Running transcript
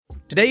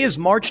Today is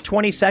March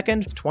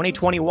 22nd,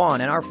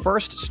 2021, and our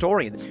first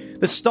story.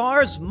 The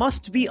stars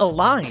must be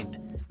aligned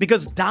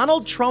because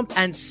Donald Trump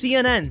and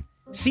CNN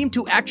seem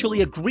to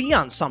actually agree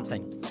on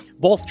something.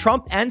 Both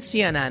Trump and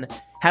CNN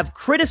have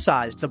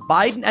criticized the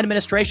Biden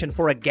administration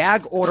for a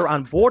gag order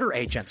on border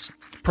agents,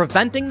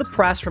 preventing the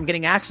press from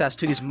getting access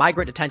to these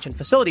migrant detention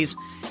facilities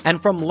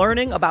and from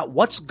learning about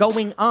what's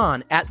going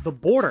on at the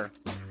border.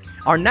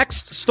 Our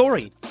next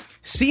story,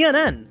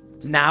 CNN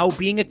now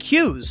being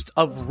accused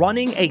of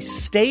running a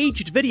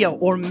staged video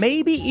or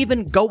maybe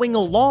even going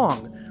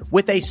along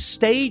with a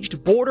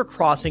staged border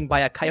crossing by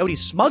a coyote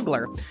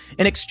smuggler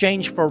in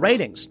exchange for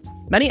ratings.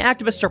 Many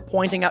activists are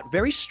pointing out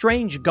very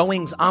strange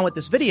goings on with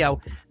this video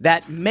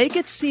that make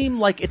it seem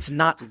like it's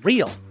not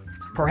real.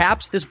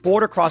 Perhaps this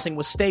border crossing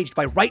was staged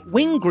by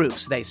right-wing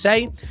groups, they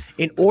say,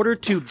 in order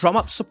to drum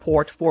up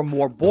support for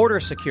more border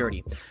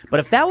security. But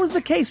if that was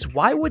the case,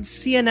 why would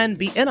CNN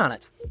be in on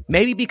it?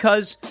 Maybe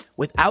because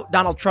without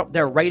Donald Trump,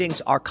 their ratings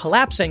are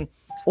collapsing,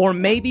 or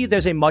maybe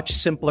there's a much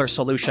simpler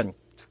solution.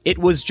 It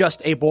was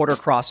just a border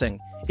crossing.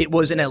 It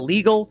was an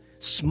illegal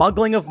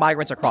smuggling of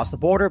migrants across the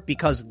border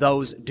because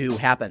those do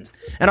happen.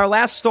 And our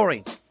last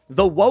story,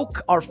 the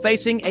woke are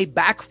facing a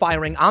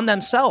backfiring on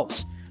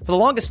themselves. For the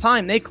longest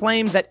time, they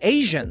claimed that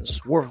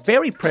Asians were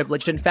very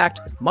privileged, in fact,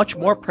 much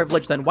more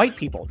privileged than white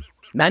people.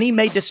 Many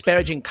made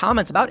disparaging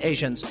comments about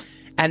Asians,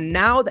 and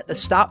now that the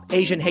Stop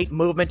Asian Hate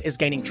movement is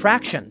gaining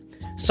traction,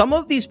 some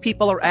of these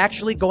people are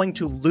actually going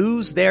to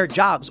lose their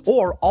jobs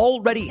or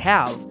already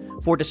have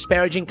for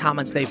disparaging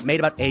comments they've made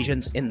about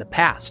Asians in the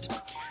past.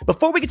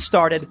 Before we get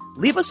started,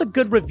 leave us a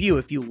good review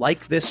if you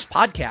like this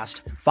podcast.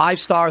 5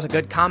 stars, a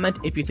good comment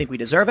if you think we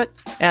deserve it.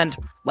 And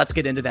let's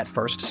get into that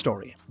first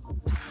story.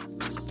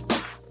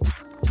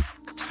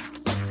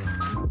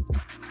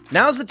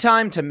 Now's the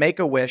time to make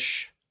a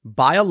wish,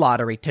 buy a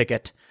lottery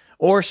ticket,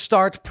 or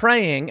start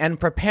praying and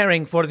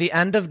preparing for the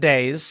end of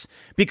days,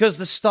 because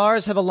the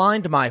stars have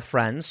aligned, my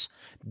friends.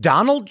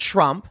 Donald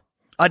Trump,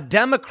 a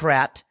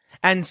Democrat,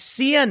 and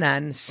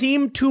CNN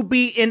seem to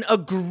be in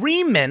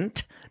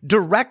agreement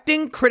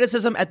directing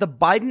criticism at the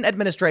Biden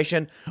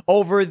administration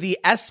over the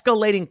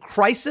escalating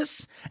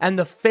crisis and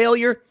the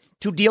failure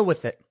to deal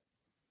with it.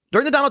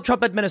 During the Donald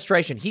Trump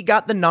administration, he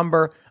got the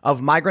number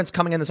of migrants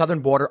coming in the southern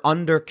border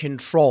under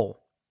control.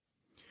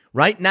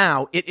 Right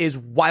now, it is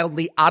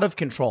wildly out of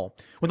control,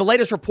 with the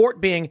latest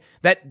report being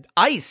that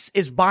ICE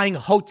is buying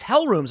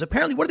hotel rooms.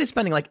 Apparently, what are they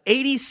spending? Like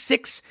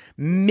 $86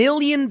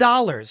 million, an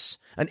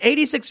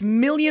 $86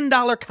 million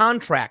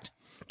contract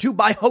to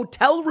buy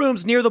hotel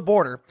rooms near the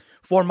border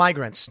for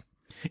migrants.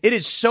 It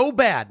is so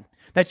bad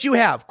that you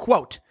have,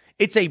 quote,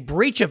 "It's a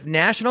breach of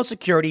national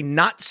security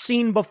not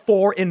seen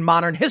before in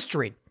modern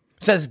history,"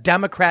 says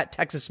Democrat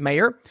Texas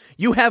mayor.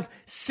 You have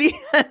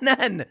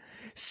CNN.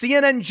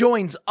 CNN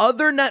joins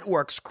other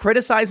networks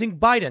criticizing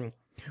Biden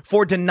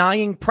for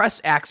denying press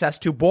access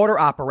to border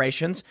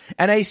operations,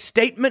 and a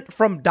statement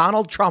from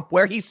Donald Trump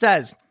where he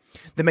says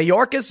the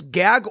Mayorkas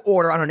gag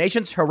order on our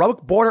nation's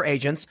heroic border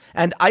agents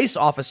and ICE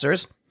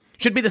officers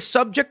should be the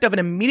subject of an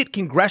immediate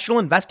congressional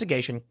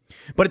investigation,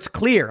 but it's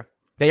clear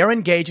they are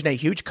engaged in a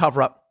huge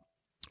cover-up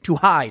to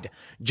hide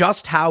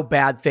just how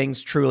bad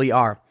things truly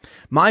are.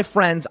 My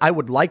friends, I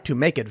would like to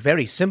make it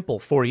very simple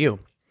for you.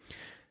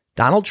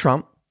 Donald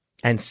Trump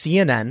and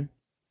CNN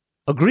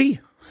agree.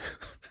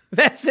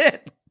 That's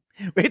it.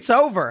 It's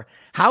over.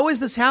 How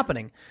is this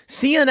happening?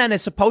 CNN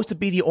is supposed to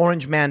be the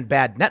orange man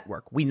bad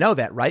network. We know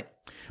that, right?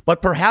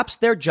 But perhaps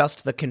they're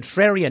just the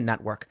contrarian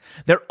network.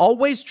 They're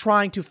always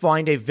trying to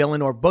find a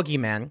villain or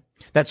boogeyman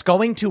that's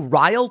going to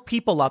rile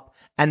people up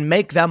and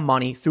make them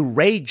money through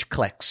rage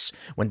clicks.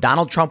 When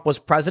Donald Trump was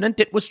president,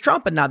 it was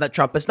Trump. And now that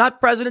Trump is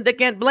not president, they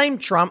can't blame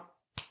Trump.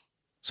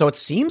 So it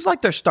seems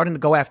like they're starting to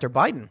go after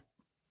Biden.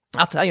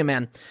 I'll tell you,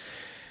 man.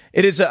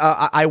 It is,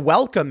 I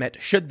welcome it,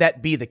 should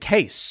that be the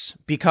case,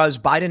 because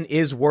Biden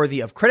is worthy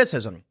of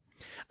criticism.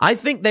 I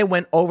think they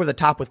went over the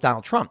top with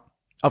Donald Trump.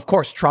 Of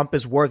course, Trump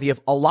is worthy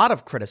of a lot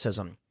of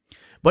criticism,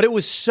 but it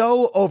was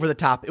so over the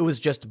top. It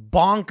was just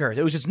bonkers.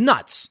 It was just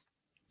nuts.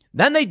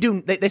 Then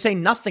they say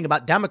nothing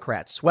about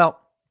Democrats. Well,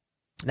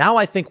 now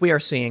I think we are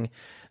seeing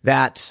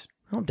that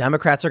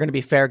Democrats are going to be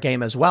fair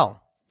game as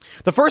well.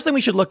 The first thing we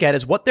should look at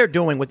is what they're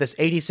doing with this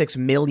 $86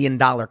 million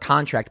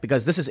contract,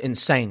 because this is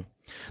insane.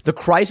 The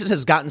crisis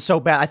has gotten so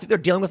bad. I think they're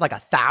dealing with like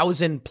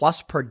 1,000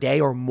 plus per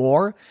day or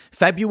more.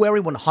 February,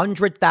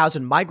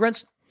 100,000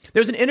 migrants.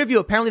 There's an interview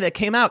apparently that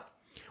came out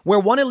where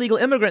one illegal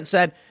immigrant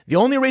said the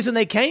only reason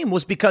they came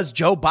was because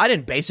Joe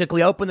Biden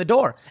basically opened the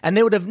door, and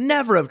they would have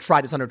never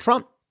tried this under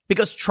Trump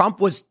because Trump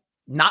was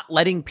not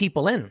letting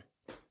people in.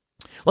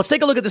 Let's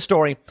take a look at the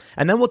story,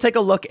 and then we'll take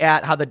a look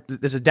at how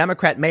there's a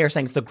Democrat mayor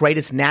saying it's the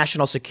greatest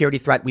national security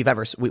threat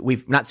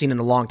we've not seen in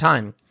a long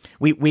time.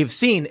 We've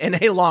seen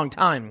in a long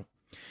time.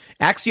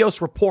 Axios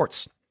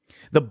reports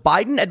the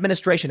Biden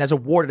administration has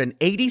awarded an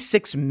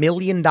 $86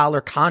 million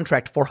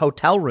contract for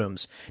hotel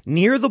rooms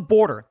near the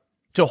border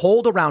to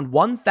hold around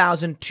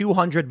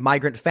 1,200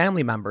 migrant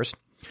family members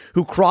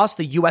who cross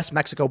the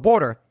U.S.-Mexico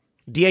border,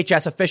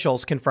 DHS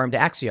officials confirmed to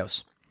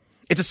Axios.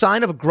 It's a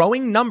sign of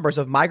growing numbers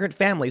of migrant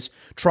families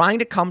trying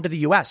to come to the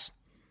U.S.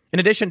 In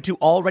addition to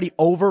an already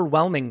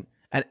overwhelming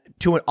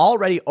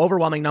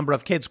number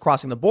of kids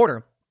crossing the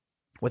border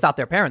without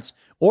their parents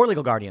or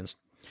legal guardians.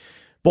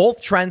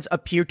 Both trends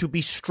appear to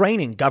be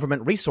straining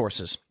government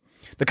resources.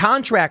 The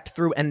contract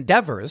through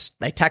Endeavors,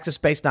 a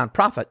Texas-based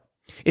nonprofit,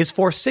 is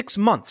for 6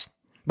 months,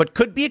 but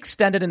could be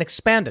extended and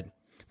expanded.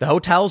 The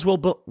hotels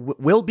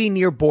will be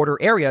near border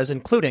areas,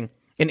 including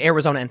in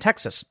Arizona and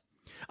Texas.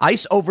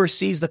 ICE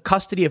oversees the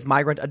custody of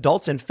migrant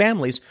adults and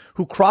families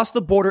who cross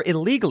the border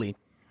illegally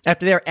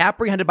after they are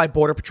apprehended by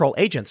Border Patrol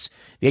agents.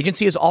 The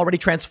agency is already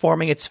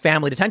transforming its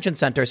family detention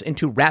centers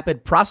into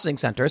rapid processing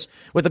centers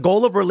with the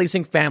goal of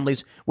releasing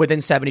families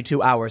within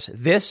 72 hours.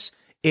 This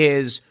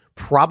is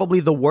probably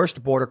the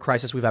worst border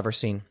crisis we've ever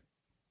seen.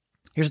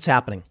 Here's what's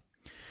happening.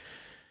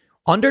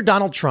 Under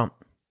Donald Trump,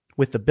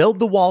 with the build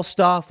the wall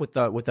stuff, with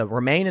the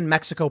remain in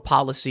Mexico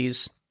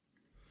policies,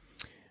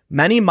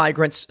 many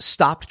migrants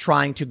stopped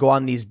trying to go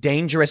on these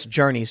dangerous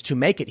journeys to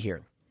make it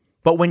here.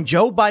 But when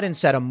Joe Biden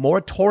set a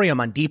moratorium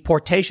on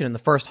deportation in the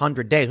first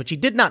 100 days, which he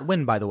did not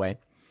win, by the way,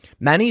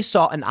 many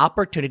saw an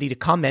opportunity to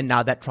come in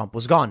now that Trump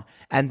was gone,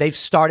 and they've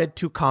started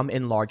to come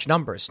in large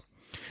numbers.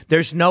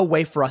 There's no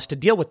way for us to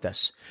deal with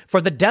this.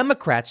 For the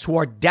Democrats who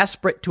are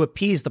desperate to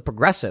appease the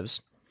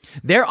progressives,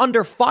 they're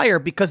under fire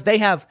because they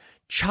have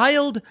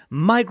child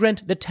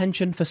migrant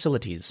detention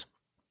facilities.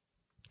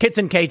 Kids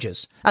in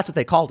cages. That's what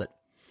they called it.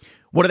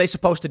 What are they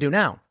supposed to do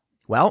now?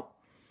 Well,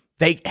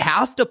 they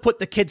have to put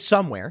the kids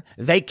somewhere.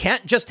 They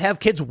can't just have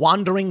kids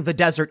wandering the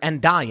desert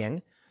and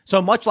dying.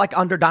 So much like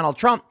under Donald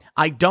Trump,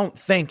 I don't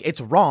think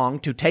it's wrong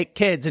to take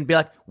kids and be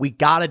like,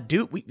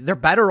 they're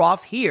better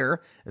off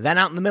here than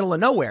out in the middle of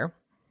nowhere.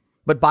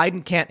 But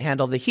Biden can't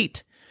handle the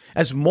heat.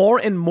 As more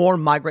and more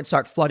migrants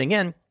start flooding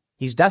in,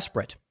 he's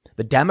desperate.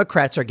 The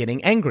Democrats are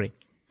getting angry.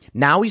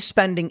 Now he's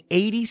spending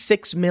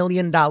 $86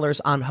 million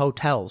on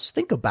hotels.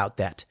 Think about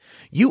that.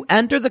 You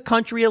enter the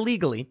country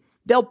illegally.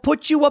 They'll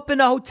put you up in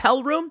a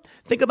hotel room.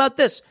 Think about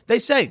this. They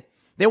say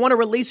they want to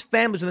release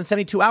families within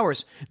 72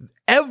 hours.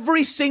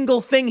 Every single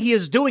thing he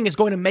is doing is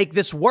going to make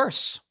this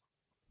worse.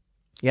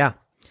 Yeah.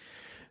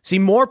 See,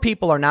 more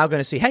people are now going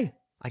to see, hey,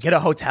 I get a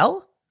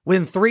hotel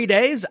within 3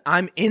 days.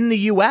 I'm in the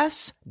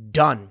U.S.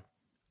 Done.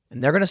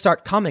 And they're going to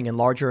start coming in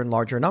larger and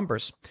larger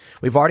numbers.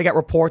 We've already got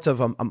reports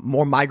of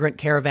more migrant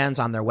caravans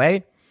on their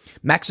way.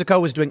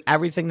 Mexico is doing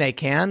everything they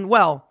can.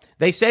 Well,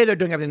 they say they're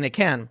doing everything they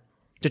can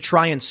to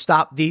try and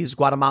stop these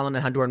Guatemalan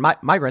and Honduran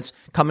migrants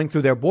coming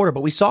through their border.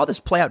 But we saw this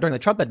play out during the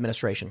Trump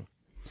administration.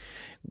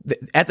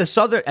 At the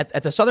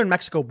southern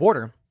Mexico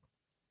border,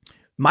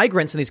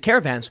 migrants in these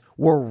caravans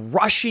were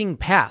rushing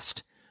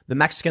past the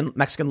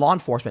Mexican law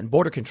enforcement and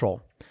border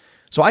control.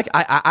 So I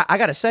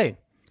got to say,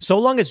 so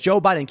long as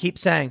Joe Biden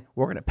keeps saying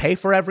we're going to pay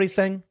for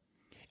everything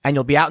and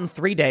you'll be out in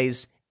 3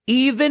 days,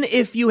 even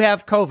if you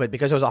have COVID,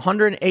 because there was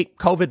 108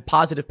 COVID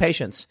positive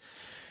patients.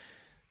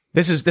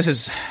 This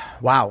is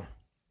wow.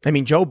 I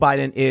mean, Joe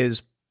Biden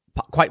is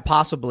quite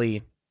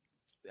possibly.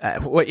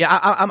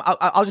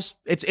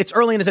 It's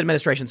early in his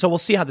administration, so we'll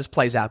see how this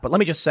plays out. But let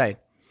me just say,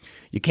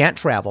 you can't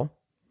travel.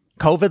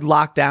 COVID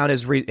lockdown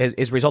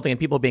is resulting in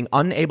people being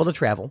unable to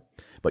travel.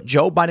 But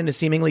Joe Biden is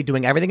seemingly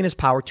doing everything in his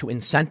power to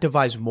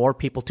incentivize more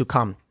people to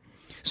come.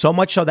 So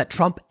much so that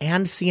Trump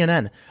and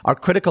CNN are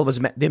critical of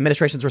the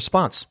administration's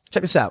response.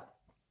 Check this out.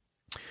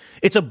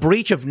 It's a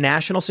breach of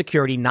national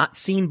security not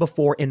seen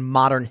before in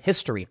modern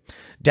history.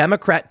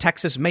 Democrat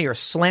Texas mayor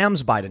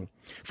slams Biden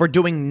for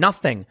doing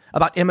nothing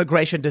about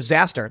immigration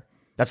disaster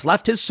that's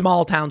left his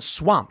small town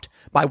swamped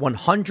by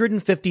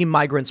 150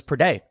 migrants per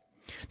day.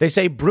 They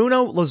say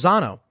Bruno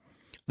Lozano,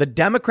 the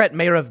Democrat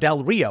mayor of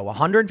Del Rio,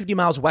 150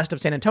 miles west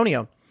of San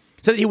Antonio,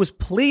 said that he was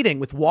pleading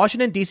with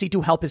Washington, D.C.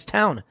 to help his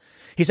town.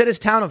 He said his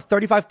town of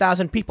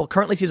 35,000 people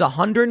currently sees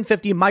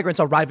 150 migrants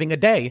arriving a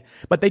day,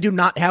 but they do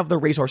not have the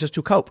resources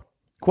to cope.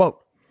 Quote,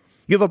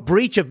 you have a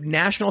breach of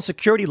national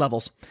security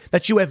levels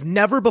that you have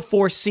never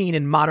before seen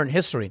in modern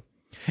history.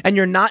 And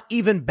you're not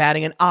even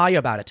batting an eye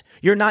about it.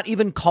 You're not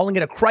even calling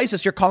it a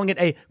crisis. You're calling it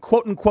a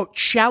quote unquote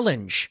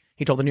challenge,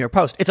 he told the New York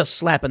Post. It's a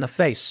slap in the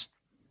face.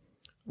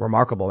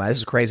 Remarkable, man. This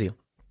is crazy.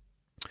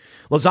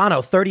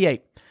 Lozano,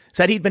 38,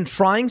 said he'd been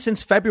trying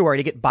since February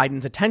to get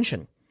Biden's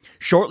attention.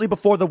 Shortly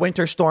before the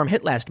winter storm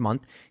hit last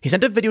month, he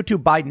sent a video to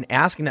Biden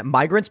asking that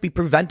migrants be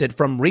prevented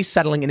from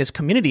resettling in his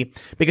community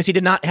because he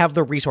did not have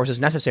the resources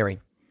necessary.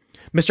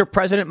 Mr.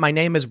 President, my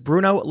name is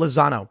Bruno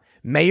Lozano,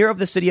 mayor of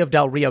the city of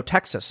Del Rio,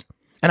 Texas,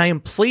 and I am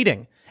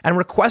pleading and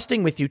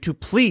requesting with you to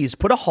please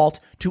put a halt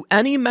to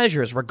any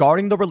measures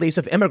regarding the release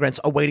of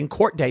immigrants awaiting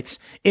court dates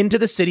into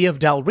the city of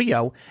Del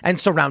Rio and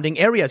surrounding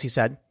areas, he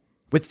said,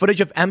 with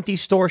footage of empty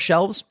store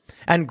shelves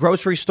and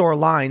grocery store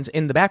lines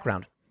in the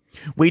background.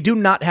 We do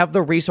not have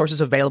the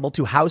resources available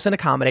to house and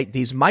accommodate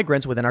these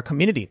migrants within our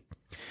community.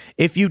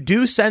 If you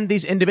do send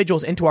these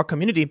individuals into our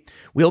community,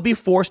 we'll be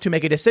forced to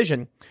make a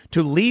decision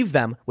to leave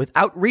them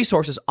without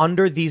resources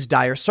under these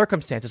dire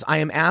circumstances. I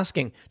am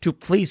asking to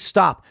please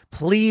stop.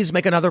 Please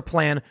make another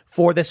plan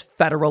for this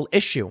federal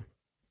issue.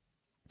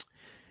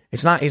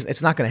 It's not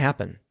going to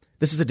happen.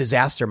 This is a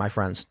disaster, my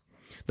friends.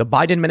 The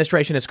Biden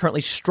administration is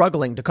currently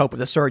struggling to cope with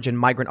the surge in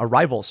migrant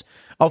arrivals.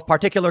 Of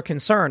particular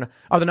concern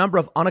are the number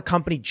of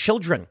unaccompanied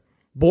children.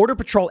 Border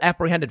Patrol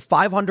apprehended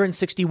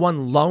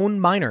 561 lone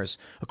minors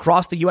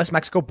across the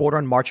U.S.-Mexico border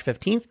on March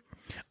 15th,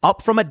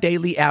 up from a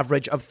daily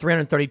average of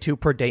 332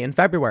 per day in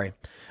February.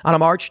 On a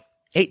March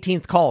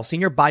 18th call,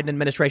 senior Biden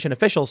administration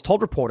officials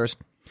told reporters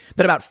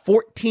that about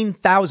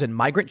 14,000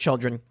 migrant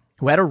children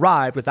who had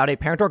arrived without a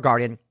parent or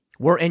guardian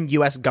were in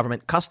U.S.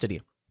 government custody.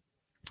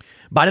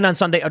 Biden on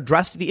Sunday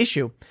addressed the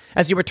issue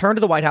as he returned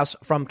to the White House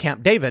from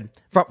Camp David,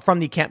 from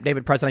the Camp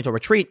David presidential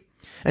retreat,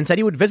 and said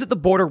he would visit the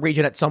border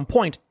region at some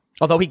point,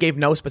 although he gave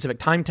no specific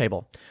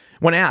timetable.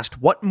 When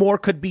asked what more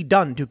could be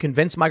done to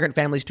convince migrant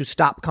families to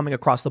stop coming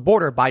across the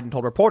border, Biden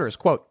told reporters,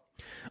 quote,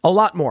 "A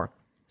lot more.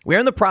 We are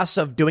in the process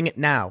of doing it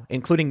now,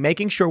 including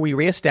making sure we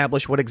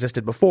reestablish what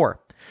existed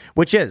before,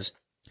 which is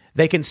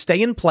they can stay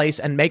in place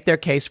and make their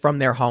case from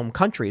their home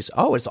countries."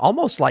 Oh, it's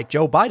almost like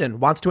Joe Biden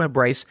wants to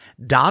embrace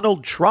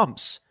Donald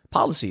Trump's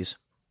policies.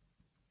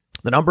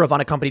 The number of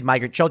unaccompanied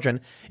migrant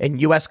children in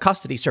U.S.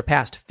 custody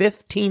surpassed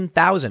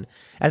 15,000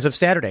 as of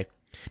Saturday.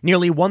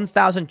 Nearly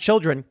 1,000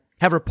 children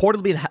have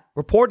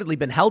reportedly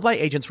been held by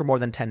agents for more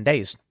than 10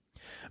 days.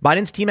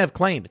 Biden's team have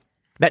claimed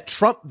that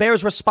Trump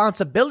bears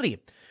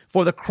responsibility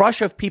for the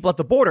crush of people at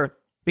the border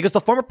because the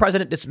former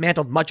president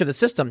dismantled much of the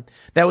system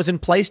that was in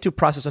place to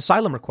process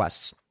asylum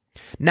requests.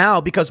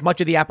 Now, because much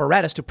of the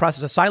apparatus to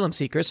process asylum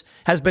seekers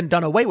has been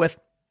done away with,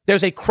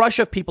 there's a crush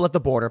of people at the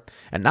border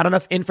and not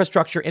enough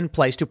infrastructure in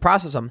place to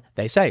process them,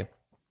 they say.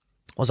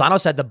 Lozano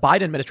said the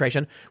Biden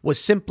administration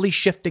was simply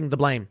shifting the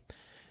blame.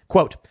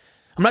 Quote,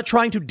 "I'm not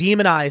trying to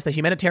demonize the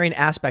humanitarian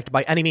aspect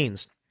by any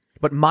means,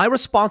 but my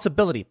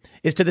responsibility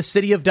is to the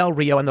city of Del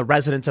Rio and the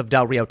residents of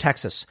Del Rio,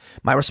 Texas.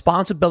 My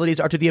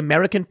responsibilities are to the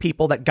American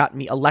people that got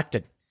me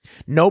elected.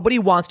 Nobody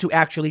wants to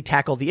actually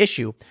tackle the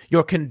issue.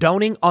 You're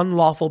condoning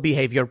unlawful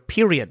behavior,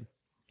 period.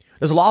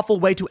 There's a lawful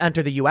way to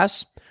enter the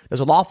U.S., there's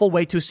a lawful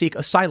way to seek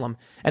asylum,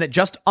 and it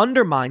just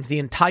undermines the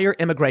entire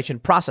immigration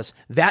process.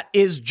 That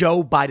is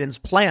Joe Biden's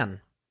plan."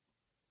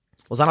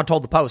 Lozano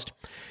told the Post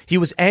he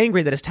was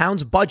angry that his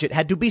town's budget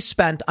had to be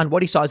spent on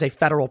what he saw as a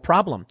federal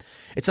problem.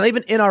 "It's not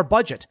even in our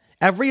budget.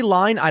 Every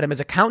line item is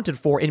accounted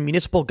for in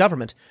municipal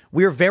government.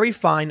 We are very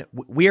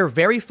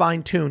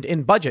fine-tuned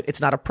in budget.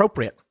 It's not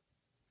appropriate.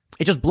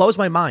 It just blows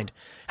my mind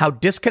how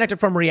disconnected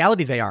from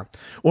reality they are.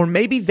 Or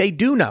maybe they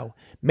do know.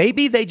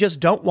 Maybe they just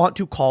don't want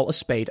to call a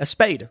spade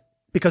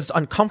because it's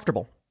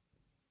uncomfortable."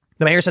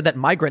 The mayor said that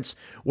migrants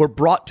were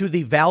brought to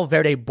the Val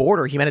Verde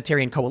Border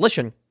Humanitarian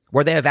Coalition,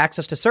 where they have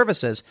access to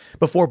services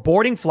before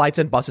boarding flights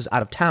and buses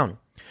out of town.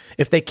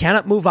 If they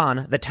cannot move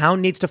on, the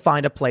town needs to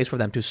find a place for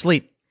them to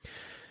sleep.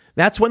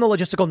 That's when the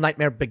logistical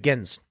nightmare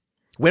begins.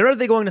 Where are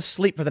they going to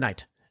sleep for the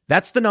night?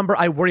 That's the number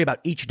I worry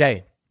about each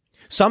day.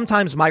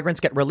 Sometimes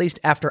migrants get released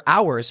after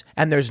hours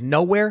and there's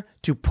nowhere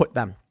to put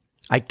them.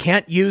 I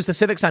can't use the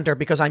Civic Center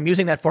because I'm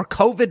using that for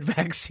COVID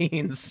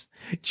vaccines.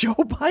 Joe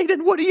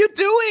Biden, what are you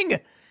doing?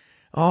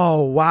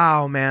 Oh,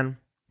 wow, man.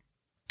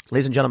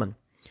 Ladies and gentlemen,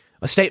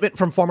 a statement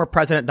from former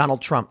President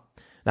Donald Trump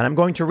that I'm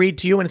going to read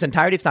to you in its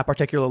entirety. It's not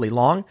particularly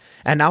long.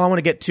 And now I want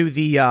to get to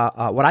the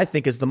what I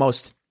think is the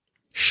most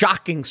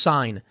shocking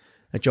sign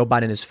that Joe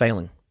Biden is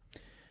failing.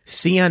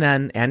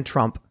 CNN and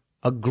Trump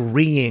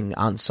agreeing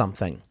on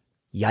something.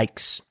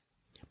 Yikes.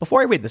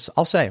 Before I read this,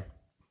 I'll say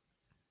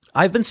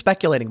I've been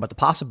speculating about the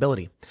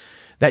possibility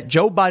that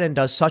Joe Biden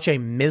does such a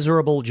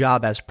miserable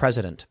job as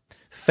president,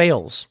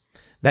 fails,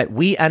 that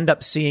we end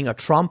up seeing a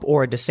Trump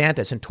or a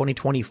DeSantis in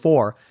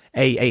 2024,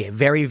 a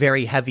very,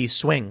 very heavy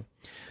swing.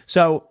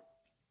 So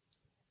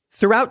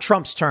throughout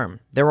Trump's term,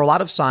 there were a lot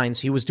of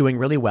signs he was doing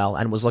really well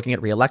and was looking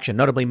at re-election,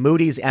 notably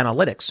Moody's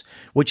Analytics,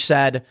 which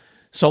said,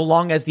 so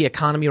long as the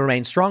economy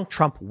remains strong,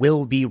 Trump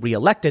will be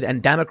reelected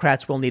and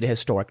Democrats will need a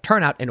historic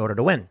turnout in order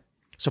to win.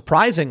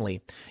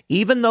 Surprisingly,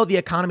 even though the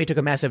economy took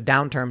a massive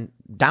downturn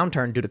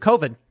due to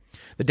COVID,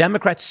 the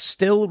Democrats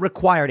still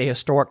required a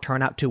historic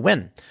turnout to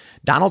win.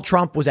 Donald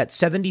Trump was at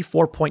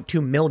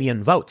 74.2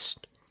 million votes.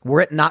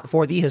 Were it not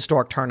for the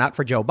historic turnout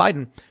for Joe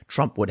Biden,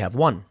 Trump would have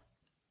won.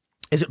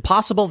 Is it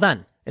possible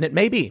then, and it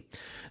may be,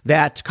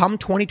 that come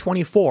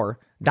 2024,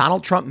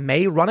 Donald Trump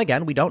may run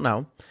again? We don't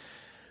know.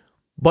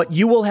 But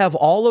you will have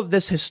all of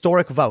this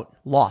historic vote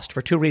lost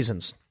for two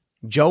reasons.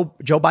 Joe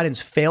Biden's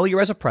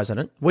failure as a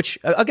president, which,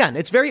 again,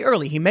 it's very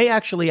early. He may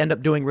actually end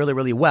up doing really,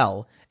 really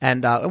well.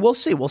 And we'll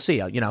see.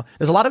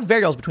 There's a lot of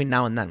variables between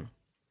now and then.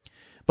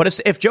 But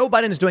if Joe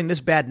Biden is doing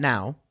this bad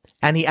now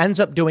and he ends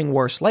up doing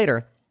worse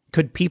later,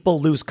 could people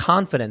lose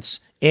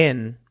confidence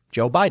in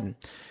Joe Biden?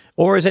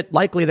 Or is it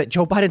likely that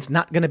Joe Biden's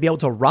not going to be able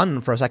to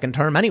run for a second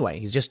term anyway?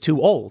 He's just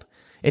too old.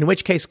 In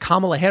which case,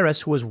 Kamala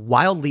Harris, who is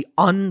wildly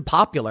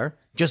unpopular,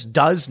 just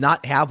does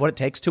not have what it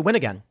takes to win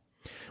again.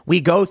 We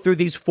go through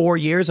these 4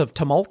 years of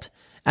tumult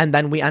and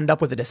then we end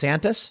up with a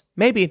DeSantis.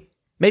 Maybe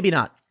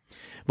not.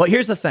 But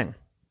here's the thing.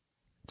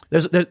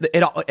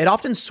 It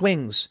often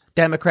swings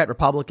Democrat,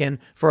 Republican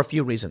for a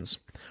few reasons.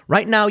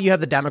 Right now, you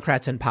have the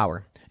Democrats in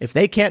power. If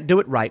they can't do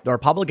it right, the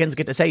Republicans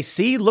get to say,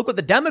 see, look what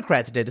the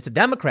Democrats did. It's the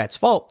Democrats'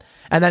 fault.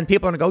 And then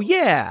people are going to go,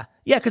 yeah,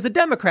 because the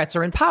Democrats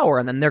are in power.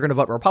 And then they're going to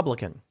vote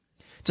Republican.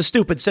 It's a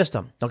stupid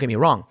system. Don't get me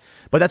wrong.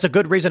 But that's a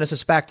good reason to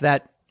suspect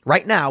that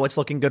right now it's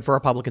looking good for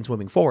Republicans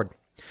moving forward.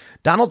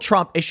 Donald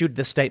Trump issued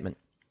this statement.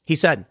 He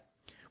said,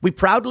 "We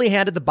proudly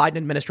handed the Biden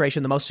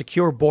administration the most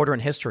secure border in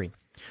history.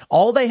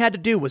 All they had to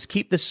do was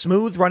keep the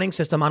smooth running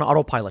system on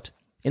autopilot.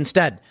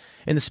 Instead,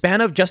 in the span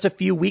of just a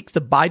few weeks,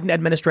 the Biden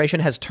administration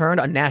has turned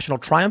a national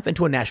triumph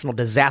into a national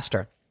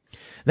disaster.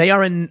 They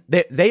are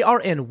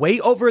in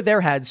way over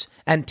their heads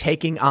and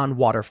taking on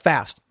water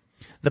fast.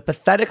 The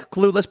pathetic,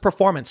 clueless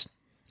performance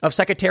of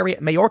Secretary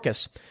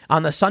Mayorkas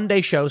on the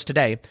Sunday shows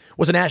today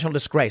was a national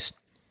disgrace.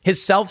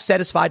 His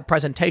self-satisfied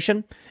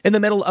presentation in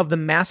the middle of the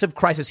massive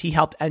crisis he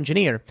helped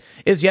engineer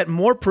is yet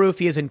more proof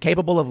he is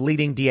incapable of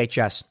leading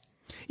DHS.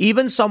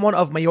 Even someone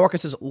of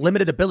Mayorkas'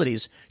 limited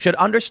abilities should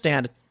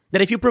understand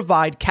that if you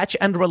provide catch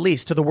and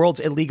release to the world's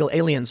illegal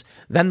aliens,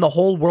 then the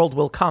whole world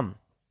will come.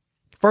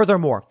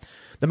 Furthermore,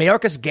 the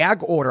Mayorkas gag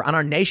order on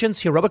our nation's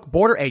heroic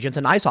border agents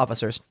and ICE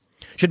officers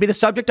should be the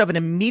subject of an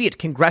immediate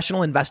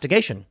congressional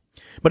investigation.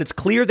 But it's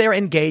clear they're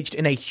engaged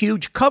in a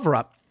huge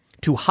cover-up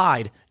to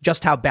hide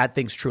just how bad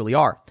things truly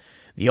are.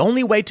 The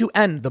only way to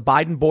end the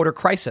Biden border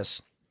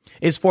crisis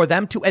is for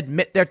them to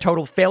admit their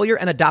total failure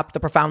and adopt the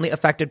profoundly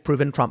effective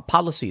proven Trump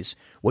policies,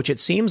 which it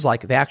seems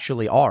like they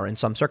actually are in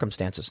some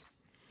circumstances.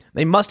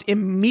 They must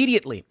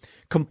immediately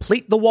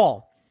complete the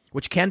wall,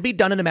 which can be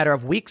done in a matter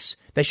of weeks.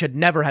 They should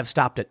never have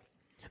stopped it.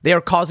 They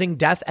are causing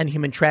death and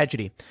human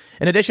tragedy.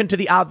 In addition to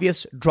the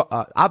obvious,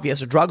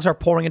 drugs are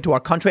pouring into our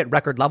country at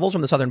record levels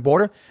from the southern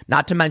border,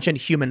 not to mention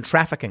human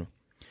trafficking.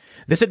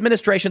 This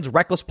administration's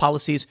reckless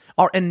policies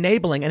are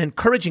enabling and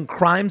encouraging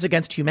crimes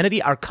against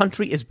humanity. Our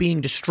country is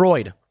being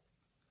destroyed.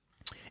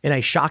 In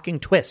a shocking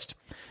twist,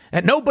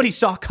 and nobody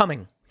saw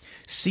coming,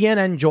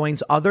 CNN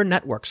joins other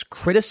networks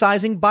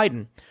criticizing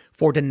Biden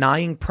for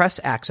denying press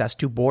access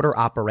to border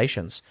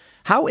operations.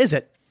 How is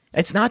it?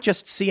 It's not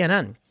just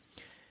CNN.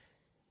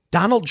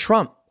 Donald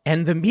Trump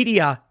and the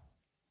media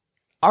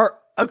are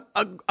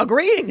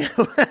agreeing.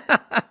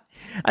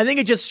 I think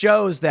it just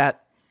shows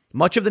that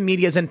much of the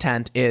media's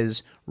intent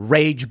is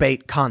rage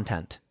bait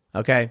content.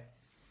 Okay.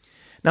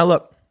 Now,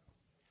 look,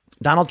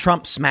 Donald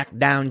Trump smacked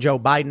down Joe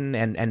Biden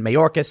and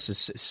Mayorkas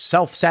is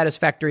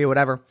self-satisfactory or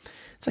whatever.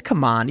 It's like,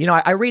 come on.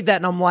 I read that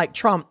and I'm like,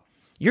 Trump,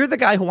 you're the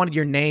guy who wanted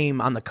your name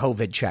on the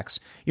COVID checks.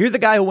 You're the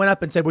guy who went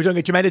up and said, we're doing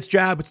a tremendous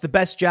job. It's the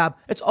best job.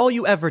 It's all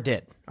you ever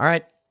did. All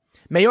right.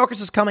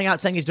 Mayorkas is coming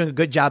out saying he's doing a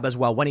good job as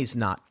well when he's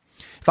not.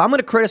 If I'm going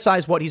to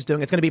criticize what he's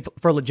doing, it's going to be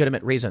for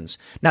legitimate reasons.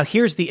 Now,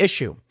 here's the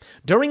issue.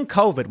 During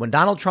COVID, when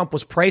Donald Trump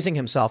was praising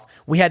himself,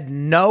 we had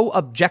no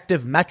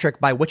objective metric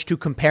by which to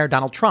compare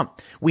Donald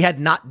Trump. We had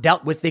not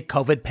dealt with the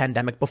COVID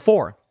pandemic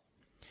before.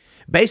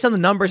 Based on the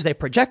numbers they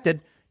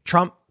projected,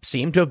 Trump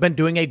seemed to have been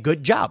doing a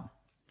good job.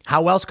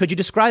 How else could you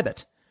describe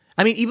it?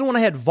 I mean, even when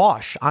I had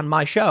Vaush on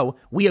my show,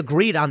 we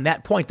agreed on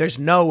that point. There's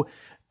no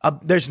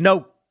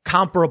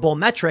comparable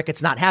metric.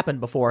 It's not happened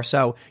before.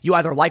 So you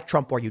either like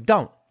Trump or you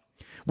don't.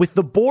 With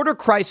the border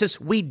crisis,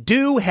 we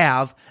do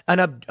have an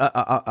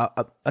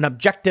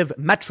objective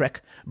metric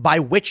by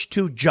which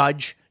to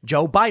judge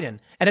Joe Biden,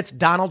 and it's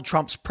Donald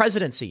Trump's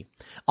presidency.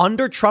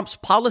 Under Trump's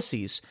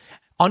policies,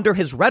 under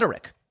his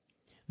rhetoric,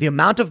 the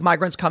amount of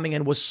migrants coming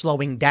in was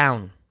slowing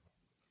down.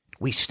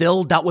 We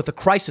still dealt with a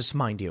crisis,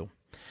 mind you.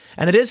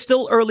 And it is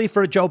still early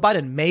for Joe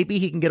Biden. Maybe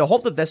he can get a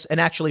hold of this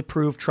and actually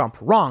prove Trump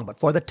wrong. But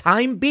for the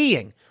time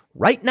being,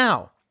 right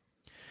now,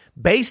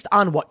 based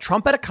on what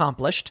Trump had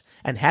accomplished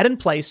and had in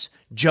place,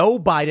 Joe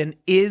Biden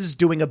is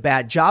doing a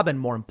bad job and,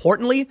 more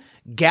importantly,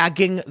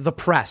 gagging the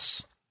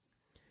press.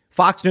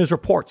 Fox News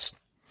reports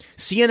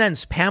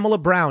CNN's Pamela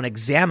Brown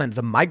examined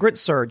the migrant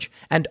surge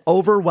and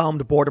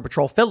overwhelmed Border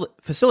Patrol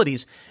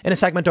facilities in a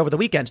segment over the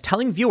weekend,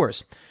 telling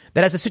viewers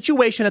that as the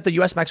situation at the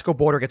U.S.-Mexico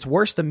border gets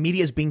worse, the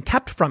media is being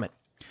kept from it.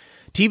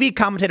 TV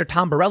commentator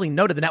Tom Borelli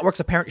noted the network's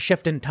apparent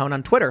shift in tone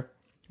on Twitter,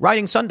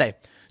 writing Sunday,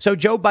 "So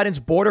Joe Biden's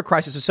border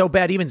crisis is so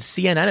bad, even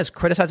CNN is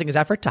criticizing his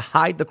effort to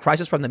hide the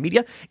crisis from the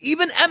media.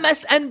 Even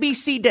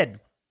MSNBC did."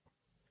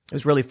 It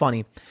was really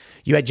funny.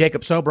 You had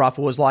Jacob Sobroff,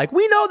 who was like,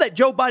 we know that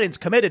Joe Biden's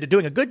committed to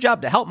doing a good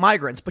job to help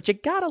migrants, but you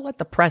got to let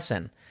the press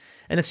in.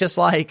 And it's just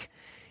like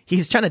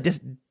he's trying to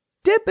just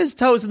dip his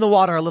toes in the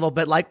water a little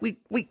bit. Like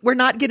we're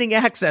not getting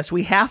access.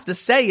 We have to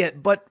say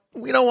it, but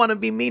we don't want to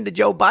be mean to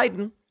Joe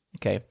Biden.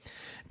 Okay.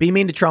 Be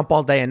mean to Trump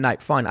all day and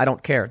night. Fine. I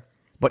don't care.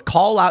 But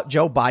call out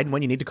Joe Biden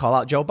when you need to call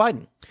out Joe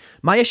Biden.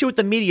 My issue with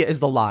the media is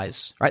the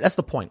lies, right? That's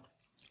the point.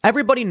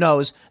 Everybody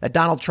knows that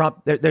Donald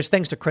Trump, there's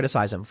things to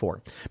criticize him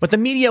for. But the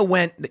media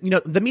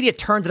the media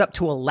turned it up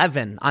to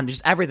 11 on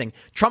just everything.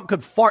 Trump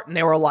could fart and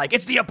they were like,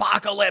 it's the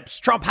apocalypse.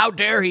 Trump, how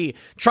dare he?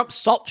 Trump's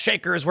salt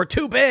shakers were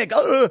too big.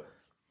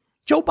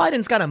 Joe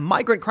Biden's got a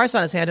migrant crisis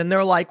on his hand and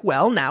they're like,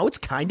 well, now it's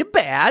kind of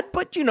bad.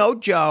 But,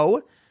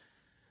 Joe,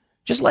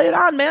 just lay it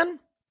on, man.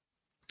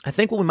 I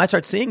think what we might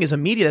start seeing is a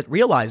media that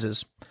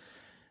realizes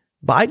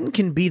Biden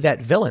can be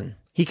that villain.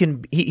 He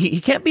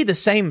can't be the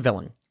same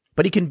villain,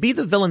 but he can be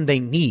the villain they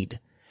need.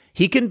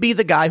 He can be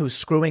the guy who's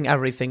screwing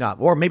everything up,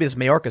 or maybe this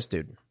Mayorkas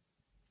dude.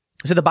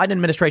 So the Biden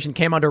administration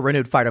came under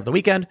renewed fire over the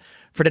weekend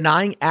for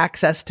denying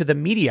access to the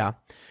media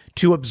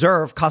to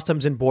observe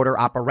Customs and Border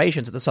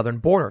operations at the southern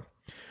border.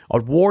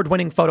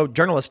 Award-winning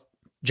photojournalist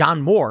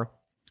John Moore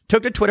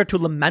took to Twitter to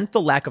lament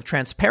the lack of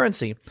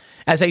transparency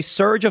as a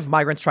surge of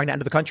migrants trying to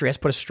enter the country has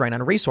put a strain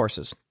on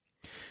resources.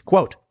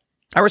 Quote,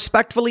 I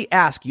respectfully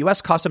ask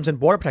U.S. Customs and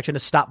Border Protection to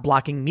stop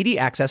blocking media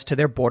access to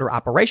their border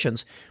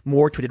operations,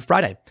 Moore tweeted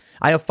Friday.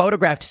 I have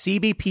photographed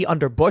CBP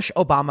under Bush,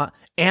 Obama,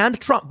 and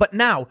Trump, but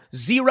now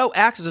zero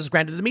access is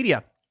granted to the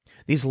media.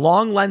 These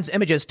long lens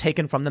images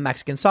taken from the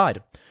Mexican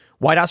side.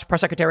 White House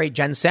Press Secretary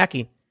Jen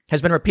Psaki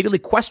has been repeatedly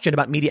questioned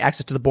about media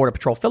access to the Border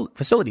Patrol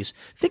facilities.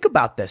 Think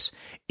about this.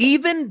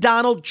 Even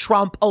Donald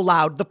Trump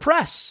allowed the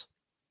press,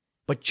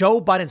 but Joe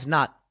Biden's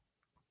not.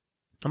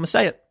 I'm going to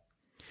say it.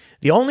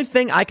 The only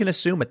thing I can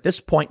assume at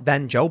this point,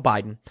 then, Joe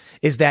Biden,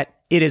 is that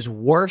it is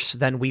worse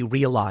than we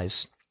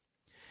realize.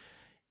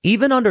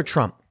 Even under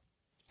Trump,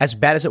 as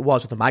bad as it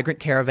was with the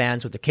migrant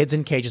caravans, with the kids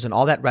in cages and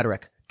all that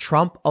rhetoric,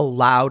 Trump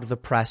allowed the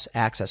press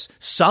access.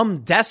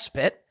 Some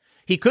despot,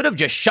 he could have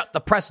just shut the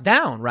press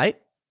down, right?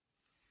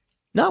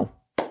 No,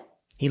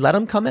 he let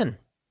them come in.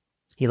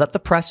 He let the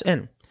press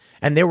in.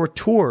 And there were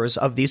tours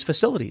of these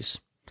facilities.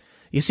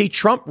 You see,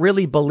 Trump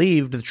really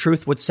believed the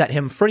truth would set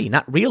him free,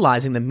 not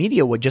realizing the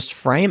media would just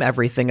frame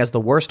everything as the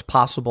worst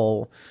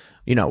possible,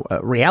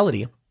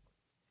 reality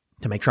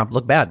to make Trump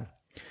look bad.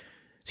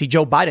 See,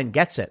 Joe Biden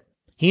gets it.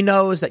 He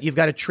knows that you've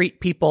got to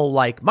treat people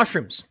like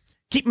mushrooms.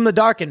 Keep them in the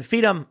dark and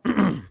feed them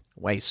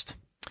waste.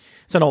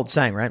 It's an old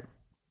saying, right?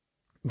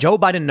 Joe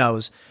Biden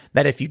knows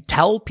that if you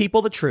tell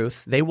people the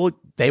truth, they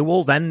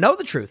will then know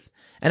the truth.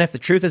 And if the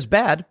truth is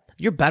bad,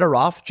 you're better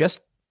off just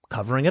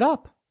covering it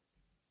up.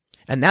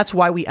 And that's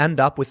why we end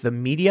up with the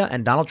media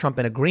and Donald Trump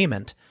in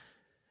agreement.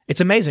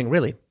 It's amazing,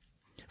 really.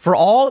 For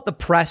all that the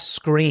press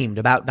screamed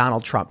about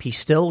Donald Trump, he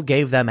still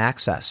gave them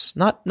access.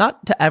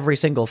 Not to every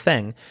single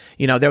thing.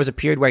 There was a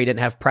period where he didn't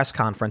have press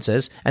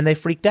conferences and they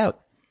freaked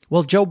out.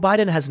 Well, Joe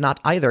Biden has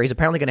not either. He's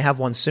apparently going to have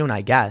one soon,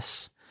 I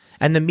guess.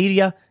 And the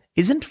media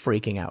isn't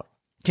freaking out.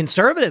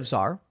 Conservatives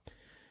are.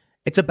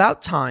 It's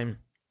about time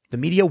the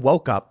media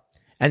woke up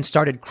and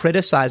started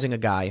criticizing a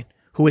guy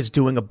who is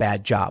doing a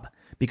bad job.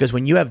 Because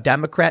when you have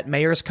Democrat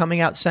mayors coming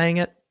out saying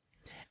it,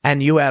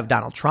 and you have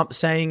Donald Trump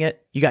saying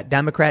it, you got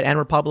Democrat and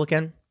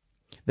Republican,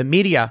 the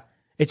media,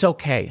 it's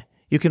okay.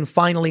 You can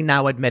finally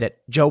now admit it.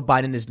 Joe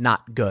Biden is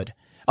not good.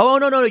 Oh,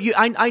 no.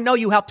 I know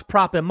you helped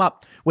prop him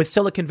up with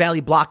Silicon Valley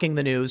blocking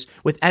the news,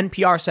 with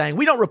NPR saying,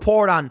 we don't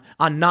report on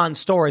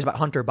non-stories about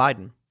Hunter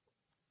Biden.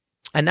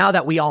 And now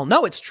that we all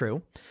know it's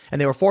true,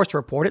 and they were forced to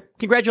report it,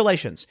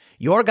 congratulations.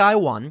 Your guy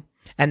won,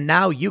 and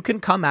now you can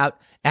come out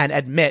and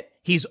admit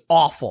he's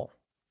awful.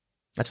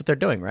 That's what they're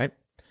doing, right?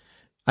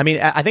 I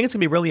mean, I think it's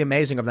going to be really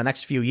amazing over the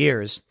next few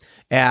years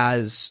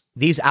as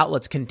these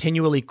outlets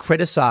continually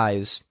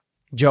criticize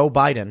Joe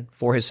Biden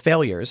for his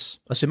failures,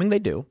 assuming they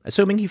do,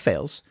 assuming he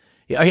fails.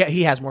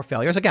 He has more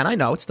failures. Again, I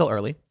know it's still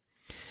early.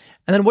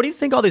 And then what do you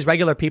think all these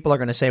regular people are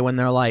going to say when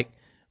they're like,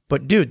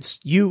 but dudes,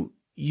 you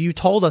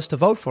told us to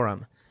vote for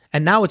him,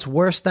 and now it's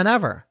worse than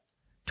ever.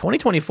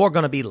 2024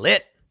 going to be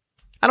lit.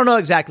 I don't know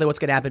exactly what's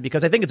going to happen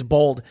because I think it's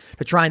bold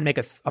to try and make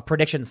a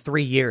prediction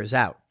 3 years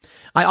out.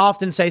 I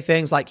often say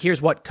things like,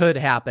 here's what could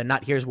happen,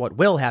 not here's what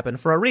will happen,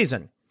 for a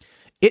reason.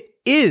 It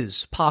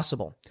is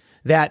possible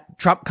that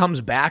Trump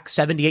comes back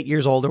 78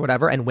 years old or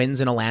whatever and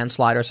wins in a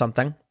landslide or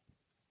something.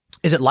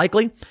 Is it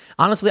likely?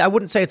 Honestly, I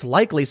wouldn't say it's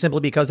likely simply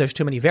because there's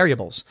too many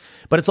variables.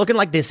 But it's looking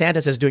like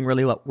DeSantis is doing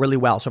really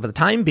well. So for the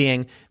time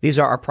being, these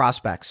are our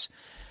prospects.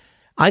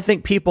 I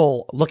think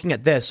people looking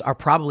at this are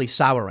probably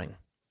souring.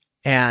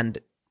 And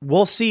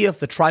we'll see if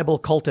the tribal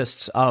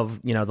cultists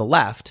of, the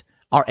left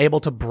are able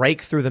to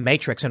break through the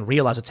matrix and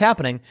realize what's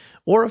happening,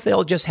 or if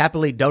they'll just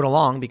happily dote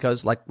along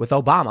because, like with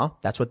Obama,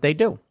 that's what they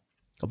do.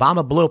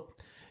 Obama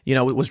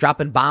was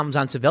dropping bombs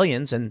on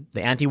civilians, and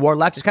the anti-war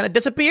left just kind of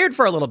disappeared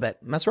for a little bit.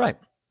 And that's right.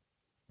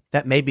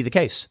 That may be the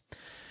case.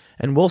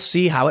 And we'll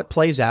see how it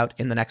plays out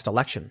in the next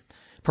election.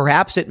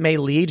 Perhaps it may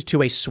lead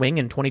to a swing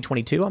in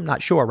 2022. I'm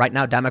not sure. Right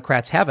now,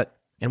 Democrats have it.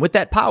 And with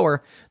that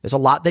power, there's a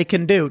lot they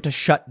can do to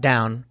shut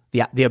down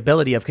the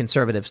ability of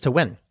conservatives to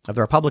win, of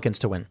the Republicans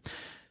to win.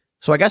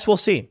 So I guess we'll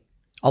see.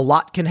 A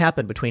lot can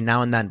happen between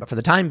now and then. But for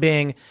the time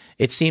being,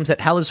 it seems that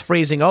hell is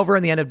freezing over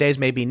and the end of days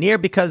may be near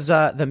because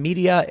the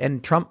media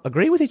and Trump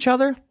agree with each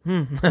other.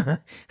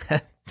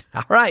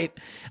 All right.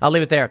 I'll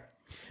leave it there.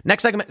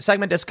 Next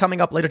segment is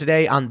coming up later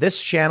today on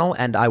this channel,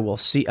 and I will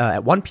see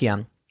at 1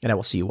 p.m., and I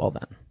will see you all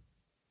then.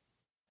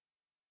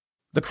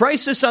 The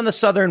crisis on the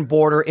southern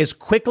border is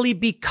quickly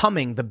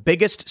becoming the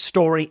biggest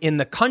story in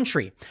the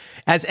country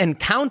as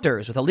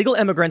encounters with illegal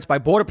immigrants by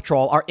Border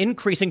Patrol are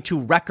increasing to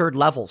record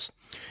levels.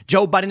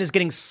 Joe Biden is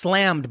getting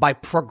slammed by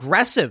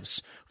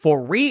progressives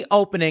for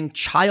reopening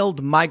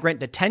child migrant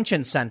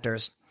detention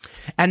centers.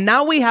 And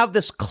now we have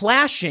this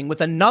clashing with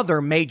another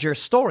major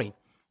story,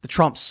 the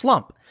Trump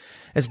slump.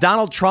 As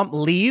Donald Trump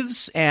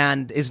leaves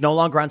and is no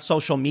longer on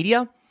social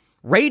media,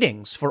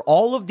 ratings for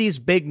all of these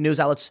big news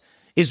outlets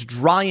is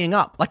drying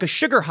up like a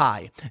sugar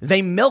high.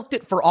 They milked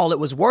it for all it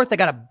was worth. They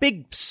got a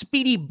big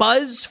speedy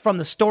buzz from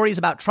the stories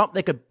about Trump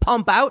they could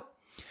pump out.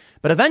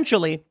 But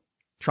eventually,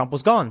 Trump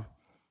was gone.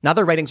 Now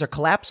their ratings are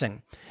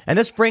collapsing. And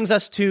this brings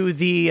us to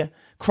the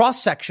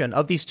cross-section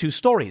of these two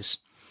stories.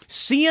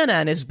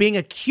 CNN is being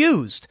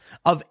accused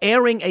of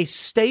airing a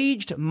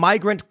staged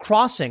migrant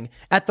crossing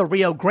at the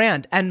Rio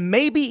Grande, and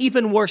maybe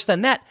even worse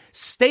than that,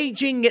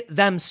 staging it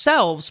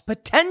themselves,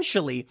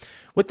 potentially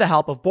with the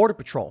help of Border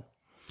Patrol.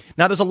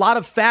 Now, there's a lot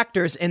of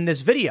factors in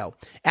this video.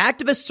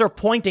 Activists are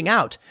pointing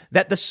out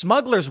that the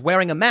smugglers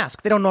wearing a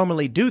mask, they don't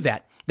normally do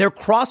that. They're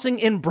crossing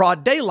in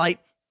broad daylight.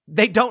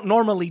 They don't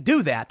normally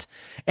do that.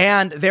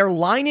 And they're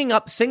lining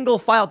up single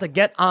file to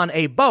get on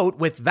a boat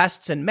with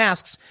vests and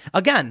masks.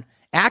 Again,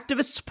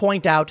 activists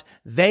point out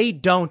they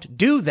don't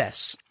do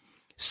this.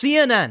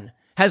 CNN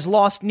has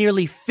lost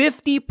nearly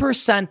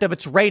 50% of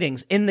its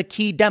ratings in the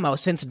key demo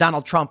since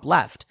Donald Trump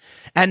left.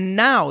 And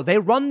now they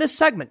run this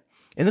segment.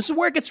 And this is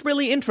where it gets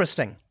really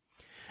interesting.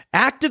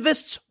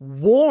 Activists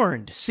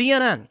warned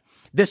CNN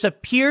this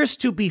appears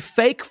to be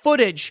fake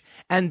footage,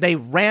 and they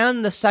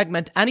ran the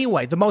segment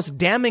anyway. The most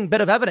damning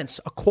bit of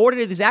evidence, according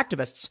to these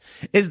activists,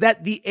 is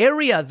that the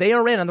area they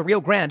are in on the Rio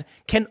Grande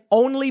can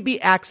only be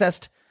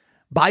accessed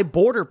by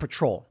Border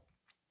Patrol.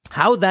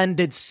 How then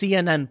did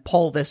CNN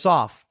pull this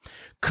off?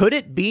 Could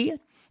it be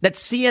that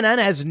CNN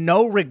has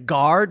no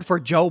regard for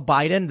Joe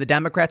Biden, the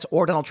Democrats,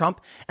 or Donald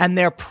Trump, and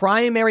their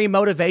primary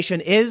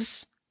motivation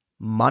is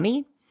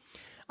money?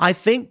 I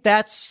think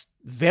that's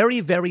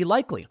very, very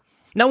likely.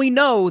 Now, we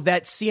know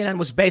that CNN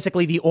was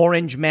basically the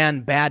orange man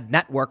bad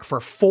network for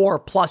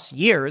 4+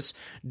 years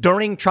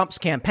during Trump's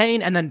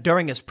campaign and then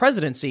during his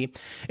presidency.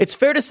 It's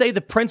fair to say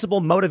the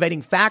principal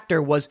motivating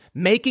factor was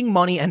making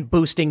money and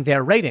boosting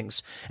their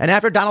ratings. And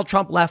after Donald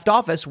Trump left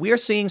office, we are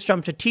seeing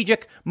some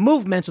strategic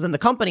movements within the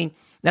company.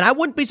 And I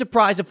wouldn't be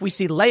surprised if we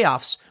see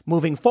layoffs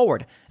moving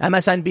forward.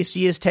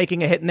 MSNBC is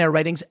taking a hit in their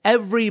ratings.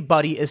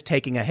 Everybody is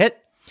taking a hit.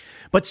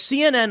 But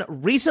CNN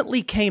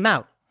recently came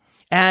out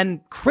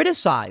and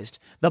criticized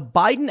the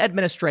Biden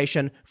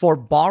administration for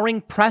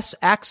barring press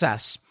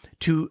access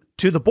to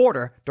the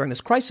border during this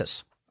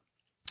crisis.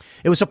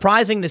 It was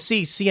surprising to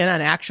see CNN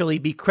actually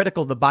be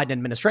critical of the Biden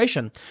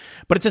administration,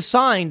 but it's a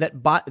sign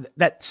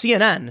that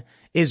CNN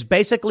is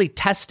basically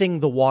testing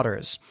the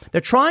waters.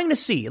 They're trying to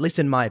see, at least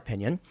in my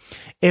opinion,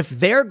 if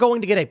they're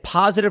going to get a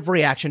positive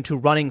reaction to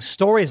running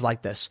stories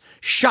like this,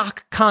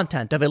 shock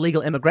content of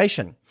illegal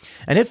immigration.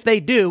 And if they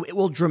do, it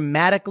will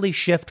dramatically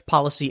shift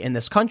policy in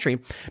this country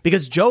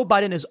because Joe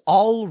Biden is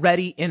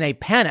already in a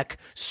panic,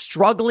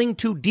 struggling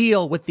to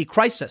deal with the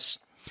crisis.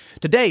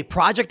 Today,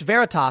 Project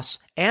Veritas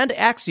and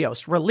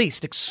Axios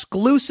released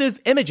exclusive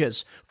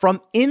images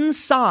from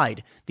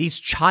inside these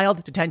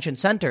child detention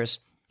centers.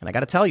 And I got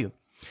to tell you,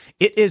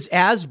 it is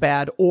as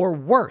bad or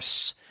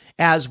worse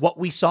as what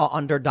we saw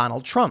under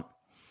Donald Trump.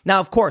 Now,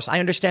 of course, I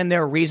understand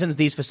there are reasons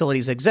these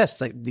facilities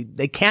exist.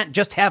 They can't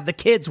just have the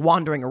kids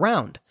wandering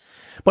around.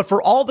 But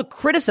for all the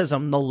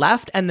criticism the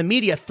left and the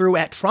media threw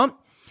at Trump,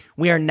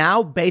 we are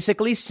now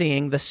basically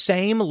seeing the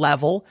same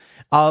level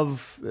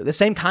of the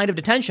same kind of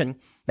detention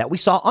that we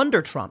saw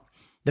under Trump.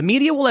 The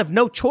media will have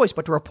no choice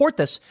but to report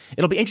this.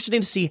 It'll be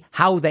interesting to see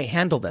how they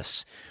handle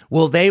this.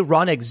 Will they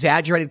run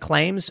exaggerated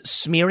claims,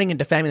 smearing and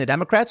defaming the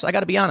Democrats? I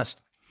got to be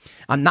honest.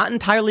 I'm not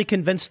entirely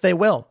convinced they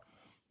will.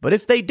 But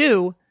if they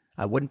do,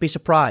 I wouldn't be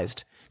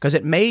surprised because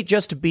it may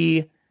just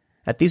be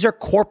that these are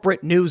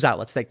corporate news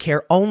outlets that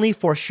care only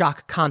for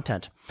shock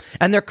content.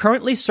 And they're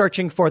currently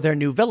searching for their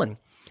new villain.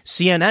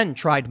 CNN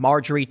tried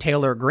Marjorie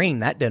Taylor Greene.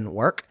 That didn't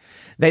work.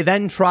 They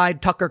then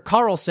tried Tucker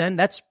Carlson.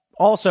 That's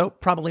also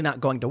probably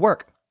not going to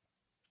work.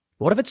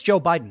 What if it's Joe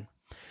Biden?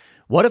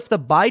 What if the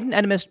Biden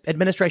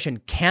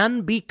administration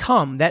can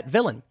become that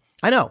villain?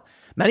 I know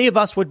many of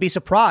us would be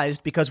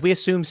surprised because we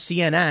assume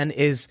CNN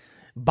is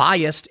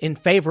biased in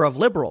favor of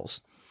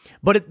liberals.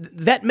 But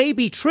that may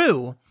be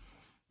true.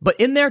 But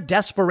in their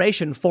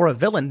desperation for a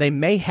villain, they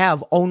may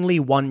have only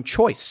one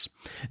choice.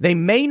 They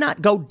may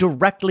not go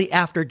directly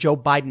after Joe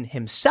Biden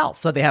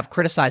himself, though they have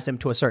criticized him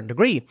to a certain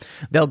degree.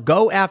 They'll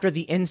go after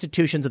the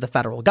institutions of the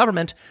federal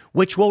government,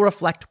 which will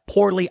reflect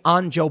poorly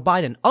on Joe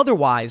Biden.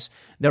 Otherwise,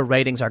 their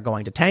ratings are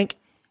going to tank.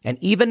 And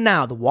even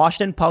now, the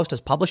Washington Post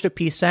has published a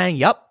piece saying,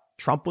 yep,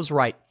 Trump was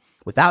right.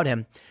 Without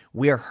him,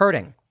 we are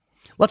hurting.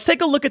 Let's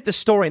take a look at this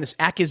story and this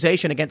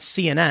accusation against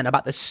CNN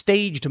about the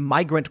staged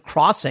migrant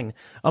crossing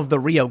of the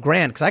Rio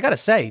Grande. Because I got to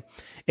say,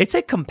 it's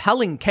a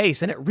compelling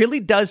case, and it really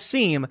does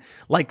seem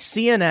like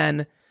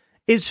CNN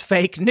is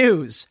fake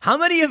news. How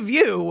many of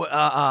you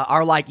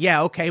are like,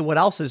 yeah, okay, what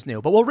else is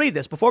new? But we'll read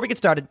this. Before we get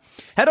started,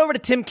 head over to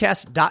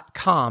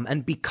timcast.com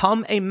and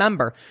become a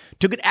member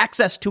to get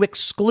access to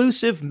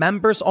exclusive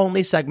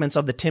members-only segments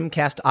of the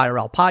Timcast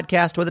IRL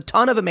podcast with a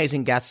ton of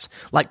amazing guests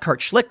like Kurt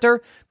Schlichter,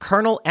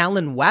 Colonel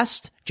Alan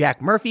West,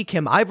 Jack Murphy,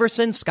 Kim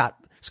Iverson, Scott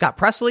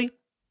Pressler,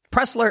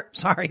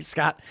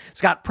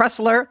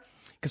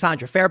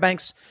 Cassandra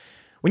Fairbanks.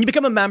 When you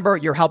become a member,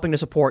 you're helping to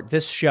support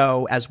this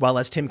show as well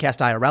as Timcast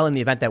IRL in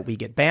the event that we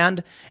get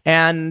banned,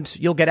 and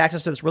you'll get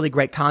access to this really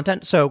great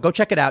content. So go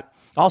check it out.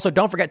 Also,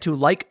 don't forget to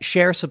like,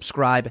 share,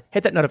 subscribe,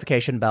 hit that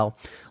notification bell.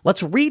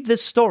 Let's read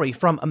this story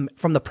from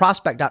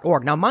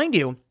theprospect.org. Now, mind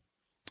you,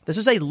 this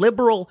is a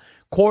liberal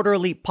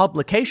quarterly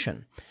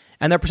publication,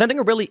 and they're presenting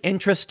a really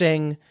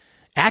interesting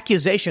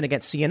accusation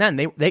against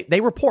CNN. They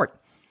report,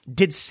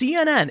 did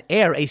CNN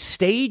air a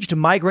staged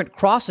migrant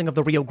crossing of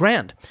the Rio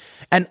Grande?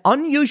 An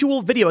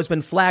unusual video has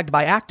been flagged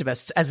by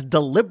activists as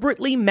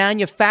deliberately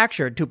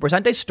manufactured to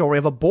present a story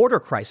of a border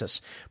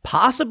crisis,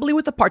 possibly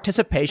with the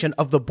participation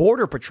of the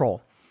Border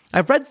Patrol.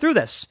 I've read through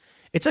this.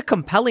 It's a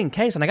compelling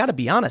case, and I got to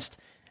be honest.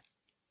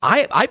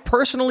 I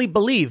personally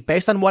believe,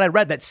 based on what I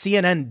read, that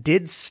CNN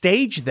did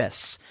stage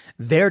this.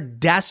 They're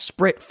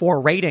desperate for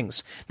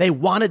ratings. They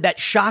wanted that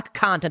shock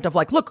content of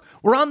like, look,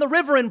 we're on the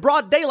river in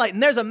broad daylight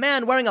and there's a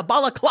man wearing a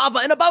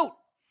balaclava in a boat.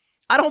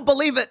 I don't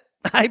believe it.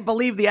 I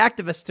believe the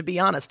activists, to be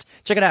honest.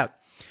 Check it out.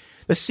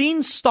 The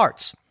scene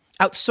starts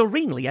out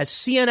serenely as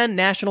CNN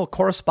national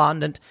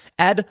correspondent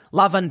Ed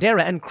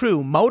Lavandera and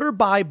crew motor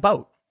by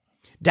boat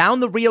down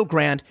the Rio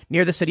Grande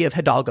near the city of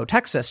Hidalgo,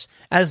 Texas,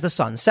 as the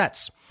sun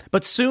sets.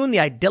 But soon the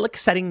idyllic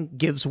setting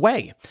gives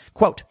way.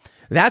 Quote,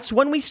 that's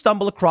when we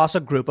stumble across a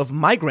group of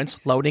migrants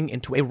loading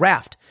into a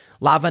raft,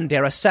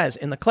 Lavandera says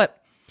in the clip.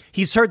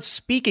 He's heard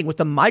speaking with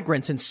the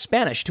migrants in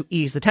Spanish to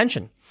ease the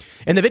tension.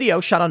 In the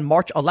video, shot on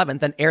March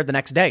 11th and aired the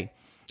next day,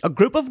 a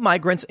group of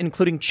migrants,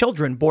 including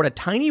children, board a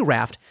tiny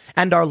raft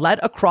and are led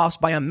across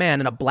by a man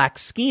in a black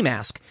ski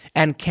mask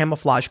and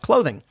camouflage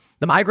clothing.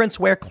 The migrants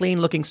wear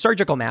clean-looking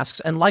surgical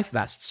masks and life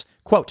vests.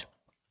 Quote,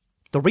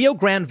 the Rio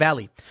Grande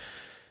Valley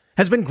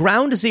has been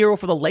ground zero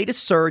for the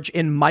latest surge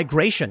in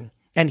migration,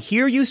 and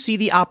here you see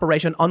the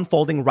operation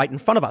unfolding right in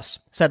front of us,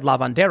 said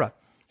Lavandera.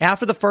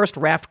 After the first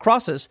raft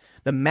crosses,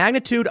 the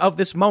magnitude of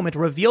this moment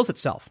reveals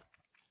itself.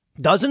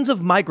 Dozens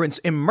of migrants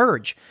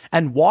emerge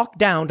and walk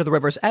down to the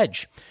river's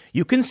edge.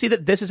 You can see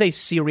that this is a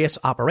serious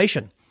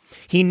operation.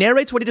 He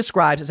narrates what he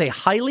describes as a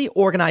highly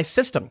organized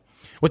system,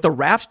 with the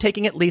raft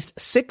taking at least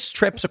 6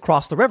 trips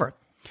across the river.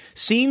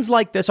 Scenes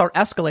like this are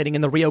escalating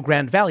in the Rio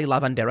Grande Valley,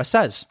 Lavandera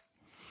says.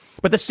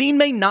 But the scene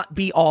may not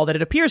be all that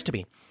it appears to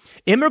be.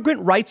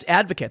 Immigrant rights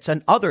advocates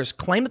and others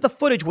claim that the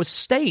footage was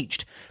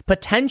staged,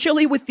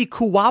 potentially with the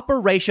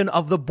cooperation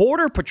of the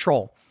Border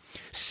Patrol.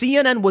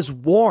 CNN was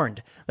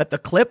warned that the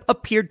clip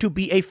appeared to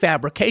be a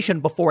fabrication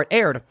before it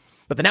aired,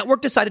 but the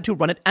network decided to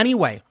run it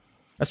anyway.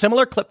 A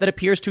similar clip that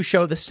appears to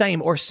show the same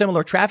or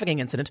similar trafficking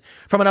incident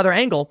from another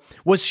angle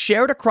was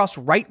shared across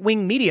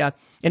right-wing media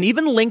and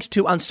even linked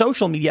to on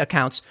social media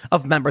accounts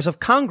of members of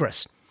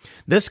Congress.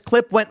 This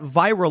clip went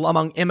viral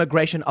among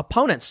immigration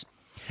opponents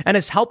and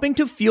is helping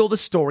to fuel the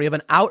story of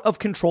an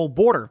out-of-control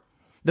border.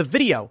 The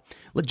video,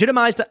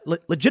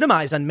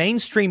 legitimized on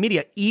mainstream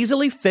media,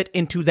 easily fit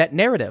into that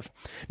narrative.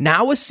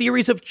 Now a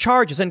series of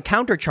charges and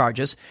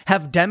countercharges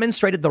have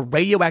demonstrated the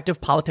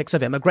radioactive politics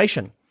of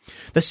immigration.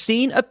 The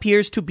scene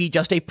appears to be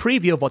just a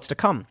preview of what's to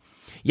come.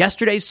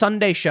 Yesterday's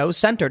Sunday show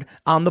centered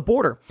on the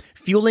border,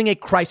 fueling a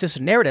crisis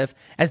narrative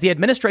as the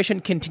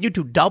administration continued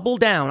to double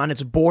down on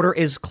its border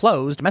is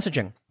closed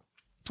messaging.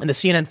 In the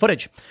CNN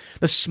footage,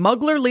 the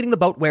smuggler leading the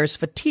boat wears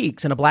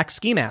fatigues and a black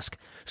ski mask.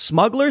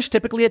 Smugglers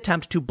typically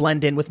attempt to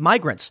blend in with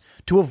migrants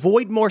to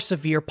avoid more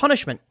severe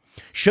punishment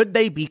should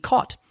they be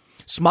caught.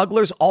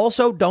 Smugglers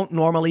also don't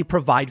normally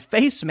provide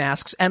face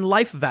masks and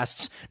life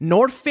vests,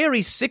 nor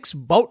ferry 6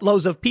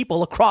 boatloads of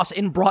people across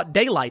in broad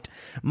daylight.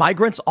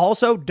 Migrants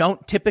also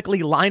don't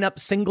typically line up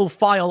single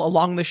file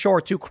along the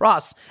shore to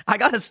cross. I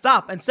gotta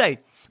stop and say,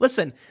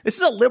 listen, this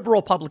is a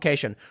liberal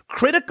publication,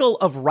 critical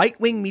of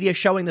right-wing media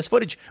showing this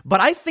footage, but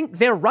I think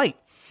they're right.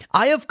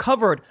 I have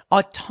covered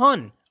a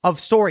ton of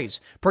stories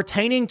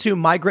pertaining to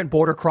migrant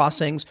border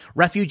crossings,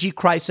 refugee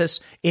crisis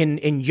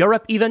in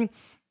Europe even.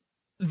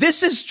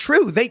 This is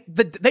true. They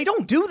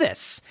don't do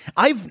this.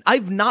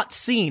 I've not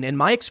seen, in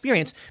my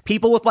experience,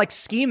 people with like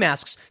ski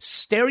masks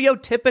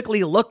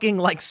stereotypically looking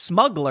like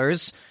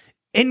smugglers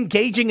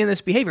engaging in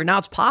this behavior. Now,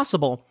 it's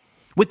possible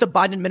with the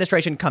Biden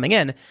administration coming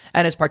in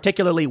and its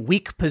particularly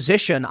weak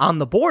position on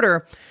the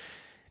border,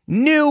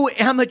 new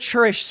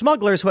amateurish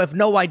smugglers who have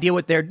no idea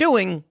what they're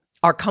doing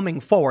are coming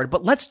forward.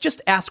 But let's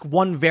just ask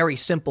one very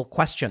simple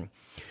question.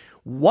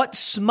 What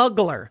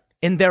smuggler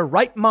in their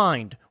right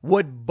mind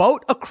would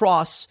boat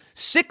across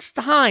 6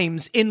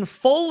 times in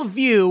full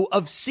view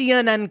of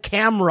CNN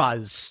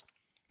cameras?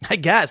 I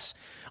guess,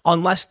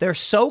 unless they're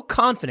so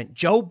confident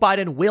Joe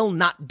Biden will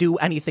not do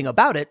anything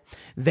about it,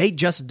 they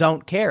just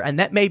don't care. And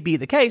that may be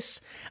the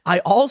case. I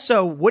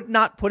also would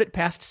not put it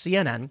past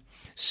CNN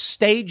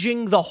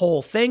staging the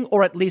whole thing,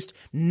 or at least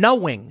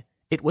knowing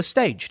it was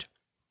staged.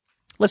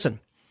 Listen,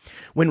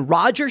 when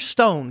Roger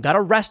Stone got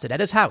arrested at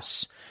his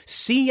house,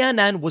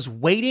 CNN was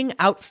waiting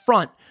out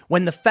front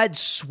when the feds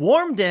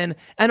swarmed in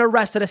and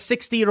arrested a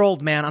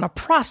 60-year-old man on a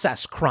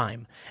process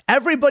crime.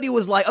 Everybody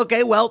was like,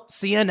 okay, well,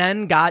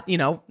 CNN got,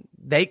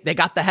 they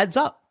got the heads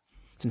up.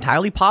 It's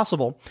entirely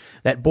possible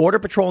that Border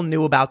Patrol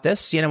knew about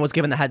this. CNN was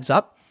given the heads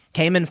up,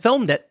 came and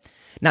filmed it.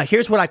 Now,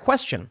 here's what I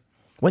question.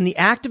 When the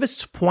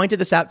activists pointed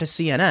this out to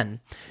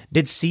CNN,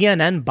 did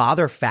CNN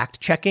bother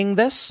fact-checking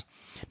this?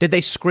 Did they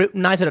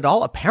scrutinize it at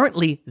all?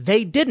 Apparently,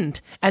 they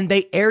didn't, and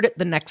they aired it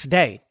the next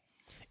day.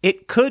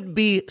 It could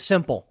be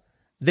simple.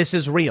 This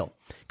is real.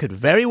 Could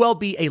very well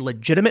be a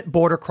legitimate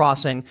border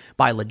crossing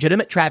by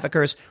legitimate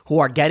traffickers who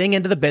are getting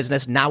into the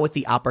business now with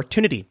the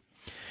opportunity.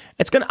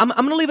 I'm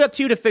going to leave it up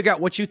to you to figure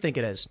out what you think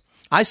it is.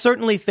 I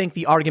certainly think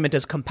the argument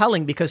is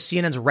compelling because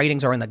CNN's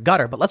ratings are in the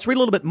gutter, but let's read a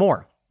little bit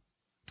more.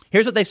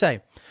 Here's what they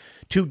say.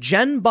 To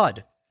Jen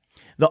Budd,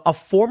 a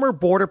former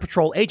Border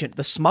Patrol agent,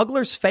 the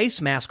smuggler's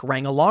face mask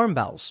rang alarm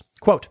bells.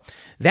 Quote,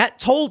 that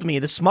told me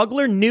the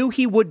smuggler knew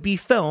he would be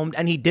filmed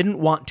and he didn't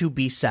want to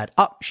be set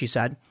up, she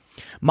said.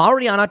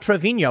 Mariana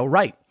Trevino,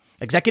 Wright,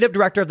 executive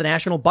director of the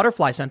National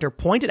Butterfly Center,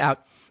 pointed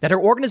out that her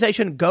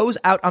organization goes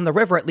out on the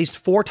river at least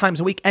 4 times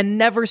a week and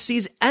never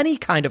sees any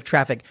kind of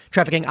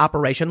trafficking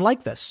operation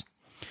like this.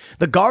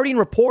 The Guardian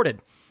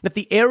reported that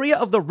the area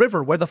of the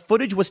river where the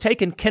footage was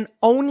taken can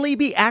only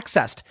be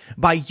accessed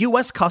by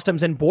U.S.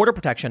 Customs and Border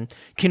Protection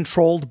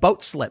controlled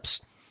boat slips.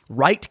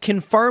 Wright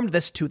confirmed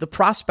this to the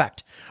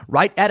Prospect.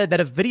 Wright added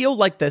that a video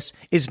like this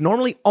is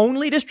normally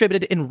only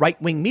distributed in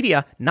right-wing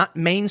media, not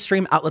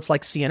mainstream outlets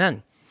like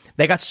CNN.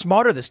 They got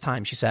smarter this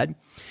time, she said.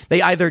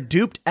 They either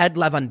duped Ed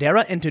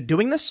Lavandera into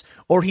doing this,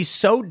 or he's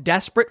so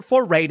desperate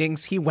for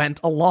ratings he went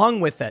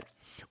along with it.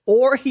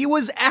 Or he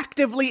was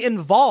actively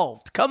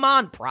involved. Come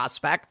on,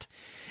 Prospect.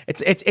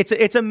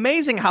 It's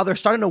amazing how they're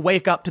starting to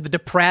wake up to the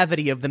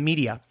depravity of the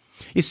media.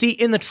 You see,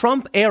 in the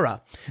Trump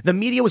era, the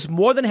media was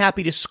more than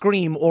happy to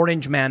scream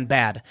Orange Man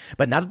bad.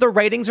 But now that the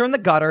ratings are in the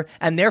gutter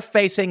and they're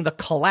facing the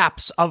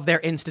collapse of their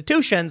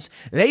institutions,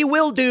 they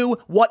will do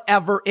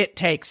whatever it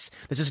takes.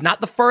 This is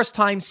not the first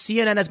time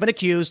CNN has been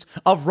accused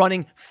of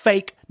running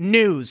fake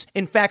news.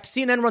 In fact,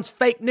 CNN runs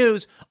fake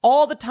news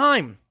all the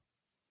time,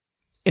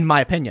 in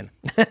my opinion.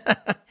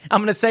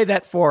 I'm going to say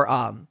that for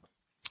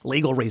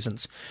legal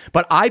reasons.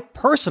 But I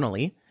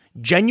personally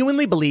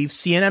genuinely believe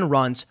CNN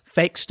runs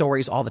fake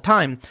stories all the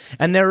time.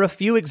 And there are a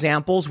few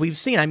examples we've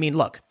seen. I mean,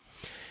 look,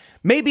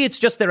 maybe it's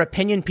just their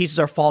opinion pieces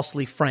are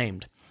falsely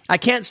framed. I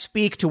can't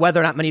speak to whether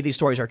or not many of these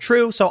stories are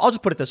true, so I'll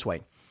just put it this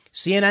way.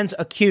 CNN's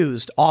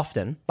accused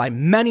often by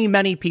many,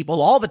 many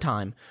people all the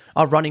time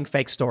of running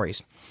fake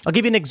stories. I'll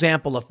give you an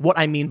example of what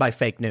I mean by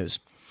fake news.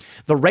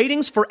 The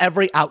ratings for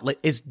every outlet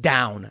is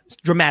down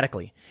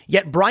dramatically.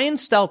 Yet Brian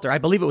Stelter, I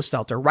believe it was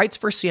Stelter, writes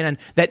for CNN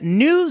that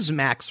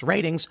Newsmax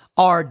ratings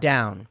are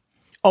down,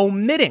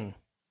 omitting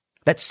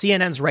that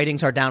CNN's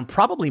ratings are down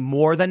probably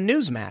more than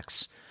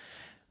Newsmax.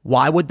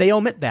 Why would they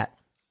omit that?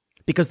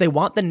 Because they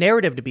want the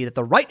narrative to be that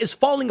the right is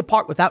falling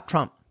apart without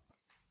Trump.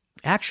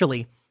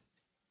 Actually,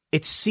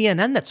 it's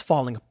CNN that's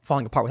falling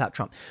apart without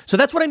Trump. So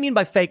that's what I mean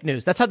by fake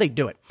news. That's how they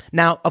do it.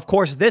 Now, of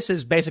course, this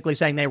is basically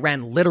saying they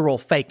ran literal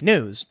fake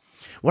news.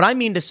 What I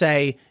mean to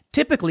say,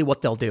 typically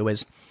what they'll do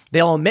is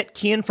they'll omit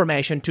key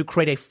information to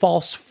create a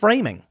false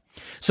framing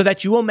so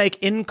that you will make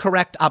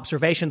incorrect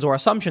observations or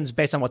assumptions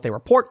based on what they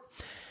report.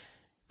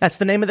 That's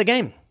the name of the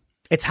game.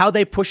 It's how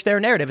they push their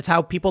narrative. It's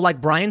how people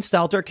like Brian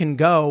Stelter can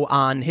go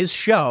on his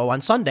show on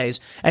Sundays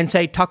and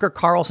say Tucker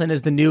Carlson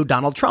is the new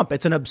Donald Trump.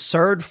 It's an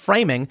absurd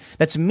framing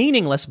that's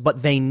meaningless,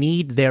 but they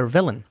need their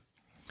villain.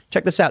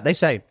 Check this out. They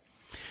say,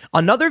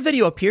 another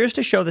video appears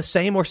to show the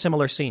same or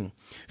similar scene,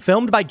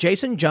 filmed by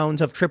Jason Jones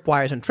of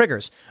Tripwires and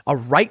Triggers, a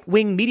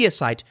right-wing media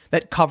site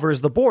that covers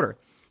the border.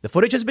 The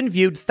footage has been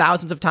viewed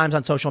thousands of times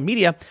on social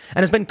media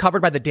and has been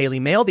covered by the Daily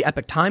Mail, the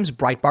Epoch Times,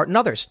 Breitbart, and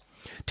others.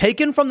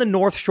 Taken from the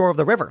north shore of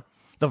the river,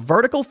 the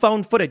vertical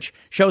phone footage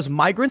shows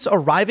migrants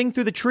arriving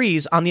through the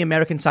trees on the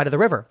American side of the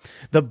river.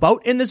 The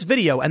boat in this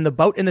video and the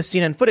boat in the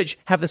CNN footage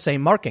have the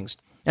same markings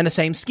and the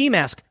same ski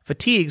masked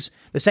fatigues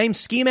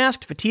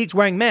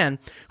wearing man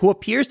who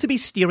appears to be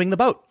steering the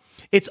boat.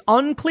 It's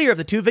unclear if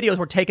the two videos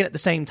were taken at the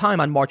same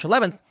time on March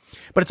 11th,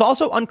 but it's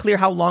also unclear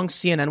how long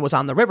CNN was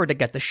on the river to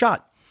get the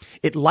shot.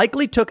 It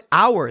likely took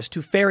hours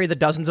to ferry the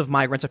dozens of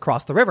migrants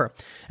across the river.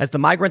 As the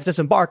migrants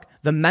disembark,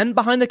 the men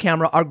behind the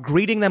camera are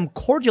greeting them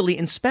cordially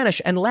in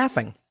Spanish and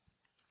laughing.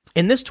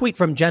 In this tweet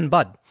from Jen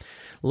Budd,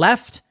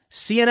 left,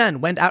 CNN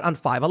went out on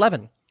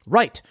 5/11.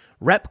 Right,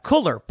 Rep.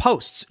 Kuller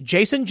posts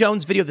Jason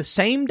Jones video the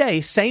same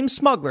day, same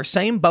smuggler,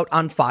 same boat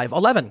on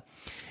 5/11.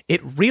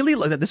 It really,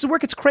 this is where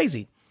it gets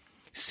crazy.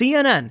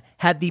 CNN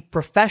had the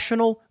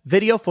professional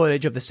video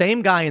footage of the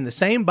same guy in the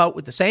same boat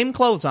with the same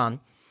clothes on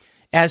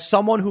as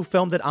someone who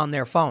filmed it on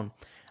their phone.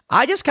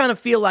 I just kind of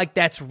feel like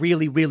that's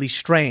really, really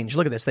strange.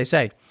 Look at this. They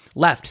say,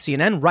 left,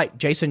 CNN, right,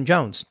 Jason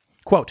Jones.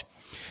 Quote,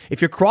 if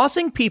you're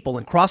crossing people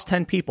and cross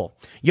 10 people,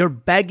 you're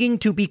begging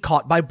to be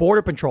caught by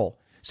Border Patrol,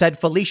 said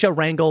Felicia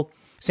Rangel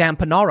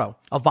Sampanaro,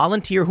 a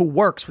volunteer who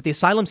works with the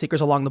asylum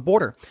seekers along the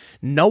border.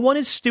 No one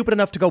is stupid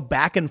enough to go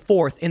back and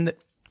forth. In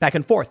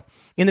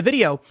the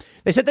video,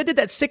 they said they did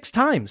that 6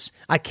 times.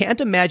 I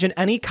can't imagine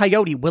any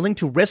coyote willing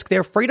to risk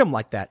their freedom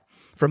like that.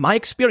 From my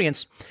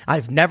experience,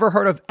 I've never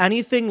heard of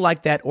anything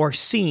like that or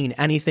seen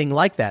anything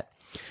like that.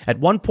 At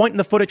one point in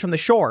the footage from the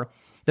shore,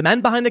 the men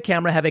behind the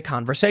camera have a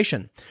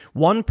conversation.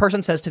 One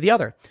person says to the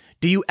other,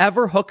 do you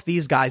ever hook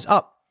these guys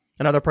up?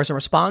 Another person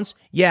responds,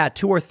 yeah,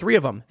 2 or 3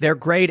 of them. They're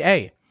grade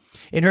A.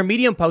 In her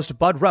Medium post,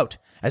 Bud wrote,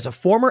 as a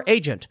former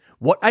agent,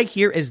 what I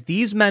hear is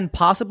these men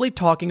possibly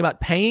talking about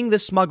paying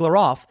this smuggler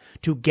off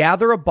to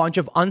gather a bunch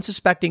of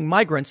unsuspecting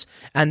migrants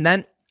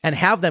and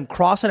have them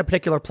cross in a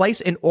particular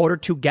place in order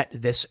to get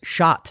this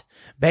shot.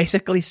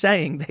 Basically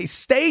saying they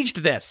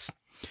staged this.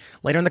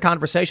 Later in the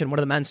conversation, one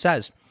of the men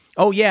says,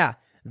 oh yeah,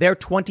 they're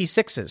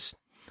 26s,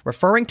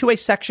 referring to a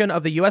section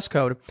of the U.S.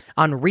 Code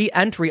on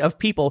re-entry of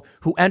people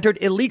who entered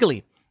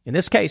illegally. In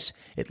this case,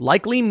 it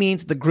likely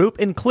means the group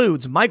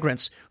includes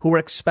migrants who were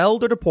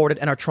expelled or deported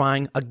and are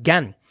trying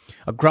again.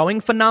 A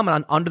growing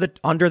phenomenon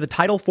under the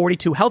Title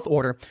 42 health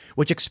order,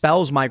 which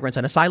expels migrants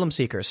and asylum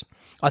seekers.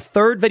 A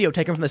third video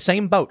taken from the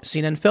same boat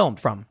CNN filmed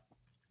from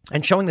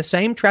and showing the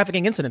same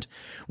trafficking incident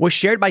was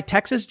shared by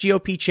Texas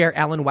GOP Chair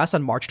Allen West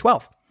on March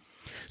 12th.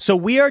 So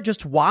we are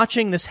just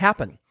watching this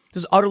happen.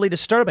 This is utterly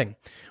disturbing.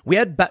 We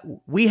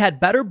had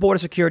better border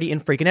security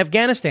in freaking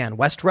Afghanistan,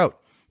 West wrote.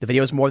 The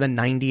video has more than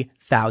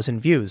 90,000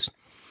 views.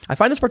 I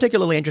find this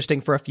particularly interesting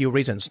for a few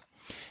reasons.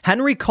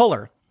 Henry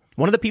Culler,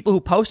 one of the people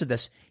who posted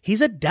this, he's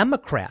a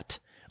Democrat.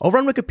 Over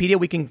on Wikipedia,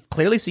 we can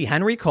clearly see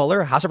Henry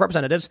Culler, House of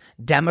Representatives,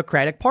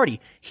 Democratic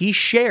Party. He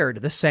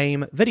shared the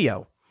same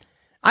video.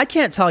 I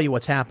can't tell you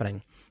what's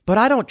happening, but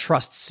I don't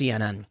trust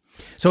CNN.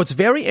 So it's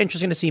very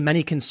interesting to see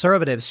many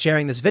conservatives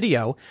sharing this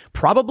video,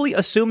 probably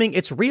assuming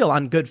it's real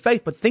on good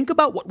faith. But think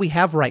about what we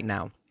have right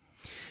now.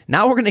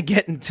 Now we're going to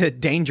get into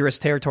dangerous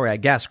territory, I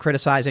guess,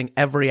 criticizing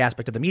every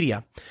aspect of the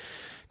media.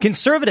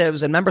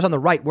 Conservatives and members on the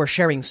right were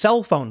sharing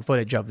cell phone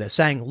footage of this,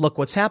 saying, look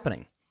what's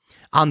happening.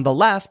 On the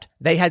left,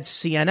 they had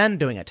CNN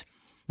doing it,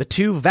 the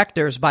two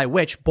vectors by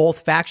which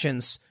both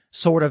factions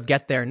sort of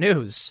get their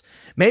news.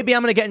 Maybe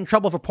I'm going to get in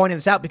trouble for pointing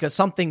this out because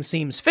something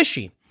seems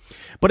fishy.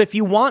 But if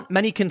you want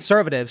many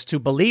conservatives to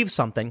believe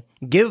something,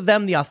 give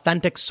them the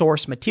authentic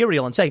source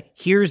material and say,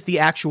 here's the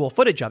actual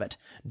footage of it.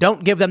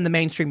 Don't give them the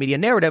mainstream media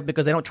narrative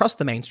because they don't trust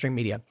the mainstream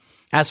media.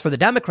 As for the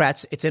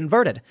Democrats, it's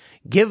inverted.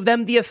 Give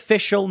them the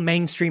official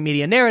mainstream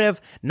media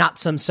narrative, not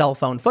some cell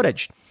phone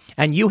footage.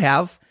 And you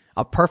have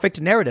a perfect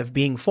narrative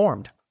being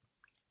formed.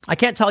 I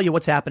can't tell you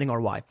what's happening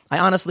or why. I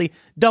honestly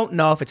don't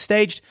know if it's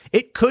staged.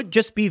 It could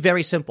just be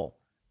very simple.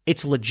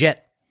 It's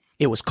legit.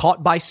 It was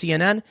caught by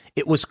CNN.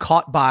 It was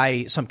caught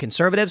by some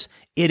conservatives.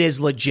 It is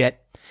legit.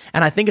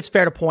 And I think it's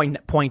fair to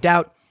point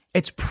out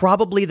it's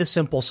probably the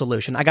simple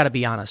solution. I got to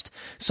be honest.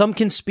 Some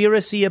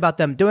conspiracy about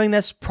them doing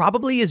this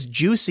probably is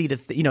juicy to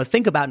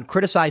think about and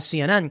criticize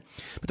CNN.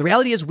 But the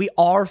reality is we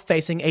are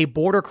facing a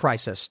border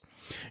crisis.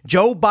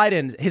 Joe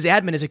Biden, his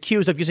admin, is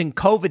accused of using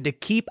COVID to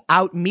keep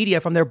out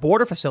media from their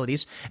border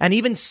facilities. And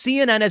even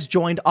CNN has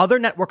joined other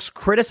networks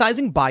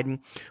criticizing Biden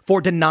for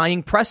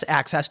denying press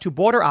access to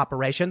border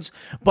operations.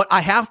 But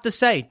I have to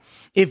say,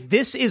 if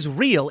this is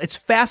real, it's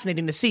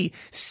fascinating to see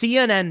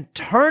CNN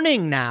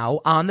turning now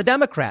on the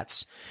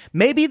Democrats.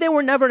 Maybe they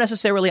were never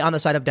necessarily on the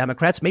side of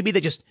Democrats. Maybe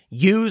they just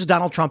used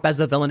Donald Trump as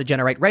the villain to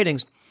generate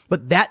ratings.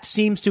 But that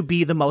seems to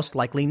be the most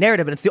likely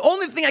narrative. And it's the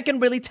only thing I can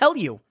really tell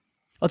you.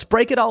 Let's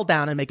break it all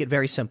down and make it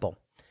very simple.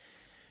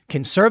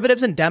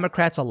 Conservatives and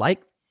Democrats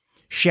alike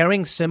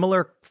sharing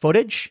similar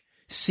footage,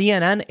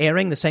 CNN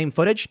airing the same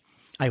footage.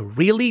 I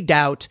really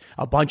doubt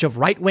a bunch of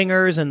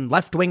right-wingers and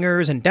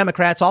left-wingers and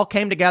Democrats all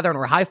came together and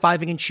were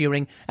high-fiving and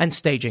cheering and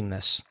staging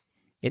this.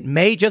 It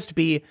may just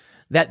be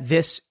that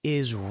this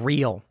is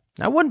real.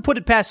 I wouldn't put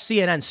it past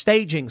CNN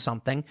staging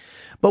something,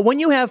 but when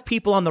you have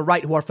people on the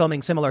right who are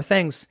filming similar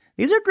things,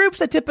 these are groups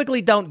that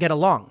typically don't get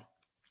along.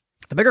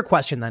 The bigger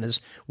question then is,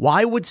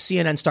 why would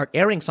CNN start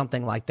airing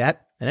something like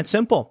that? And it's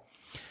simple.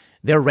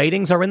 Their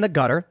ratings are in the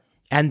gutter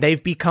and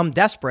they've become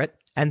desperate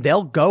and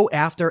they'll go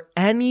after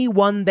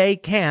anyone they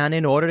can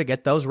in order to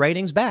get those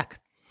ratings back.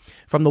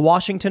 From the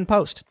Washington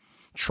Post,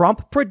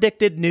 Trump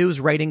predicted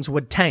news ratings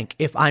would tank.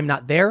 If I'm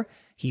not there,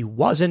 he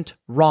wasn't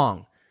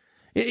wrong.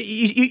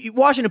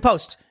 Washington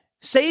Post,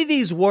 say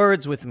these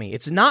words with me.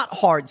 It's not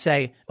hard.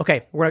 Say,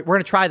 okay, we're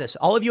going to try this.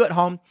 All of you at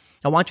home,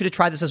 I want you to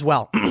try this as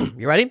well.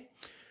 You ready?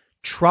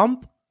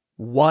 Trump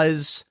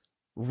was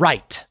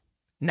right.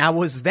 Now,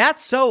 was that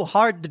so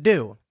hard to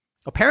do?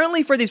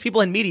 Apparently for these people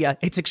in media,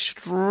 it's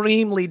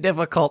extremely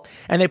difficult.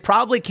 And they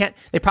probably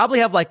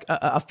have like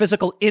a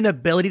physical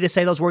inability to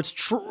say those words.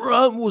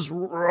 Trump was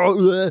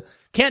wrong.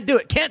 Can't do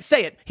it. Can't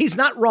say it. He's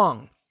not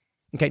wrong.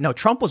 Okay, no,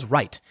 Trump was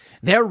right.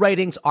 Their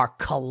ratings are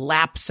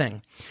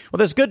collapsing. Well,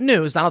 there's good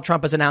news. Donald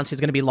Trump has announced he's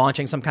going to be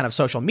launching some kind of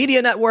social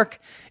media network.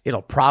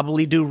 It'll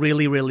probably do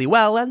really, really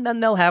well. And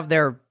then they'll have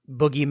their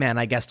boogeyman,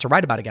 I guess, to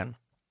write about again.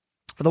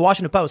 For the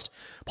Washington Post,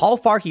 Paul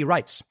Farhi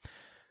writes,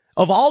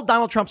 of all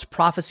Donald Trump's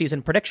prophecies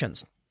and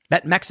predictions,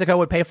 that Mexico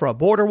would pay for a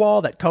border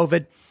wall, that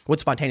COVID would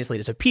spontaneously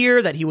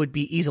disappear, that he would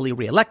be easily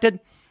reelected,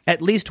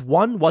 at least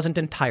one wasn't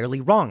entirely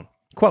wrong.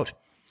 Quote,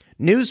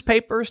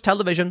 newspapers,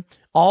 television,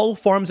 all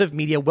forms of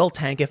media will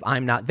tank if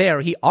I'm not there,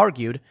 he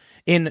augured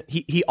in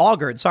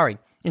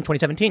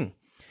 2017.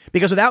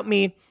 Because without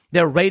me,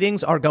 their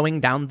ratings are going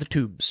down the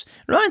tubes.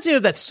 Reminds me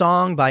of that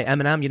song by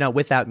Eminem,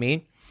 Without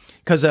Me.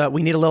 because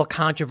we need a little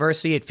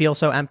controversy. It feels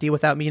so empty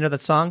without me. You know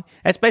that song?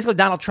 It's basically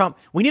Donald Trump.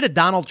 We need a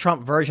Donald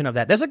Trump version of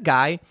that. There's a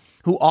guy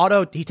who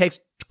he takes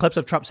clips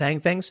of Trump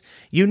saying things.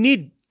 We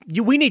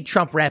need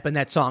Trump rap in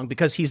that song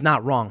because he's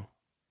not wrong.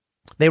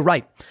 They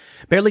write,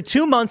 barely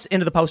 2 months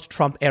into the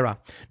post-Trump era,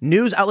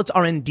 news outlets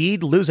are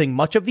indeed losing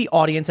much of the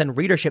audience and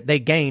readership they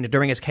gained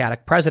during his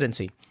chaotic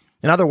presidency.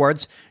 In other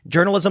words,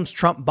 journalism's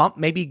Trump bump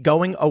may be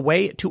going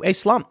away to a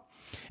slump.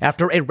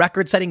 After a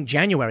record-setting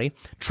January,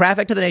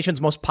 traffic to the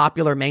nation's most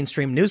popular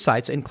mainstream news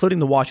sites, including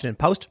the Washington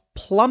Post,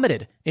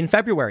 plummeted in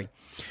February.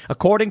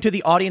 According to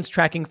the audience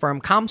tracking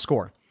firm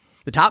Comscore,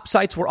 the top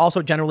sites were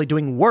also generally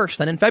doing worse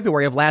than in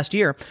February of last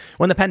year,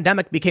 when the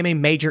pandemic became a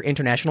major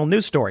international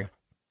news story.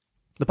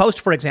 The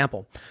Post, for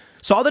example,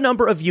 saw the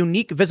number of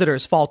unique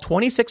visitors fall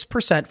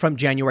 26% from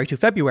January to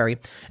February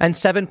and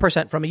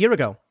 7% from a year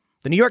ago.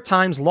 The New York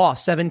Times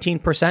lost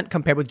 17%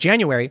 compared with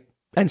January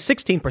and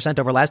 16%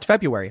 over last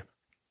February.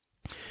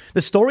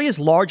 The story is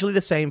largely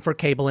the same for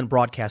cable and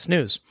broadcast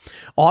news.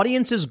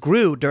 Audiences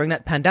grew during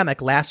that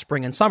pandemic last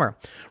spring and summer,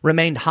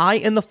 remained high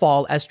in the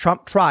fall as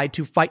Trump tried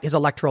to fight his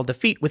electoral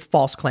defeat with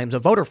false claims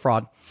of voter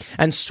fraud,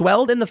 and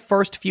swelled in the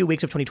first few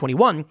weeks of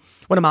 2021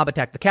 when a mob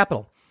attacked the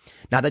Capitol.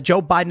 Now that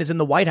Joe Biden is in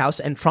the White House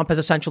and Trump has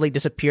essentially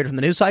disappeared from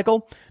the news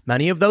cycle,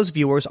 many of those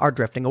viewers are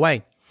drifting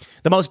away.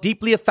 The most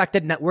deeply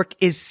affected network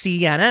is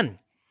CNN.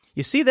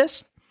 You see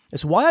this?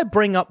 It's why I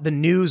bring up the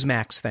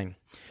Newsmax thing.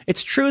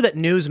 It's true that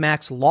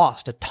Newsmax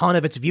lost a ton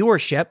of its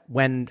viewership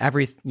when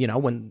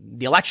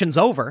the election's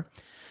over,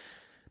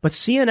 but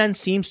CNN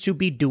seems to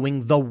be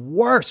doing the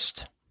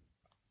worst.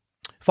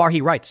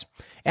 Farhi writes,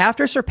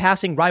 after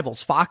surpassing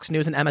rivals Fox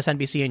News and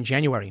MSNBC in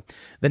January,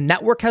 the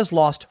network has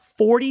lost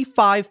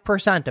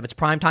 45% of its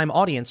primetime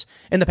audience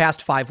in the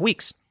past 5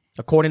 weeks,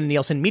 according to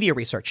Nielsen Media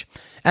Research.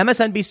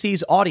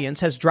 MSNBC's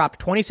audience has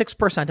dropped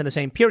 26% in the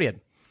same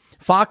period.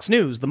 Fox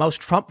News, the most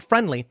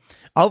Trump-friendly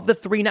of the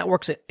three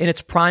networks in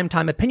its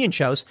primetime opinion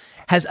shows,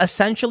 has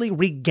essentially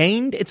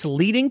regained its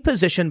leading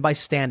position by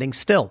standing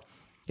still.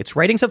 Its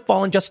ratings have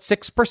fallen just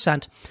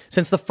 6%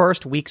 since the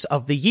first weeks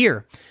of the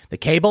year. The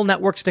cable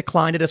networks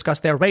declined to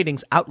discuss their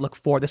ratings outlook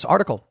for this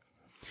article.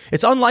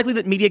 It's unlikely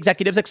that media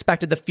executives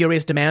expected the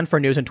furious demand for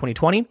news in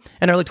 2020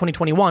 and early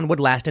 2021 would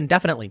last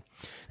indefinitely.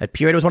 That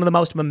period was one of the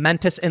most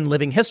momentous in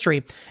living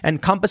history,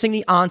 encompassing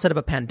the onset of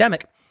a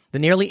pandemic, the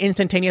nearly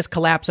instantaneous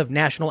collapse of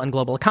national and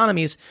global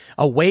economies,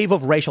 a wave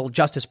of racial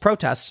justice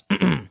protests,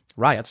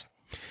 riots,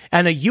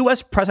 and a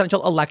U.S.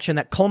 presidential election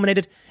that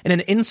culminated in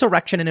an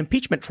insurrection and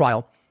impeachment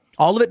trial.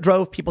 All of it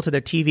drove people to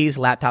their TVs,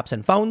 laptops,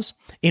 and phones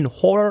in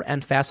horror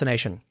and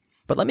fascination.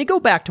 But let me go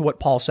back to what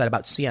Paul said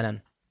about CNN.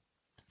 And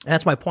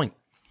that's my point.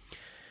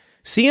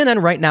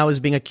 CNN right now is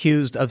being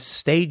accused of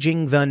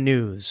staging the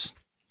news.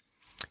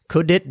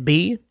 Could it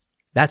be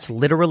that's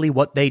literally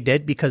what they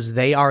did because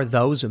they are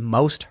those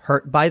most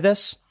hurt by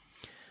this?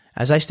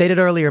 As I stated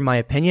earlier, my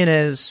opinion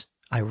is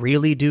I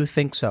really do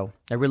think so.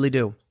 I really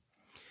do.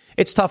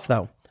 It's tough,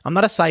 though. I'm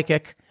not a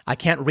psychic. I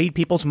can't read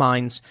people's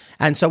minds.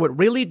 And so it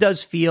really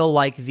does feel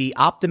like the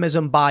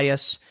optimism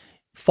bias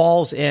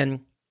falls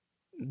in.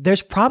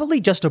 There's probably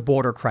just a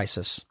border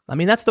crisis. I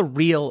mean, that's the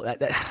real.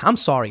 I'm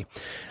sorry.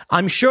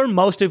 I'm sure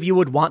most of you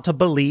would want to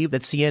believe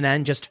that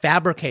CNN just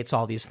fabricates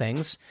all these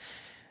things.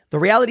 The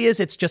reality is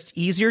it's just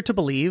easier to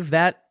believe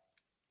that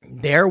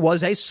there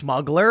was a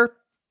smuggler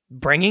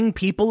bringing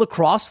people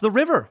across the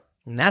river.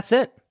 And that's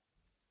it.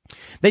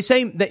 They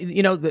say that,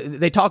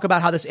 they talk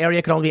about how this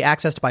area can only be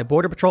accessed by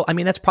Border Patrol. I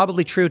mean, that's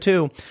probably true,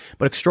 too.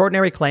 But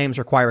extraordinary claims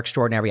require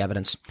extraordinary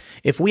evidence.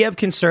 If we have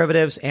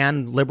conservatives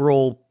and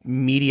liberal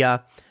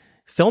media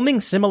filming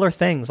similar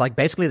things, like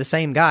basically the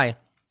same guy,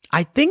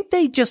 I think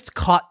they just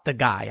caught the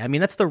guy. I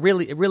mean, it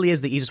really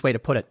is the easiest way to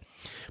put it.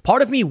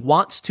 Part of me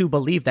wants to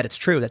believe that it's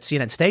true that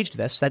CNN staged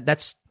this.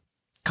 That's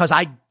because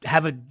I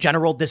have a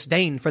general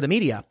disdain for the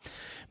media.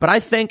 But I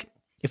think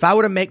if I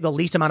were to make the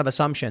least amount of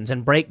assumptions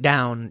and break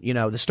down,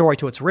 the story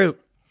to its root,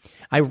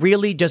 I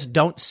really just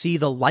don't see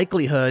the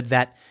likelihood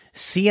that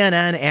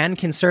CNN and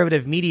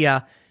conservative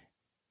media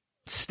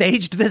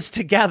staged this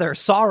together.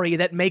 Sorry,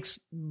 that makes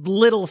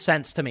little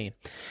sense to me.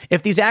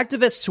 If these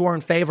activists who are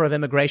in favor of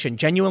immigration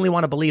genuinely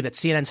want to believe that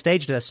CNN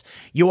staged this,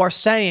 you are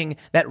saying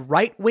that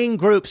right-wing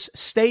groups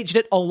staged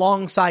it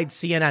alongside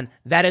CNN.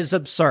 That is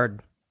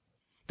absurd.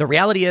 The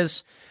reality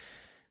is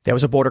there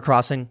was a border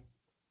crossing.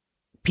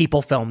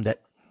 People filmed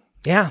it.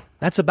 Yeah,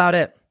 that's about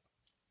it.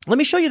 Let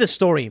me show you this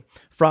story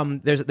from,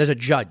 there's a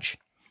judge.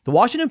 The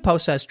Washington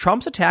Post says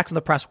Trump's attacks on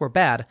the press were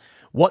bad.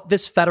 What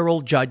this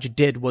federal judge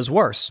did was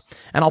worse.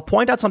 And I'll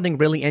point out something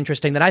really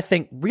interesting that I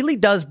think really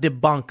does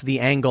debunk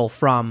the angle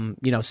from,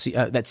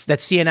 that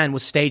CNN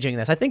was staging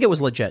this. I think it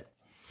was legit.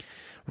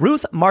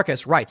 Ruth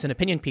Marcus writes an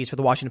opinion piece for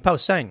the Washington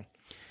Post saying,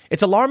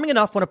 it's alarming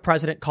enough when a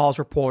president calls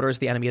reporters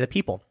the enemy of the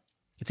people.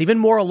 It's even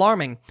more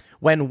alarming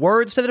when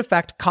words to that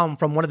effect come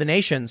from one of the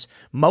nation's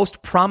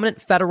most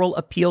prominent federal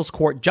appeals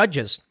court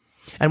judges.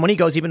 And when he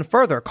goes even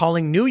further,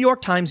 calling New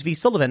York Times v.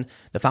 Sullivan,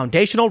 the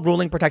foundational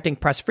ruling protecting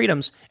press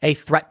freedoms, a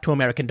threat to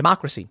American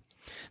democracy.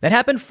 That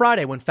happened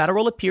Friday when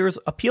federal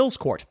appeals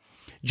court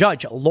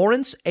Judge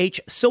Lawrence H.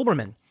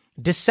 Silberman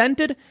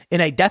dissented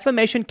in a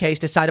defamation case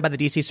decided by the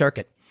D.C.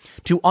 Circuit.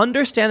 To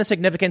understand the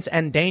significance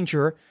and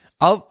danger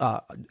of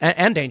the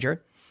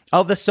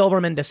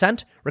Silberman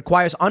dissent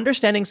requires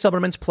understanding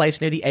Silberman's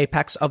place near the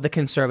apex of the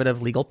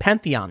conservative legal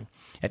pantheon.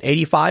 At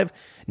 85,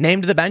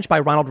 named to the bench by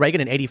Ronald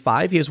Reagan in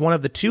 85, he is one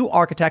of the two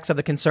architects of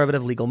the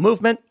conservative legal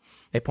movement.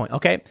 They point,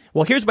 okay,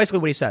 well, here's basically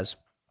what he says.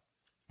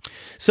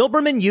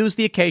 Silberman used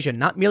the occasion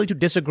not merely to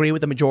disagree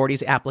with the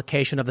majority's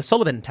application of the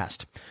Sullivan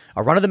test,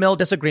 a run-of-the-mill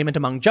disagreement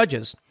among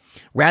judges.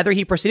 Rather,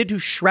 he proceeded to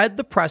shred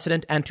the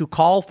precedent and to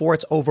call for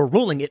its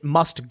overruling. It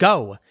must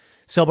go.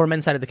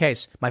 Silberman cited the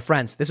case. My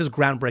friends, this is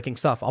groundbreaking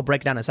stuff. I'll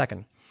break it down in a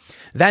second.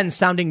 Then,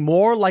 sounding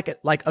more like a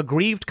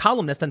aggrieved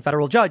columnist than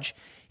federal judge,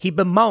 he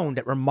bemoaned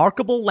at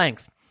remarkable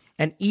length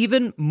and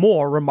even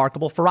more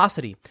remarkable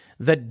ferocity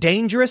the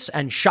dangerous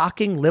and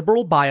shocking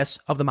liberal bias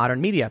of the modern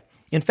media.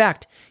 In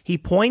fact, he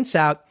points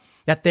out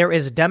that there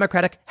is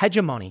Democratic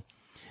hegemony,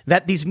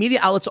 that these media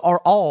outlets are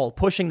all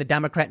pushing the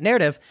Democrat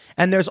narrative,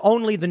 and there's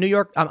only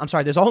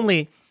there's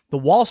only the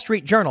Wall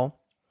Street Journal,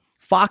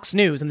 Fox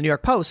News, and the New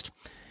York Post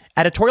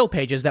editorial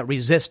pages that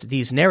resist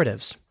these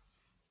narratives.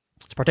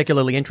 It's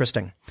particularly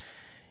interesting.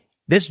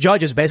 This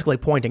judge is basically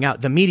pointing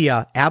out the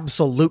media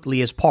absolutely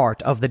is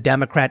part of the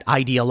Democrat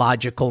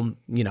ideological,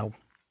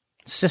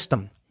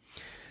 system.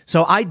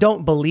 So I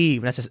don't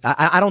believe,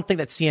 I don't think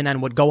that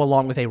CNN would go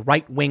along with a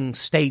right-wing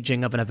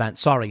staging of an event.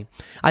 Sorry.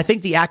 I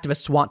think the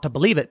activists want to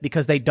believe it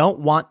because they don't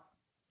want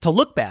to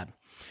look bad.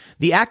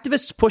 The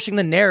activists pushing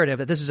the narrative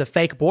that this is a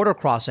fake border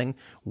crossing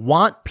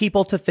want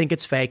people to think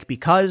it's fake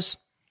because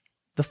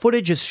the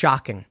footage is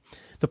shocking.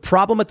 The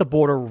problem at the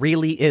border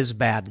really is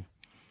bad.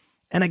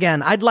 And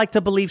again, I'd like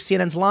to believe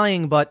CNN's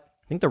lying, but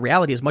I think the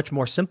reality is much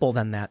more simple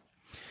than that.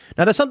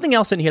 Now, there's something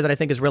else in here that I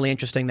think is really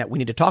interesting that we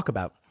need to talk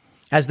about.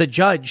 As the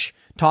judge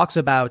talks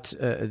about,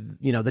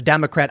 the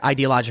Democrat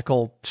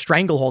ideological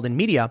stranglehold in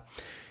media,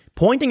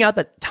 pointing out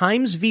that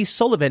Times v.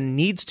 Sullivan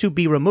needs to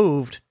be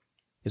removed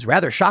is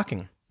rather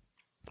shocking.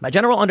 My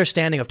general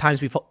understanding of Times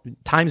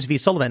v.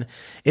 Sullivan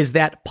is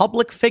that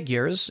public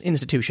figures,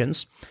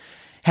 institutions,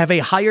 have a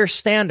higher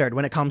standard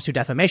when it comes to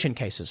defamation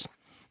cases.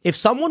 If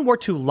someone were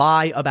to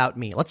lie about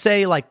me, let's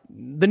say like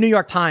the New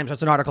York Times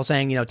writes an article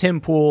saying, Tim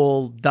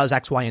Pool does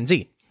X, Y, and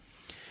Z.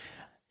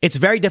 It's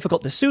very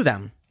difficult to sue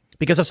them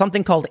because of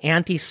something called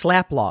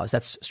anti-SLAPP laws.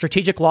 That's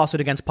strategic lawsuit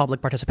against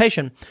public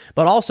participation,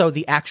 but also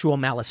the actual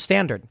malice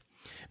standard.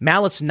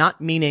 Malice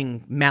not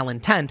meaning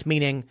malintent,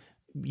 meaning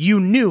you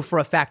knew for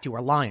a fact you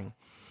were lying.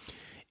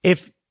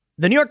 If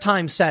the New York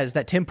Times says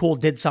that Tim Pool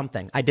did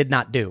something I did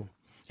not do,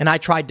 and I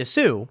tried to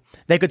sue,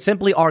 they could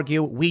simply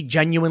argue we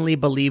genuinely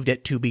believed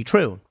it to be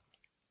true.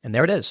 And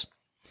there it is.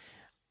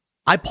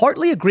 I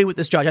partly agree with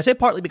this judge. I say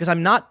partly because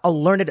I'm not a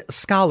learned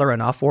scholar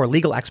enough or a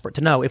legal expert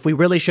to know if we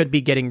really should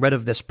be getting rid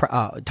of this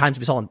Times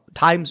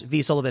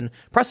v. Sullivan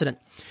precedent.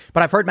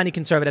 But I've heard many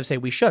conservatives say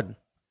we should.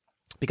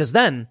 Because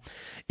then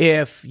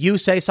if you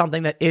say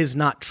something that is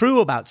not true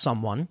about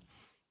someone,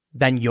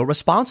 then you're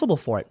responsible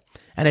for it.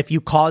 And if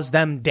you cause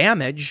them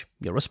damage,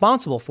 you're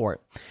responsible for it.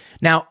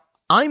 Now,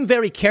 I'm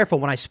very careful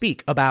when I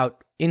speak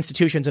about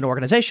institutions and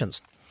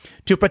organizations.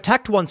 To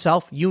protect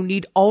oneself, you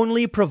need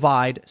only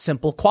provide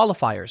simple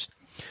qualifiers.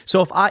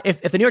 So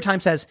if the New York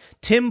Times says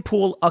Tim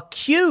Pool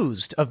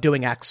accused of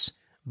doing X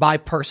by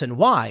person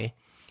Y,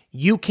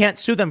 you can't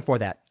sue them for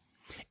that.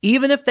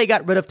 Even if they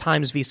got rid of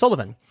Times v.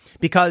 Sullivan,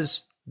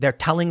 because they're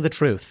telling the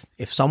truth.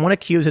 If someone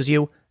accuses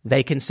you,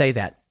 they can say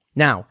that.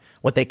 Now,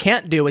 what they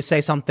can't do is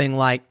say something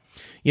like,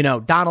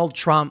 Donald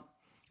Trump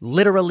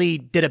literally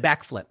did a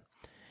backflip.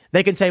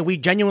 They can say, we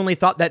genuinely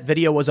thought that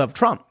video was of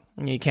Trump.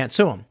 You can't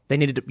sue them. You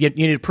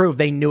need to prove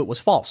they knew it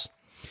was false.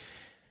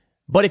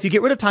 But if you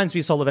get rid of Times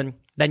v. Sullivan,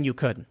 then you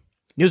could.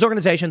 News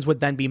organizations would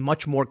then be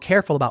much more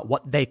careful about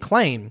what they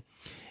claim,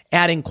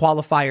 adding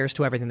qualifiers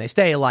to everything they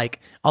say, like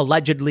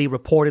allegedly,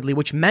 reportedly,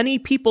 which many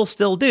people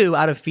still do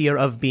out of fear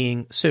of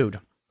being sued.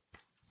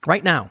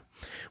 Right now,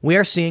 we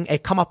are seeing a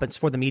comeuppance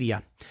for the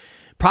media.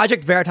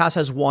 Project Veritas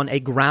has won a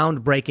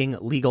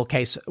groundbreaking legal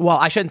case. Well,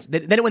 they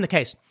didn't win the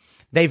case.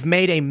 They've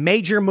made a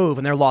major move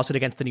in their lawsuit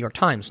against the New York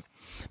Times.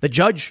 The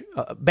judge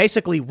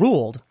basically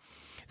ruled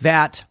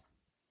that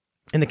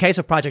in the case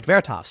of Project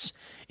Veritas,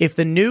 if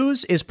the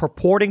news is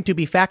purporting to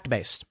be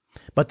fact-based,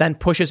 but then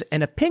pushes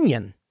an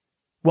opinion,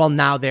 well,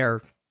 now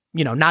they're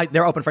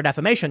open for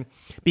defamation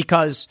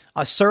because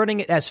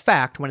asserting it as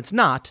fact when it's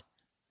not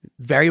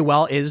very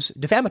well is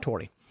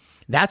defamatory.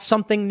 That's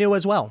something new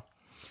as well.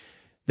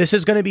 This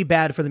is going to be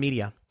bad for the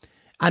media.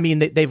 I mean,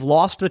 they've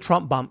lost the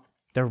Trump bump.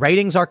 Their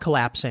ratings are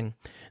collapsing.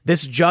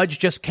 This judge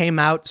just came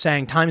out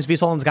saying Times v.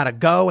 Sullivan's got to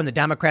go and the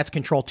Democrats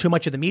control too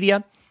much of the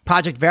media.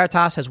 Project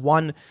Veritas has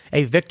won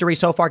a victory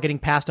so far, getting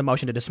past a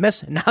motion to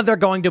dismiss. Now they're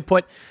going to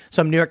put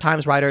some New York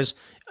Times writers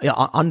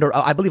under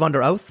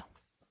oath.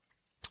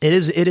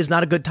 It is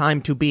not a good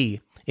time to be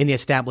in the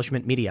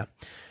establishment media.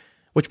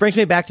 Which brings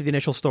me back to the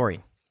initial story.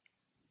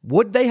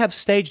 Would they have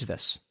staged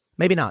this?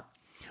 Maybe not.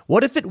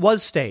 What if it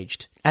was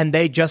staged and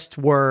they just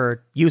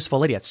were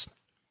useful idiots?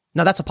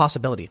 Now that's a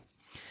possibility.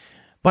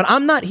 But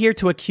I'm not here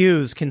to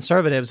accuse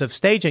conservatives of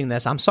staging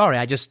this. I'm sorry.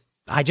 I just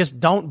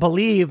don't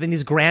believe in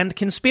these grand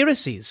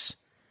conspiracies.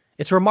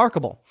 It's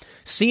remarkable.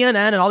 CNN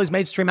and all these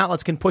mainstream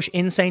outlets can push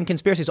insane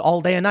conspiracies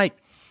all day and night.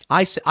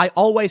 I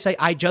always say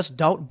I just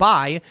don't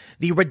buy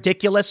the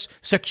ridiculous,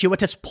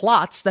 circuitous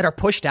plots that are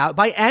pushed out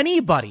by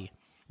anybody,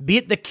 be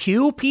it the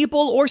Q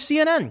people or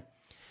CNN.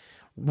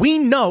 We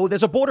know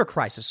there's a border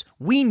crisis.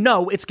 We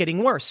know it's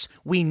getting worse.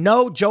 We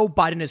know Joe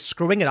Biden is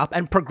screwing it up,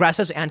 and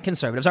progressives and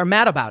conservatives are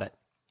mad about it.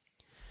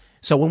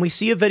 So when we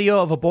see a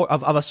video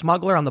of a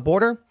smuggler on the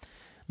border,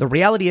 the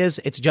reality is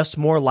it's just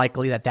more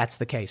likely that that's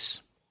the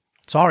case.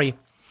 Sorry.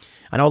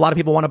 I know a lot of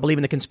people want to believe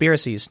in the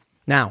conspiracies.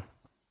 Now,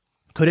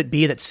 could it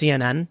be that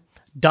CNN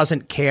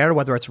doesn't care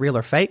whether it's real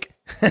or fake?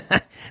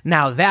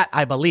 Now that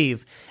I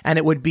believe, and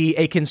it would be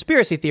a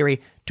conspiracy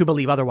theory to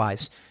believe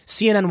otherwise.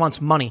 CNN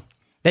wants money.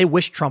 They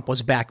wish Trump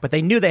was back, but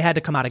they knew they had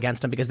to come out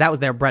against him because that was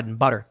their bread and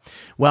butter.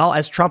 Well,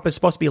 as Trump is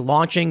supposed to be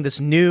launching this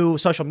new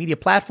social media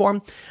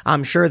platform,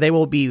 I'm sure they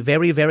will be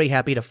very, very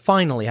happy to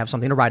finally have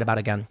something to write about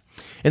again.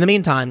 In the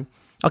meantime,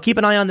 I'll keep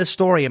an eye on this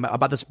story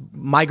about this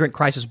migrant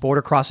crisis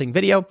border crossing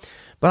video.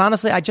 But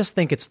honestly, I just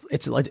think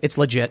it's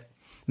legit.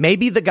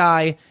 Maybe the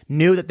guy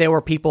knew that there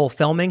were people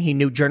filming. He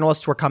knew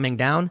journalists were coming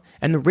down.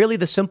 And really,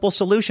 the simple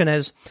solution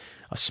is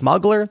a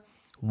smuggler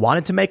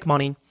wanted to make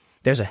money.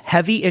 There's a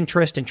heavy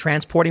interest in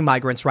transporting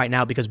migrants right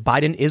now because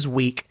Biden is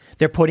weak.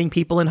 They're putting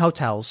people in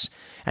hotels.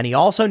 And he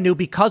also knew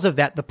because of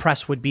that, the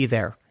press would be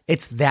there.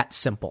 It's that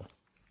simple.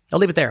 I'll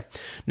leave it there.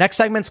 Next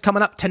segment's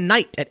coming up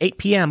tonight at 8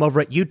 p.m. over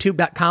at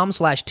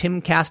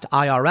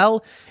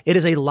youtube.com/TimCastIRL. It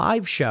is a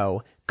live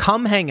show.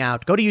 Come hang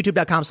out. Go to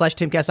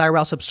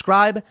youtube.com/TimCastIRL.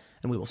 Subscribe,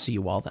 and we will see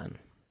you all then.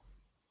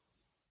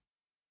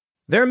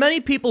 There are many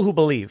people who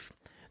believe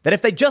that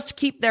if they just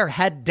keep their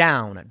head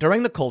down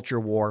during the culture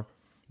war,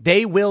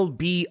 they will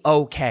be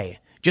okay.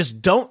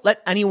 Just don't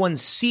let anyone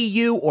see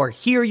you or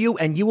hear you,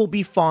 and you will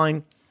be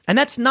fine. And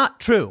that's not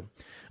true.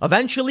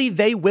 Eventually,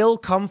 they will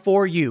come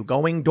for you,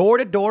 going door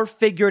to door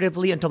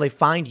figuratively until they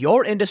find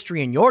your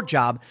industry and your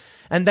job,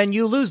 and then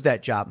you lose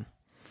that job.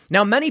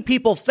 Now, many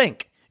people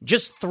think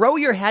just throw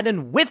your head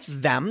in with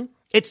them.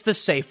 It's the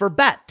safer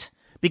bet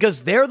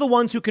because they're the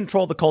ones who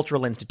control the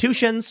cultural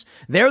institutions.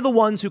 They're the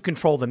ones who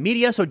control the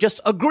media. So just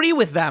agree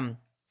with them,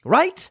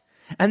 right?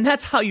 And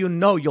that's how you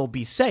know you'll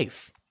be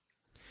safe.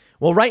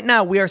 Well, right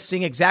now, we are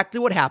seeing exactly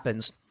what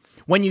happens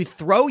when you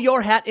throw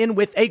your hat in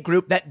with a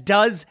group that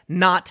does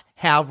not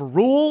have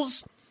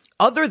rules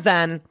other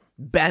than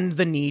bend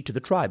the knee to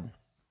the tribe.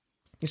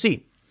 You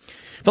see,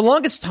 for the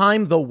longest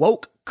time, the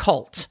woke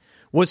cult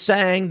was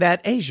saying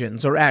that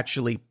Asians are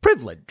actually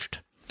privileged.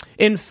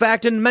 In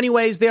fact, in many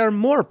ways, they are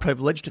more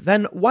privileged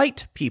than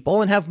white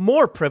people and have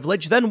more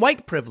privilege than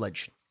white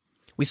privilege.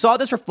 We saw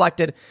this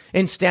reflected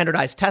in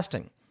standardized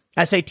testing.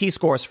 SAT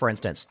scores, for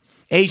instance,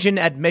 Asian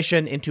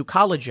admission into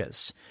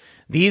colleges.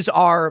 These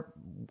are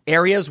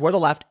areas where the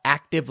left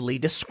actively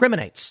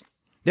discriminates.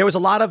 There were a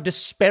lot of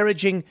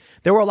disparaging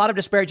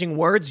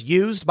words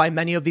used by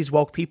many of these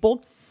woke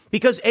people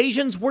because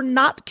Asians were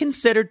not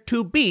considered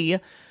to be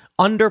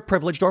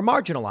underprivileged or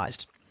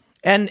marginalized.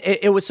 And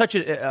it was such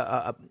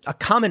a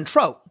common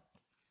trope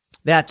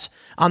that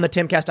on the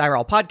Timcast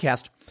IRL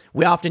podcast,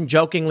 we often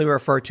jokingly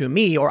refer to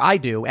me, or I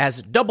do,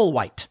 as double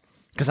white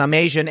because I'm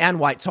Asian and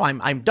white. So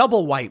I'm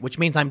double white, which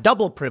means I'm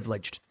double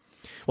privileged.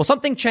 Well,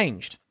 something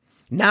changed.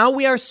 Now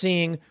we are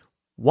seeing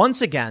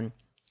once again,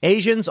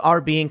 Asians are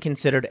being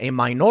considered a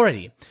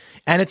minority,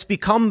 and it's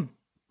become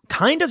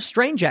kind of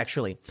strange,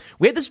 actually.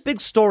 We had this big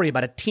story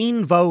about a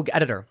Teen Vogue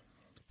editor.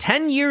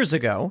 10 years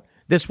ago,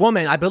 this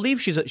woman, I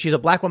believe she's a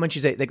black woman.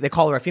 They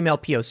call her a female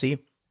POC.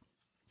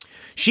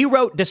 She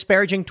wrote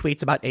disparaging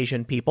tweets about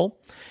Asian people,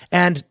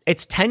 and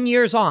it's 10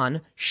 years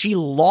on, she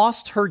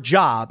lost her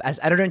job as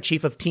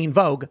editor-in-chief of Teen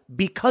Vogue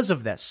because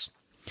of this.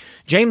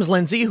 James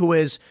Lindsay, who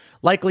is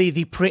likely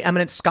the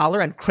preeminent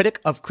scholar and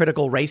critic of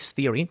critical race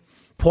theory,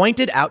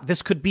 pointed out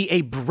this could be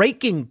a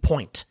breaking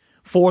point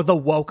for the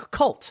woke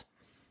cult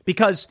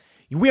because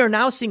we are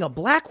now seeing a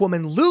black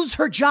woman lose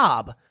her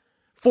job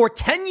for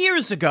 10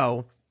 years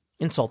ago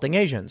insulting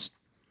Asians.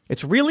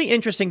 It's really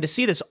interesting to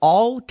see this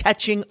all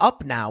catching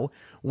up now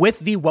with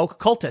the woke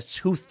cultists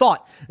who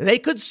thought they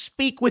could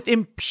speak with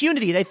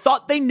impunity. They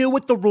thought they knew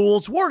what the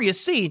rules were. You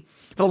see,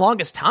 for the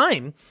longest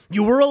time,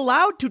 you were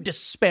allowed to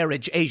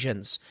disparage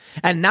Asians.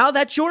 And now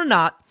that you're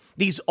not,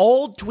 these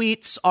old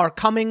tweets are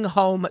coming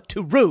home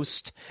to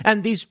roost,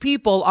 and these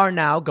people are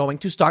now going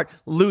to start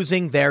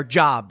losing their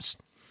jobs.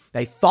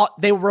 They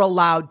thought they were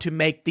allowed to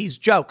make these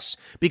jokes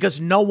because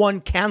no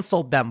one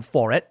canceled them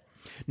for it.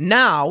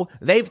 Now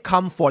they've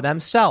come for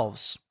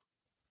themselves.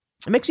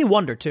 It makes me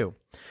wonder, too.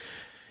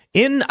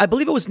 I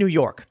believe it was New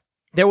York,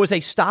 there was a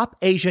Stop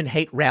Asian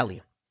Hate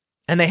rally,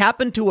 and they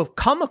happened to have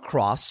come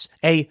across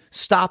a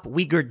Stop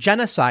Uyghur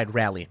Genocide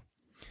rally.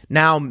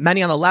 Now,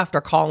 many on the left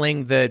are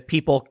calling the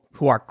people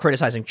who are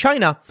criticizing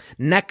China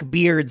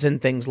neckbeards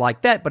and things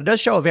like that, but it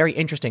does show a very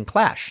interesting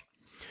clash.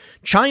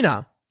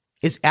 China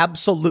is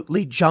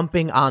absolutely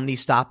jumping on the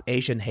Stop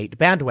Asian Hate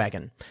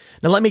bandwagon.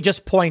 Now, let me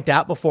just point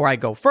out before I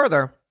go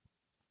further,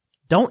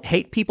 Don't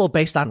hate people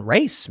based on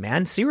race,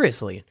 man.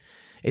 Seriously.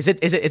 Is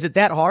it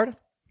that hard?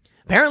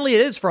 Apparently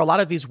it is for a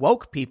lot of these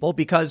woke people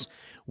because,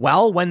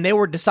 well, when they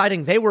were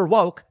deciding they were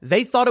woke,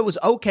 they thought it was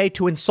okay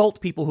to insult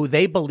people who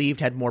they believed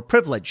had more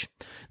privilege.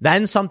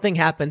 Then something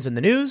happens in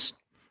the news,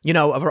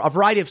 a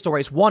variety of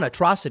stories, one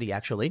atrocity,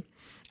 actually.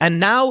 And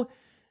now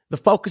the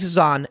focus is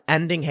on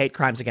ending hate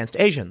crimes against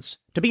Asians.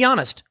 To be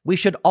honest, we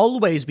should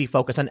always be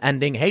focused on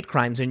ending hate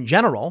crimes in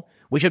general.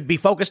 We should be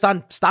focused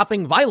on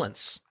stopping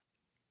violence.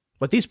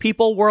 But these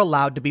people were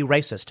allowed to be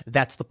racist.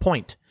 That's the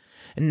point.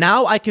 And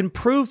now I can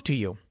prove to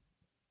you,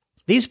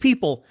 these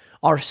people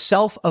are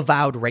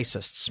self-avowed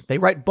racists. They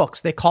write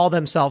books. They call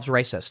themselves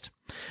racist.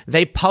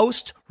 They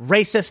post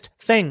racist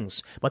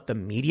things, but the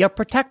media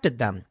protected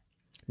them.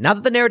 Now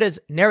that the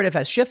narrative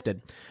has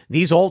shifted,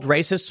 these old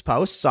racist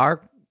posts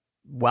are,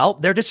 well,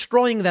 they're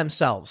destroying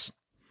themselves.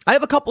 I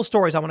have a couple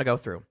stories I want to go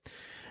through.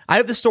 I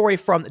have the story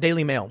from the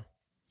Daily Mail.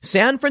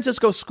 San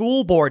Francisco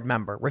school board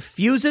member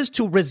refuses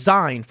to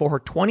resign for her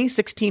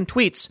 2016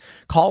 tweets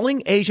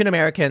calling Asian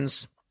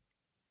Americans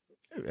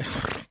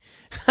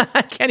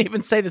I can't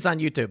even say this on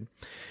YouTube.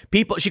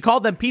 She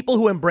called them people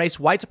who embrace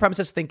white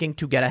supremacist thinking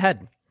to get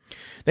ahead.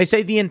 They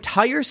say the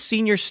entire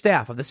senior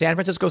staff of the San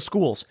Francisco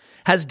schools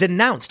has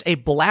denounced a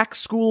black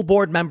school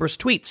board member's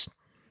tweets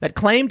that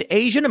claimed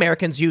Asian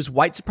Americans use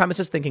white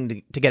supremacist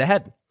thinking to get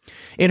ahead.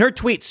 In her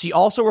tweets, she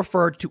also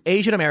referred to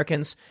Asian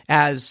Americans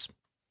as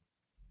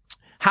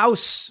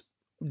house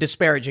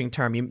disparaging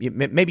term.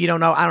 Maybe you don't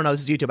know. I don't know.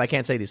 This is YouTube. I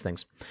can't say these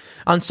things.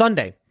 On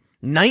Sunday,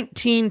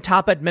 19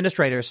 top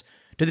administrators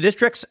to the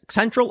district's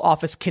central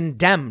office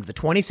condemned the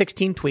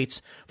 2016 tweets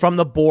from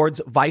the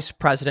board's vice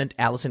president,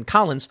 Allison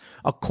Collins,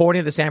 according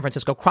to the San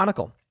Francisco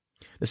Chronicle.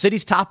 The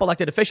city's top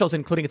elected officials,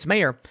 including its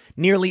mayor,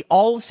 nearly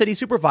all city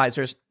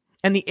supervisors,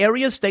 and the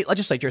area's state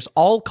legislatures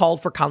all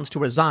called for Collins to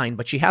resign,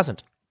 but she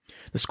hasn't.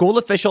 The school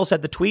official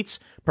said the tweets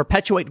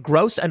perpetuate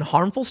gross and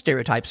harmful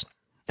stereotypes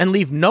and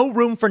leave no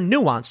room for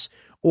nuance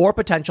or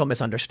potential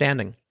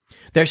misunderstanding.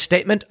 Their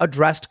statement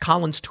addressed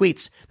Collins'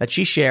 tweets that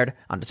she shared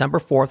on December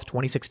 4th,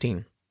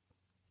 2016.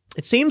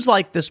 It seems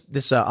like this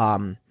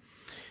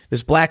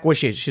black,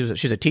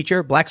 she's a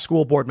teacher, black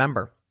school board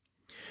member,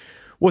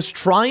 was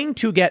trying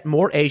to get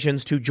more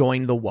Asians to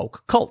join the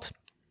woke cult.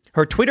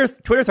 Her Twitter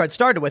thread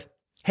started with,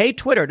 "Hey,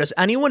 Twitter, does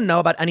anyone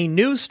know about any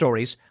news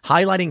stories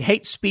highlighting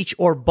hate speech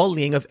or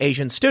bullying of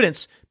Asian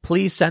students?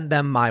 Please send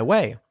them my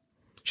way."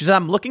 She said,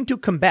 "I'm looking to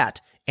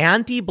combat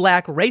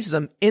anti-black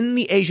racism in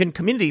the Asian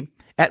community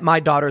at my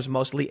daughter's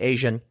mostly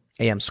Asian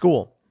AM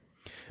school.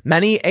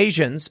 Many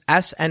Asians,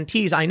 S and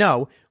Ts I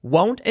know,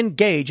 won't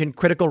engage in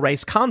critical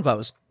race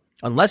convos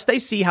unless they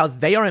see how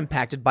they are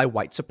impacted by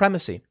white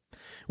supremacy."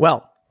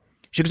 Well,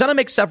 she goes on to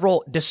make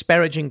several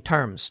disparaging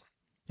terms.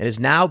 It has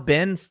now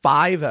been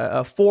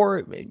about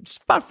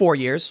 4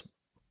 years,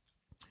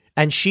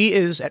 and she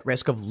is at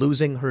risk of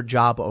losing her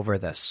job over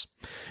this.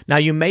 Now,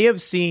 you may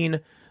have seen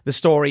the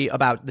story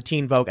about the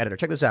Teen Vogue editor.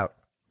 Check this out.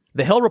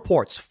 The Hill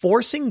reports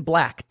forcing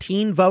black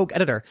Teen Vogue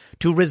editor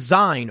to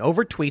resign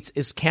over tweets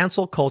is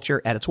cancel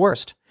culture at its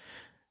worst.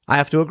 I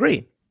have to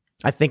agree.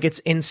 I think it's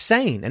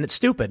insane and it's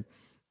stupid.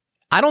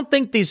 I don't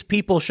think these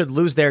people should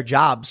lose their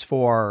jobs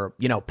for,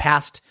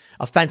 past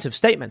offensive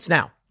statements.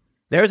 Now,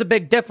 there's a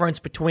big difference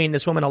between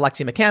this woman,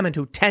 Alexia McCammond,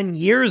 who 10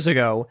 years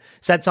ago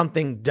said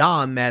something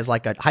dumb as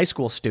like a high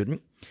school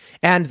student,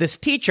 and this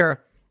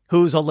teacher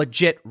who's a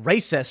legit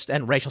racist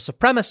and racial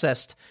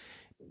supremacist.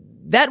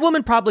 That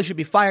woman probably should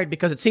be fired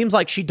because it seems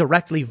like she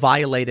directly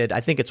violated,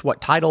 I think it's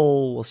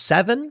Title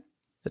VII?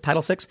 The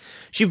Title VI?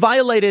 She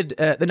violated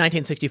the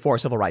 1964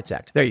 Civil Rights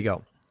Act. There you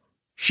go.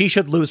 She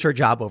should lose her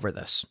job over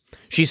this.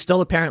 She's still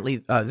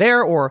apparently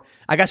there, or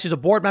I guess she's a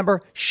board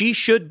member. She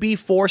should be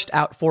forced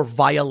out for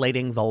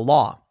violating the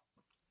law.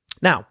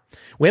 Now,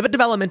 we have a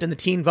development in the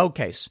Teen Vogue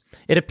case.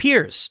 It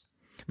appears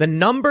the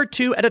number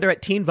 2 editor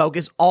at Teen Vogue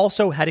is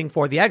also heading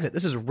for the exit.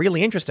 This is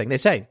really interesting. They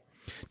say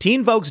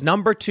Teen Vogue's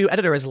number 2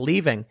 editor is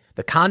leaving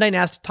the Condé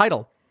Nast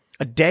title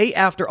a day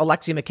after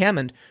Alexia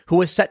McCammond,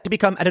 who is set to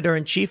become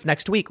editor-in-chief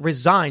next week,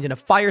 resigned in a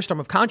firestorm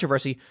of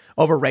controversy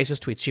over racist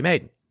tweets she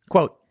made.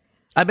 Quote,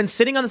 "I've been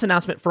sitting on this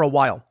announcement for a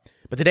while,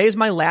 but today is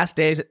my last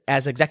day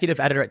as executive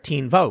editor at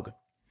Teen Vogue.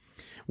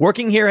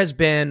 Working here has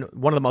been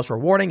one of the most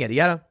rewarding, yada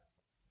yada.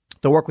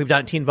 The work we've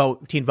done at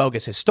Teen Vogue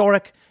is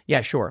historic."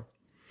 Yeah, sure.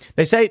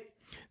 They say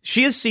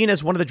she is seen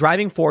as one of the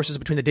driving forces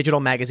between the digital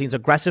magazine's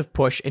aggressive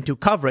push into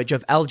coverage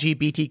of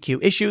LGBTQ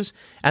issues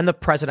and the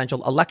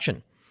presidential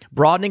election,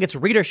 broadening its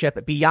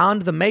readership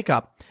beyond the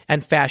makeup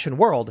and fashion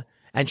world,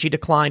 and she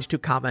declined to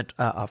comment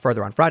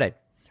further on Friday.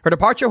 Her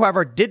departure,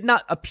 however, did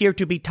not appear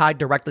to be tied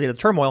directly to the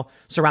turmoil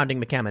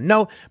surrounding McCammond.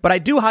 No, but I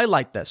do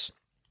highlight this,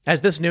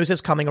 as this news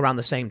is coming around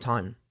the same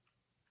time.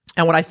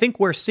 And what I think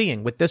we're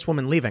seeing with this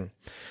woman leaving,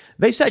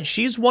 they said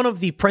she's one of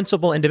the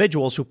principal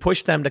individuals who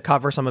pushed them to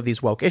cover some of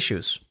these woke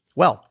issues.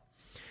 Well,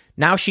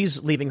 now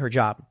she's leaving her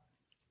job.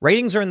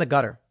 Ratings are in the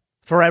gutter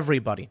for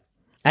everybody.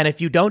 And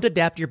if you don't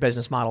adapt your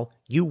business model,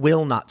 you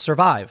will not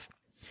survive.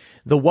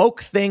 The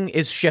woke thing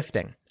is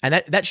shifting.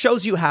 And that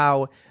shows you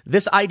how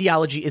this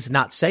ideology is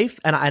not safe.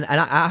 And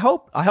I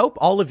hope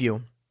all of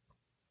you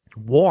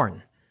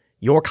warn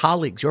your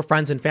colleagues, your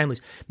friends and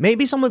families.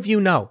 Maybe some of you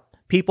know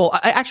people.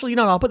 Actually,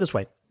 I'll put it this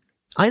way.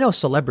 I know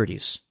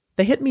celebrities.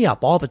 They hit me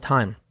up all the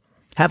time,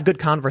 have good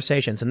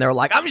conversations, and they're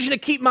like, I'm just going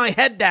to keep my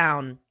head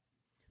down.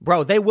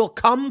 Bro, they will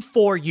come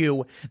for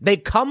you. They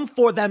come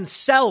for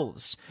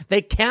themselves.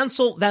 They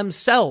cancel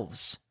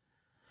themselves.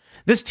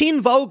 This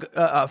Teen Vogue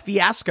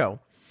fiasco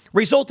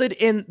resulted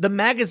in the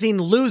magazine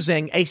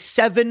losing a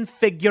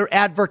 7-figure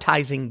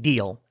advertising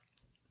deal.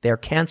 They're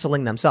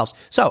canceling themselves.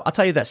 So I'll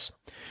tell you this.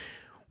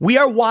 We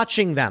are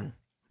watching them.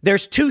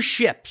 There's 2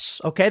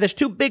 ships, okay? There's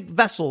 2 big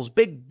vessels,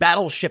 big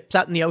battleships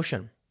out in the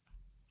ocean.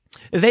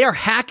 They are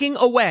hacking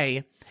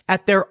away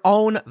at their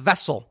own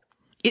vessel.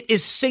 It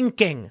is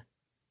sinking.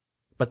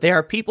 But there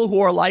are people who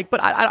are like,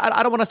 but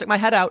I don't want to stick my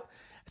head out.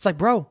 It's like,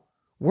 bro,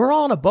 we're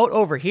all on a boat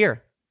over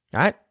here, all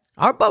right?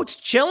 Our boat's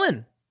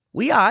chilling.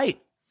 We all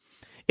right.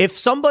 If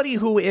somebody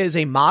who is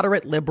a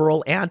moderate,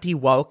 liberal,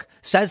 anti-woke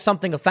says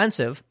something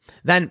offensive,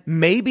 then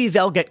maybe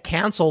they'll get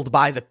canceled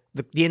by the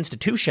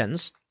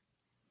institutions.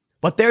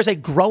 But there's a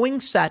growing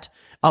set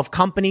of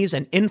companies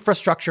and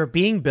infrastructure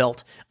being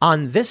built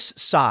on this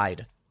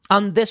side,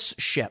 on this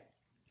ship.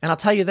 And I'll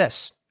tell you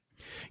this.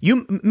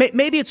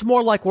 Maybe it's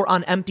more like we're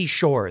on empty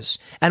shores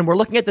and we're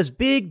looking at this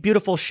big,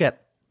 beautiful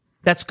ship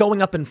that's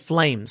going up in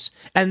flames,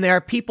 and there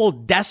are people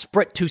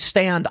desperate to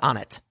stand on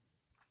it.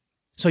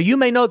 So you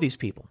may know these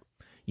people.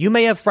 You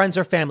may have friends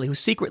or family who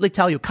secretly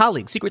tell you,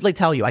 colleagues secretly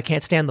tell you, I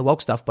can't stand the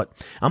woke stuff, but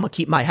I'm going to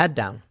keep my head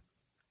down.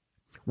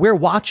 We're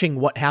watching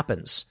what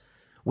happens.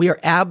 We are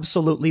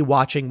absolutely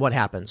watching what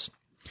happens.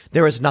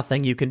 There is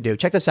nothing you can do.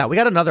 Check this out. We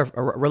got another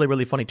really,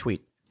 really funny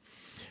tweet.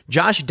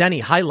 Josh Denny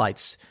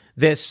highlights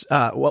this,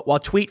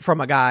 tweet from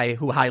a guy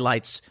who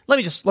highlights, let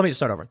me just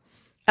start over.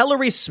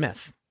 Ellery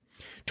Smith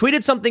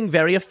tweeted something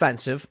very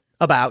offensive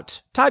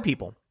about Thai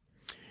people.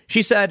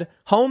 She said,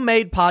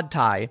 homemade pad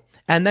Thai,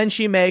 and then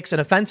she makes an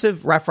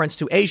offensive reference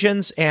to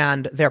Asians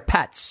and their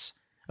pets.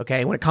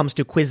 Okay, when it comes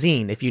to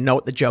cuisine, if you know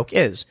what the joke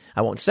is.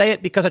 I won't say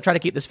it because I try to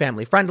keep this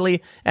family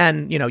friendly,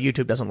 and,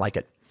 YouTube doesn't like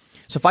it.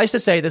 Suffice to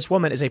say, this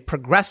woman is a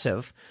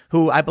progressive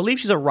who I believe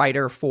she's a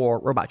writer for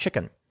Robot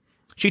Chicken.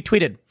 She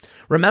tweeted,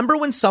 remember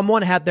when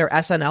someone had their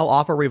SNL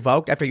offer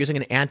revoked after using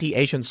an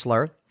anti-Asian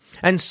slur?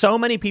 And so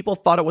many people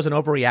thought it was an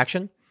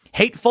overreaction?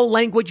 Hateful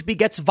language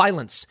begets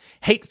violence.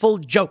 Hateful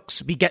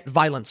jokes beget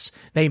violence.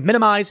 They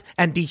minimize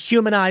and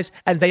dehumanize,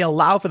 and they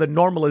allow for the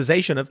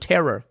normalization of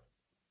terror.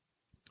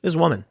 This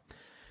woman,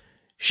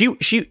 she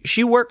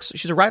works,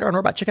 she's a writer on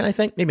Robot Chicken, I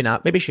think. Maybe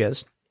not. Maybe she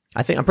is.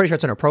 I'm pretty sure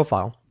it's in her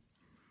profile.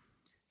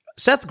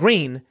 Seth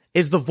Green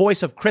is the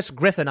voice of Chris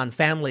Griffin on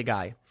Family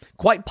Guy.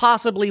 Quite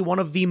possibly one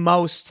of the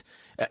most,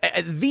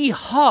 the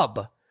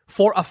hub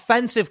for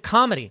offensive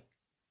comedy.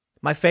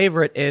 My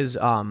favorite is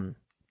Tara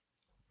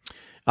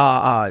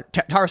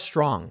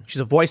Strong.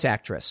 She's a voice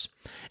actress.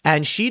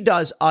 And she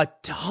does a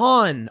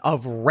ton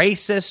of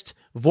racist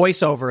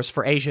voiceovers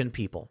for Asian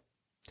people.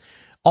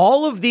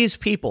 All of these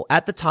people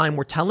at the time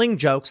were telling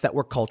jokes that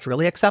were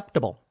culturally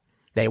acceptable.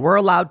 They were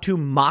allowed to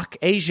mock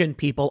Asian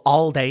people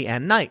all day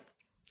and night.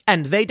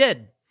 And they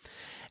did.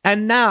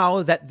 And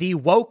now that the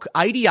woke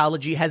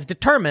ideology has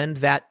determined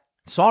that,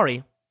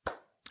 sorry,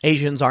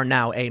 Asians are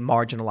now a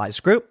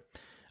marginalized group,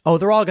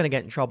 they're all going to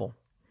get in trouble.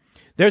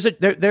 There's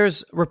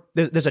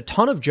a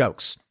ton of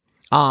jokes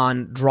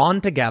on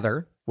Drawn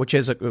Together, which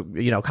is a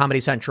Comedy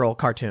Central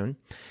cartoon,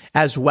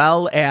 as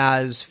well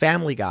as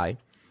Family Guy,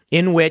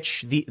 in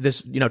which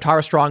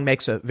Tara Strong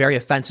makes a very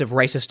offensive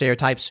racist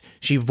stereotypes.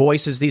 She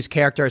voices these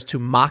characters to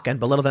mock and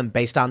belittle them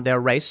based on their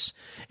race,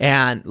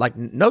 and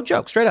no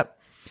joke, straight up.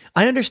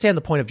 I understand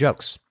the point of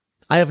jokes.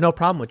 I have no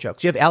problem with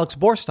jokes. You have Alex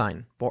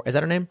Borstein. Is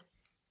that her name?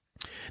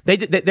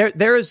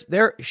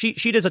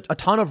 She does a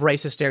ton of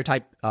racist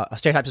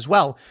stereotypes as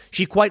well.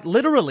 She quite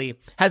literally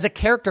has a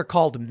character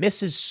called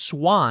Mrs.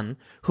 Swan,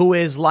 who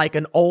is like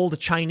an old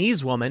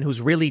Chinese woman who's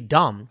really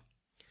dumb.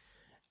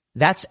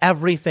 That's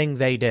everything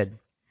they did.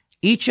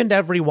 Each and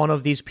every one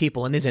of these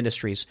people in these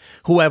industries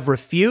who have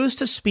refused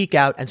to speak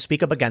out and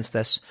speak up against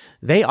this,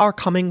 they are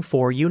coming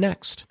for you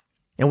next.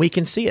 And we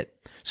can see it,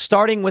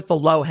 starting with the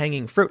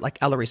low-hanging fruit like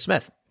Ellery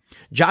Smith.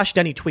 Josh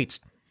Denny tweets,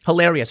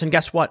 hilarious, and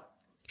guess what?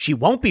 She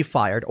won't be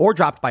fired or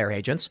dropped by her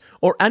agents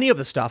or any of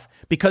the stuff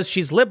because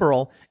she's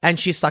liberal and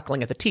she's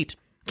suckling at the teat.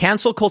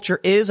 Cancel culture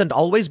is and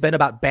always been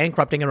about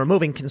bankrupting and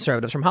removing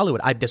conservatives from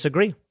Hollywood. I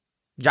disagree.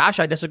 Josh,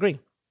 I disagree.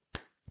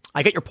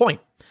 I get your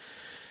point.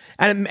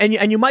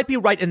 And you might be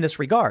right in this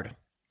regard.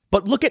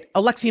 But look at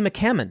Alexi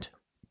McCammond.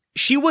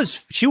 She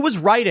was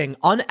writing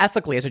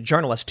unethically as a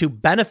journalist to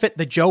benefit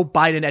the Joe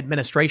Biden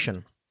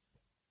administration.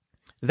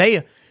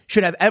 They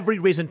should have every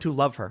reason to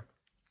love her.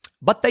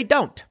 But they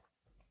don't.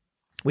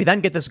 We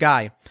then get this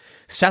guy.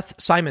 Seth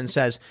Simon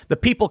says, the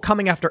people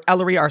coming after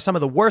Ellery are some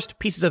of the worst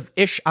pieces of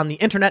ish on the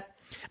internet.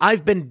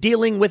 I've been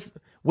dealing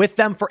with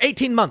them for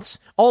 18 months.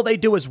 All they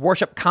do is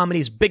worship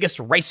comedy's biggest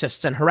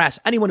racists and harass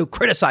anyone who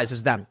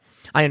criticizes them.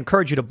 I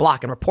encourage you to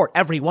block and report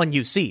everyone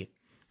you see.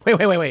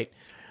 Wait.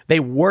 They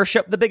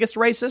worship the biggest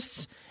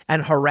racists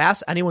and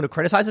harass anyone who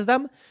criticizes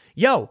them?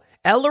 Yo,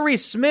 Ellery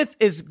Smith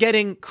is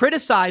getting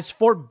criticized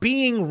for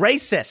being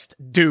racist,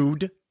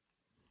 dude.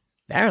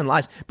 Therein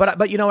lies.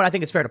 But you know what? I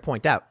think it's fair to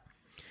point out.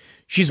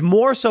 She's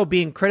more so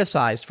being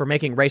criticized for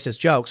making racist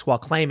jokes while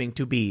claiming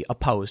to be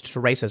opposed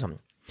to racism.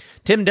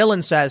 Tim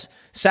Dillon says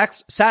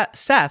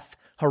Seth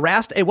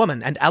harassed a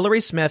woman and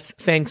Ellery Smith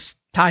thinks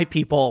Thai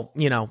people,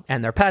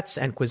 and their pets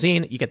and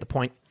cuisine. You get the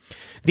point.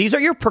 These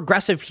are your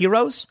progressive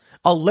heroes,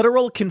 a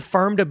literal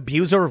confirmed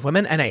abuser of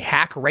women and a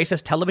hack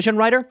racist television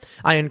writer.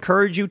 I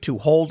encourage you to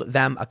hold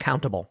them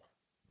accountable.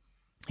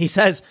 He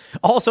says,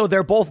 also,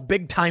 they're both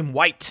big time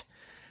white.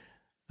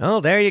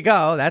 Oh, there you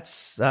go.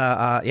 That's,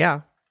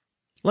 yeah.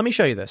 Let me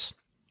show you this.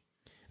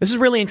 This is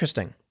really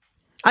interesting.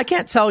 I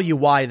can't tell you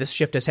why this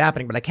shift is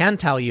happening, but I can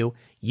tell you,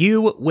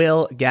 you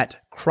will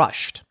get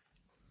crushed.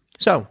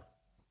 So,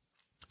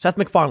 Seth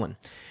MacFarlane,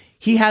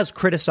 he has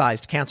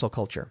criticized cancel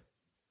culture.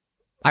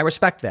 I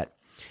respect that.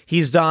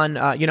 He's done,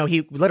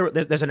 he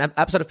literally, there's an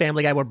episode of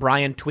Family Guy where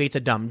Brian tweets a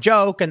dumb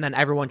joke and then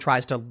everyone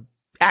tries to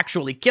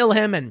actually kill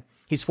him and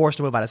he's forced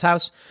to move out of his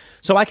house.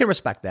 So I can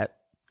respect that.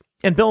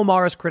 And Bill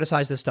Maher has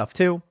criticized this stuff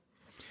too.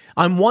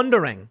 I'm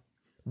wondering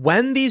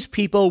when these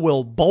people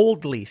will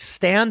boldly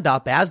stand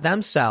up as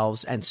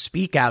themselves and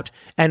speak out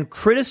and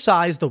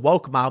criticize the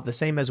woke mob the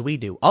same as we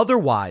do.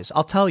 Otherwise,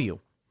 I'll tell you.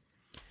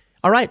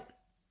 All right.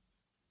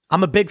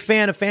 I'm a big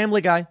fan of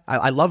Family Guy.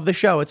 I love the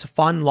show. It's a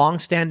fun,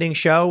 long-standing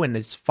show, and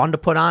it's fun to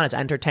put on. It's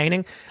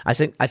entertaining.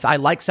 I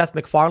like Seth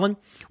MacFarlane.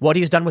 What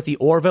he's done with the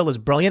Orville is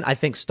brilliant. I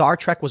think Star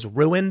Trek was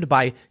ruined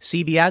by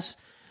CBS.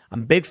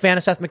 I'm a big fan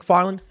of Seth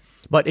MacFarlane.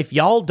 But if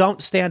y'all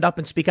don't stand up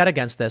and speak out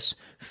against this,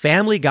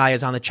 Family Guy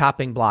is on the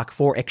chopping block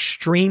for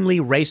extremely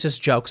racist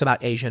jokes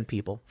about Asian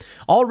people.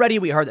 Already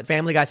we heard that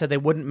Family Guy said they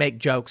wouldn't make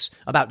jokes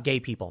about gay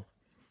people.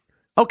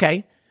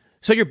 Okay,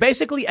 so you're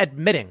basically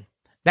admitting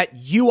that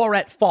you are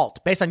at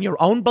fault based on your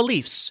own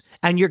beliefs,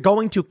 and you're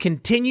going to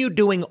continue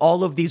doing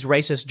all of these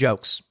racist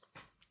jokes.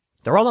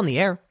 They're all on the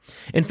air.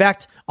 In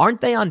fact,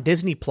 aren't they on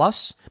Disney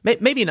Plus?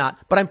 Maybe not,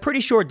 but I'm pretty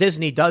sure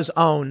Disney does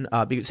own,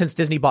 since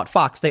Disney bought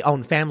Fox, they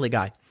own Family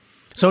Guy.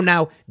 So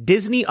now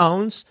Disney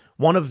owns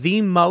one of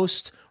the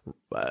most,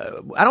 I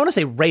don't want to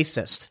say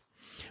racist,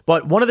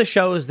 but one of the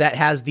shows that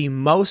has the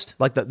most,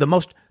 like the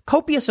most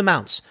copious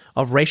amounts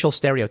of racial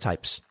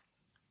stereotypes.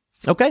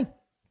 Okay.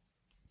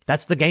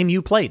 That's the game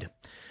you played.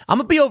 I'm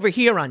going to be over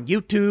here on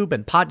YouTube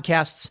and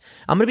podcasts.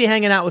 I'm going to be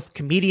hanging out with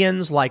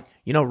comedians like,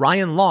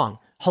 Ryan Long,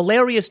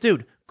 hilarious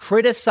dude,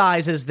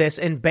 criticizes this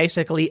in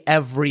basically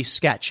every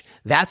sketch.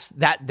 That's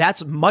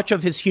much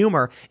of his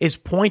humor is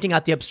pointing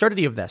out the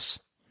absurdity of this.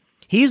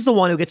 He's the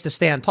one who gets to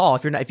stand tall.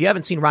 If you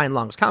haven't seen Ryan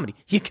Long's comedy,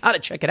 you got to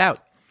check it out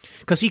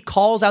because he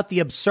calls out the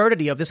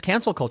absurdity of this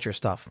cancel culture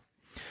stuff.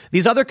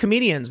 These other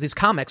comedians, these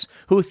comics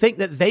who think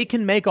that they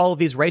can make all of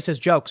these racist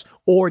jokes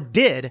or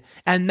did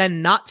and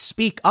then not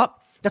speak up.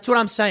 That's what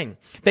I'm saying.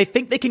 They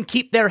think they can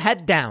keep their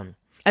head down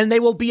and they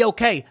will be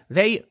okay.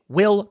 They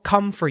will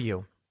come for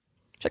you.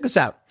 Check this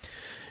out.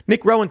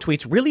 Nick Rowan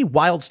tweets, really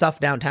wild stuff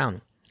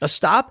downtown. A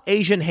Stop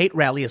Asian Hate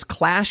rally is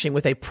clashing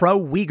with a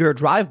pro-Uyghur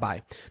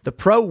drive-by. The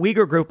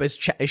pro-Uyghur group is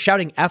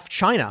shouting F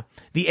China.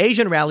 The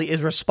Asian rally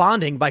is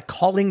responding by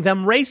calling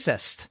them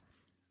racist.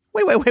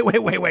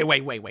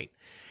 Wait.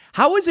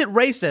 How is it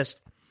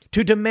racist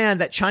to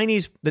demand that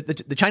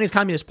the Chinese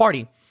Communist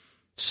Party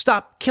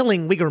stop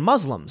killing Uyghur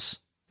Muslims?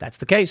 That's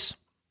the case.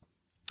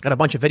 Got a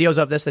bunch of videos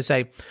of this. They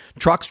say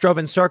trucks drove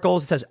in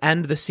circles. It says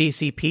end the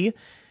CCP.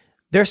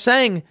 They're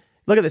saying,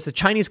 look at this. The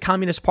Chinese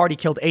Communist Party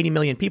killed 80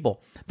 million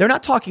people. They're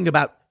not talking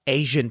about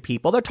Asian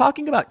people. They're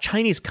talking about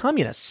Chinese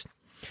communists.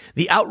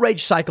 The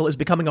outrage cycle is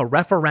becoming a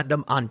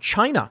referendum on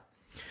China.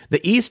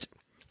 The East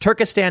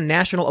Turkestan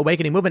National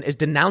Awakening Movement is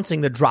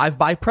denouncing the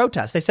drive-by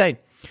protest. They say,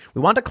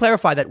 we want to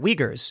clarify that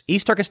Uyghurs,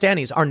 East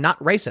Turkestanis, are not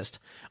racist.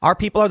 Our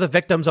people are the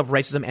victims of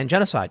racism and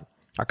genocide.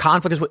 Our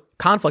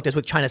conflict is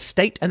with China's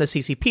state and the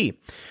CCP.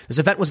 This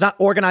event was not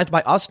organized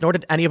by us, nor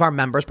did any of our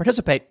members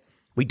participate.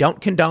 We don't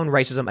condone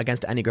racism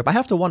against any group. I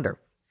have to wonder,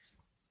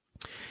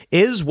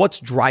 is what's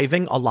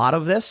driving a lot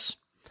of this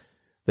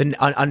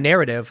a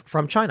narrative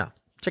from China?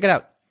 Check it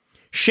out.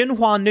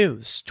 Xinhua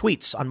News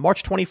tweets on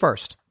March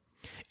 21st,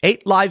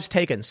 8 lives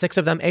taken, 6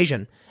 of them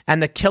Asian,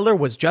 and the killer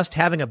was just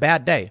having a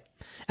bad day.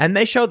 And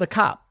they show the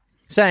cop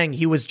saying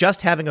he was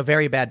just having a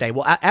very bad day.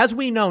 Well, as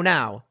we know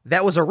now,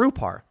 that was a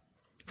rupar.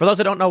 For those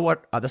that don't know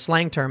what the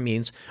slang term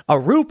means, a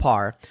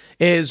rupar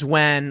is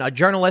when a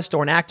journalist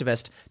or an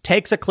activist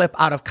takes a clip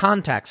out of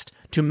context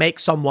to make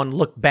someone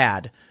look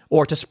bad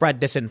or to spread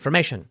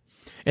disinformation.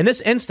 In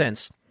this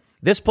instance,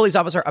 this police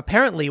officer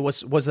apparently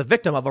was the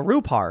victim of a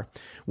rupar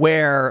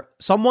where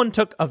someone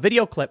took a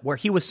video clip where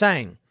he was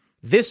saying,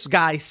 this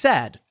guy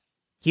said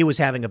he was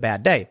having a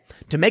bad day,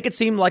 to make it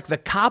seem like the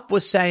cop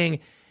was saying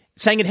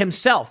it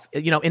himself,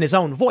 in his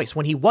own voice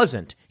when he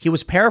wasn't. He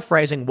was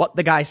paraphrasing what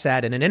the guy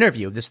said in an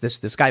interview,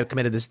 this guy who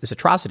committed this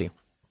atrocity.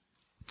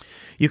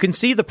 You can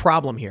see the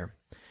problem here.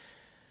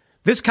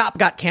 This cop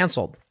got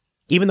canceled,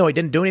 even though he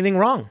didn't do anything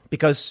wrong,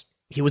 because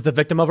he was the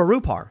victim of a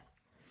rupar.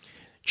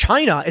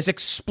 China is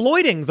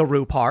exploiting the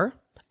Rupar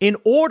in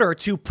order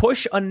to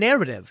push a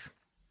narrative.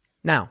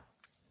 Now,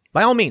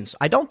 by all means,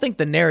 I don't think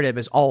the narrative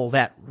is all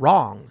that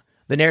wrong.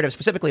 The narrative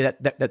specifically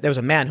that there was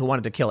a man who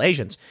wanted to kill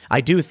Asians. I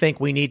do think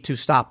we need to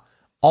stop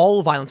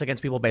all violence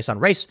against people based on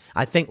race.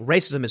 I think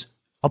racism is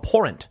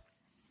abhorrent.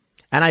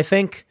 And I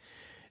think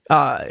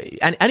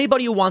and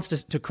anybody who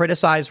wants to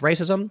criticize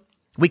racism,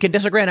 we can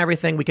disagree on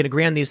everything. We can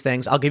agree on these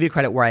things. I'll give you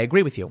credit where I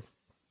agree with you.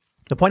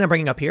 The point I'm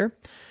bringing up here,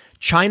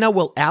 China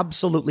will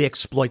absolutely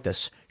exploit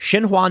this.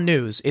 Xinhua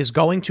News is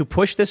going to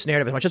push this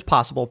narrative as much as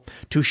possible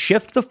to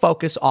shift the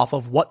focus off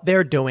of what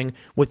they're doing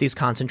with these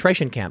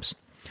concentration camps.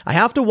 I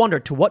have to wonder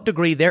to what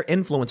degree their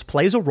influence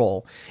plays a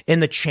role in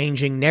the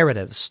changing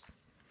narratives.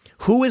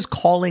 Who is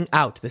calling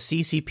out the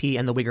CCP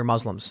and the Uyghur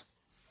Muslims?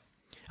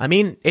 I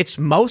mean, it's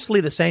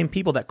mostly the same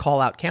people that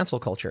call out cancel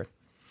culture.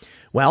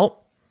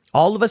 Well,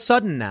 all of a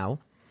sudden now,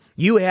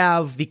 you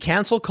have the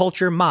cancel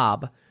culture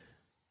mob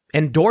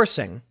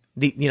endorsing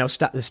the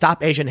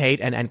stop Asian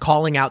hate and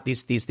calling out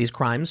these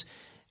crimes.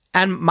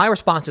 And my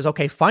response is,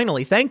 okay,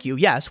 finally, thank you.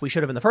 Yes, we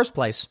should have in the first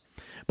place.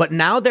 But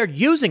now they're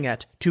using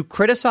it to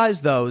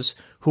criticize those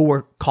who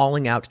were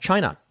calling out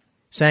China,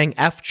 saying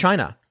F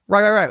China.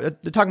 Right.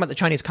 They're talking about the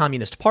Chinese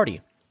Communist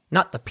Party,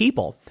 not the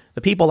people.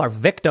 The people are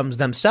victims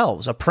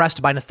themselves,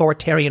 oppressed by an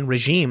authoritarian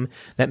regime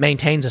that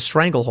maintains a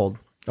stranglehold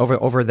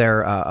over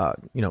their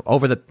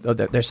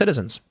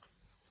citizens.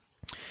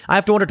 I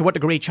have to wonder to what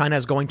degree China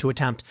is going to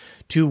attempt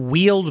to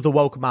wield the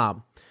woke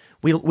mob.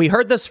 We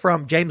heard this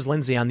from James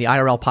Lindsay on the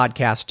IRL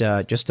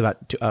podcast just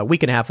about a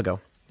week and a half ago,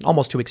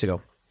 almost 2 weeks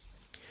ago.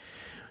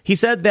 He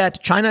said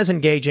that China is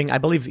engaging, I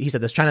believe he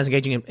said this, China is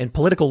engaging in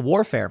political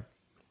warfare.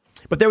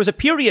 But there was a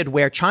period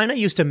where China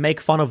used to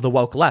make fun of the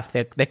woke left.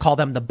 They call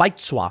them the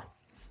Baizuo.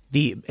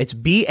 It's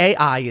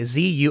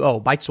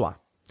Baizuo, Baizuo.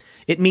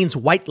 It means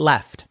white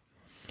left.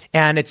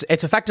 And it's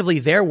effectively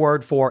their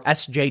word for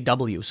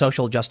SJW,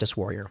 social justice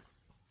warrior.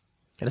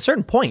 At a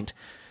certain point,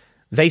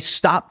 they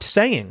stopped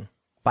saying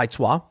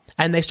Baizuo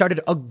and they started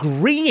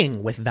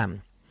agreeing with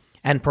them.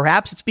 And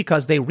perhaps it's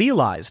because they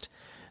realized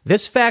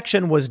this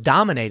faction was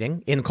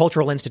dominating in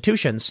cultural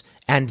institutions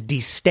and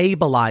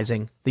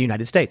destabilizing the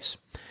United States.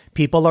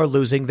 People are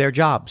losing their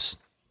jobs.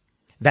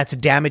 That's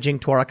damaging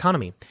to our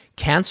economy.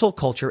 Cancel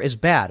culture is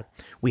bad.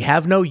 We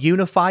have no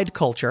unified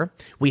culture.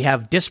 We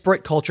have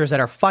disparate cultures that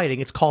are fighting.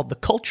 It's called the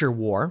culture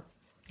war.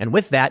 And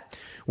with that,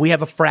 we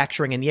have a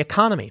fracturing in the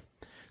economy.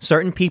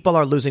 Certain people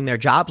are losing their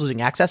jobs, losing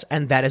access,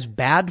 and that is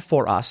bad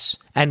for us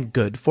and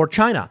good for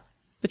China.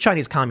 The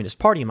Chinese Communist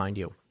Party, mind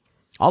you.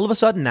 All of a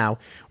sudden now,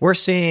 we're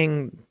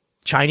seeing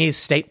Chinese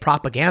state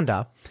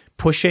propaganda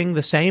pushing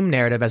the same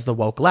narrative as the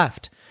woke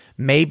left,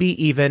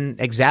 maybe even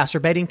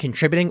exacerbating,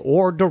 contributing,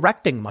 or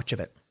directing much of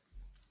it.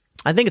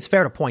 I think it's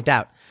fair to point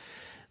out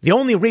the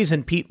only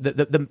reason,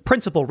 the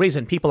principal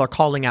reason people are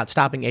calling out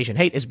stopping Asian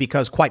hate is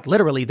because quite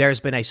literally there's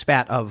been a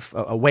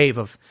wave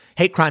of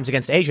hate crimes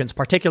against Asians,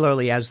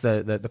 particularly as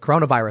the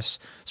coronavirus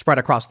spread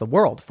across the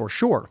world, for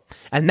sure.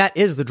 And that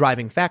is the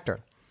driving factor.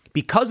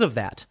 Because of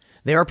that,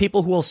 there are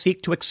people who will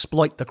seek to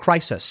exploit the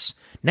crisis,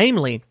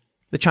 namely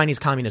the Chinese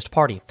Communist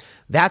Party.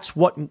 That's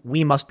what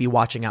we must be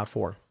watching out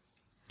for.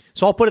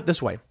 So I'll put it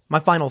this way. My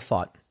final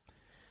thought.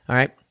 All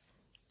right.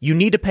 You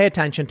need to pay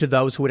attention to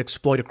those who would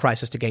exploit a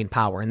crisis to gain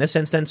power. In this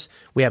instance,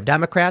 we have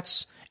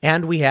Democrats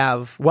and we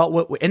have,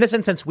 in this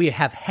instance, we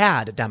have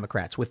had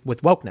Democrats with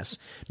wokeness.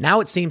 Now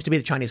it seems to be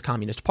the Chinese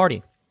Communist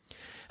Party.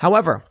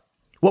 However,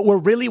 what we're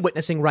really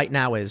witnessing right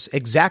now is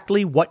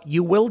exactly what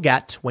you will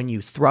get when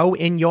you throw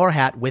in your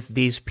hat with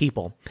these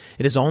people.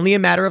 It is only a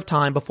matter of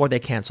time before they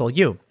cancel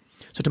you.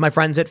 So to my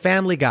friends at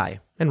Family Guy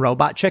and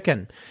Robot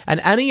Chicken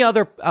and any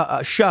other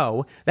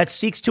show that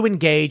seeks to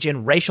engage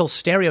in racial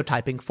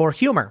stereotyping for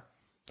humor,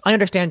 I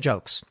understand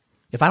jokes.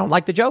 If I don't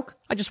like the joke,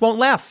 I just won't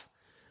laugh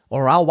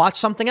or I'll watch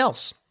something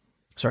else.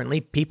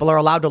 Certainly, people are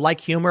allowed to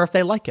like humor if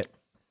they like it.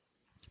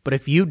 But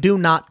if you do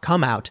not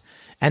come out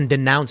and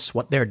denounce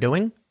what they're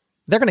doing,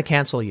 they're going to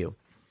cancel you.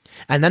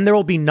 And then there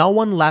will be no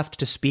one left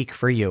to speak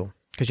for you.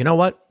 Because you know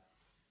what?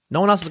 No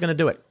one else is going to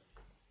do it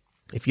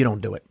if you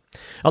don't do it.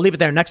 I'll leave it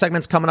there. Next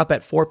segment's coming up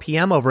at 4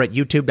 p.m. over at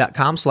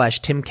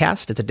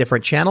youtube.com/Timcast. It's a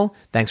different channel.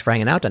 Thanks for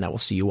hanging out, and I will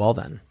see you all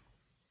then.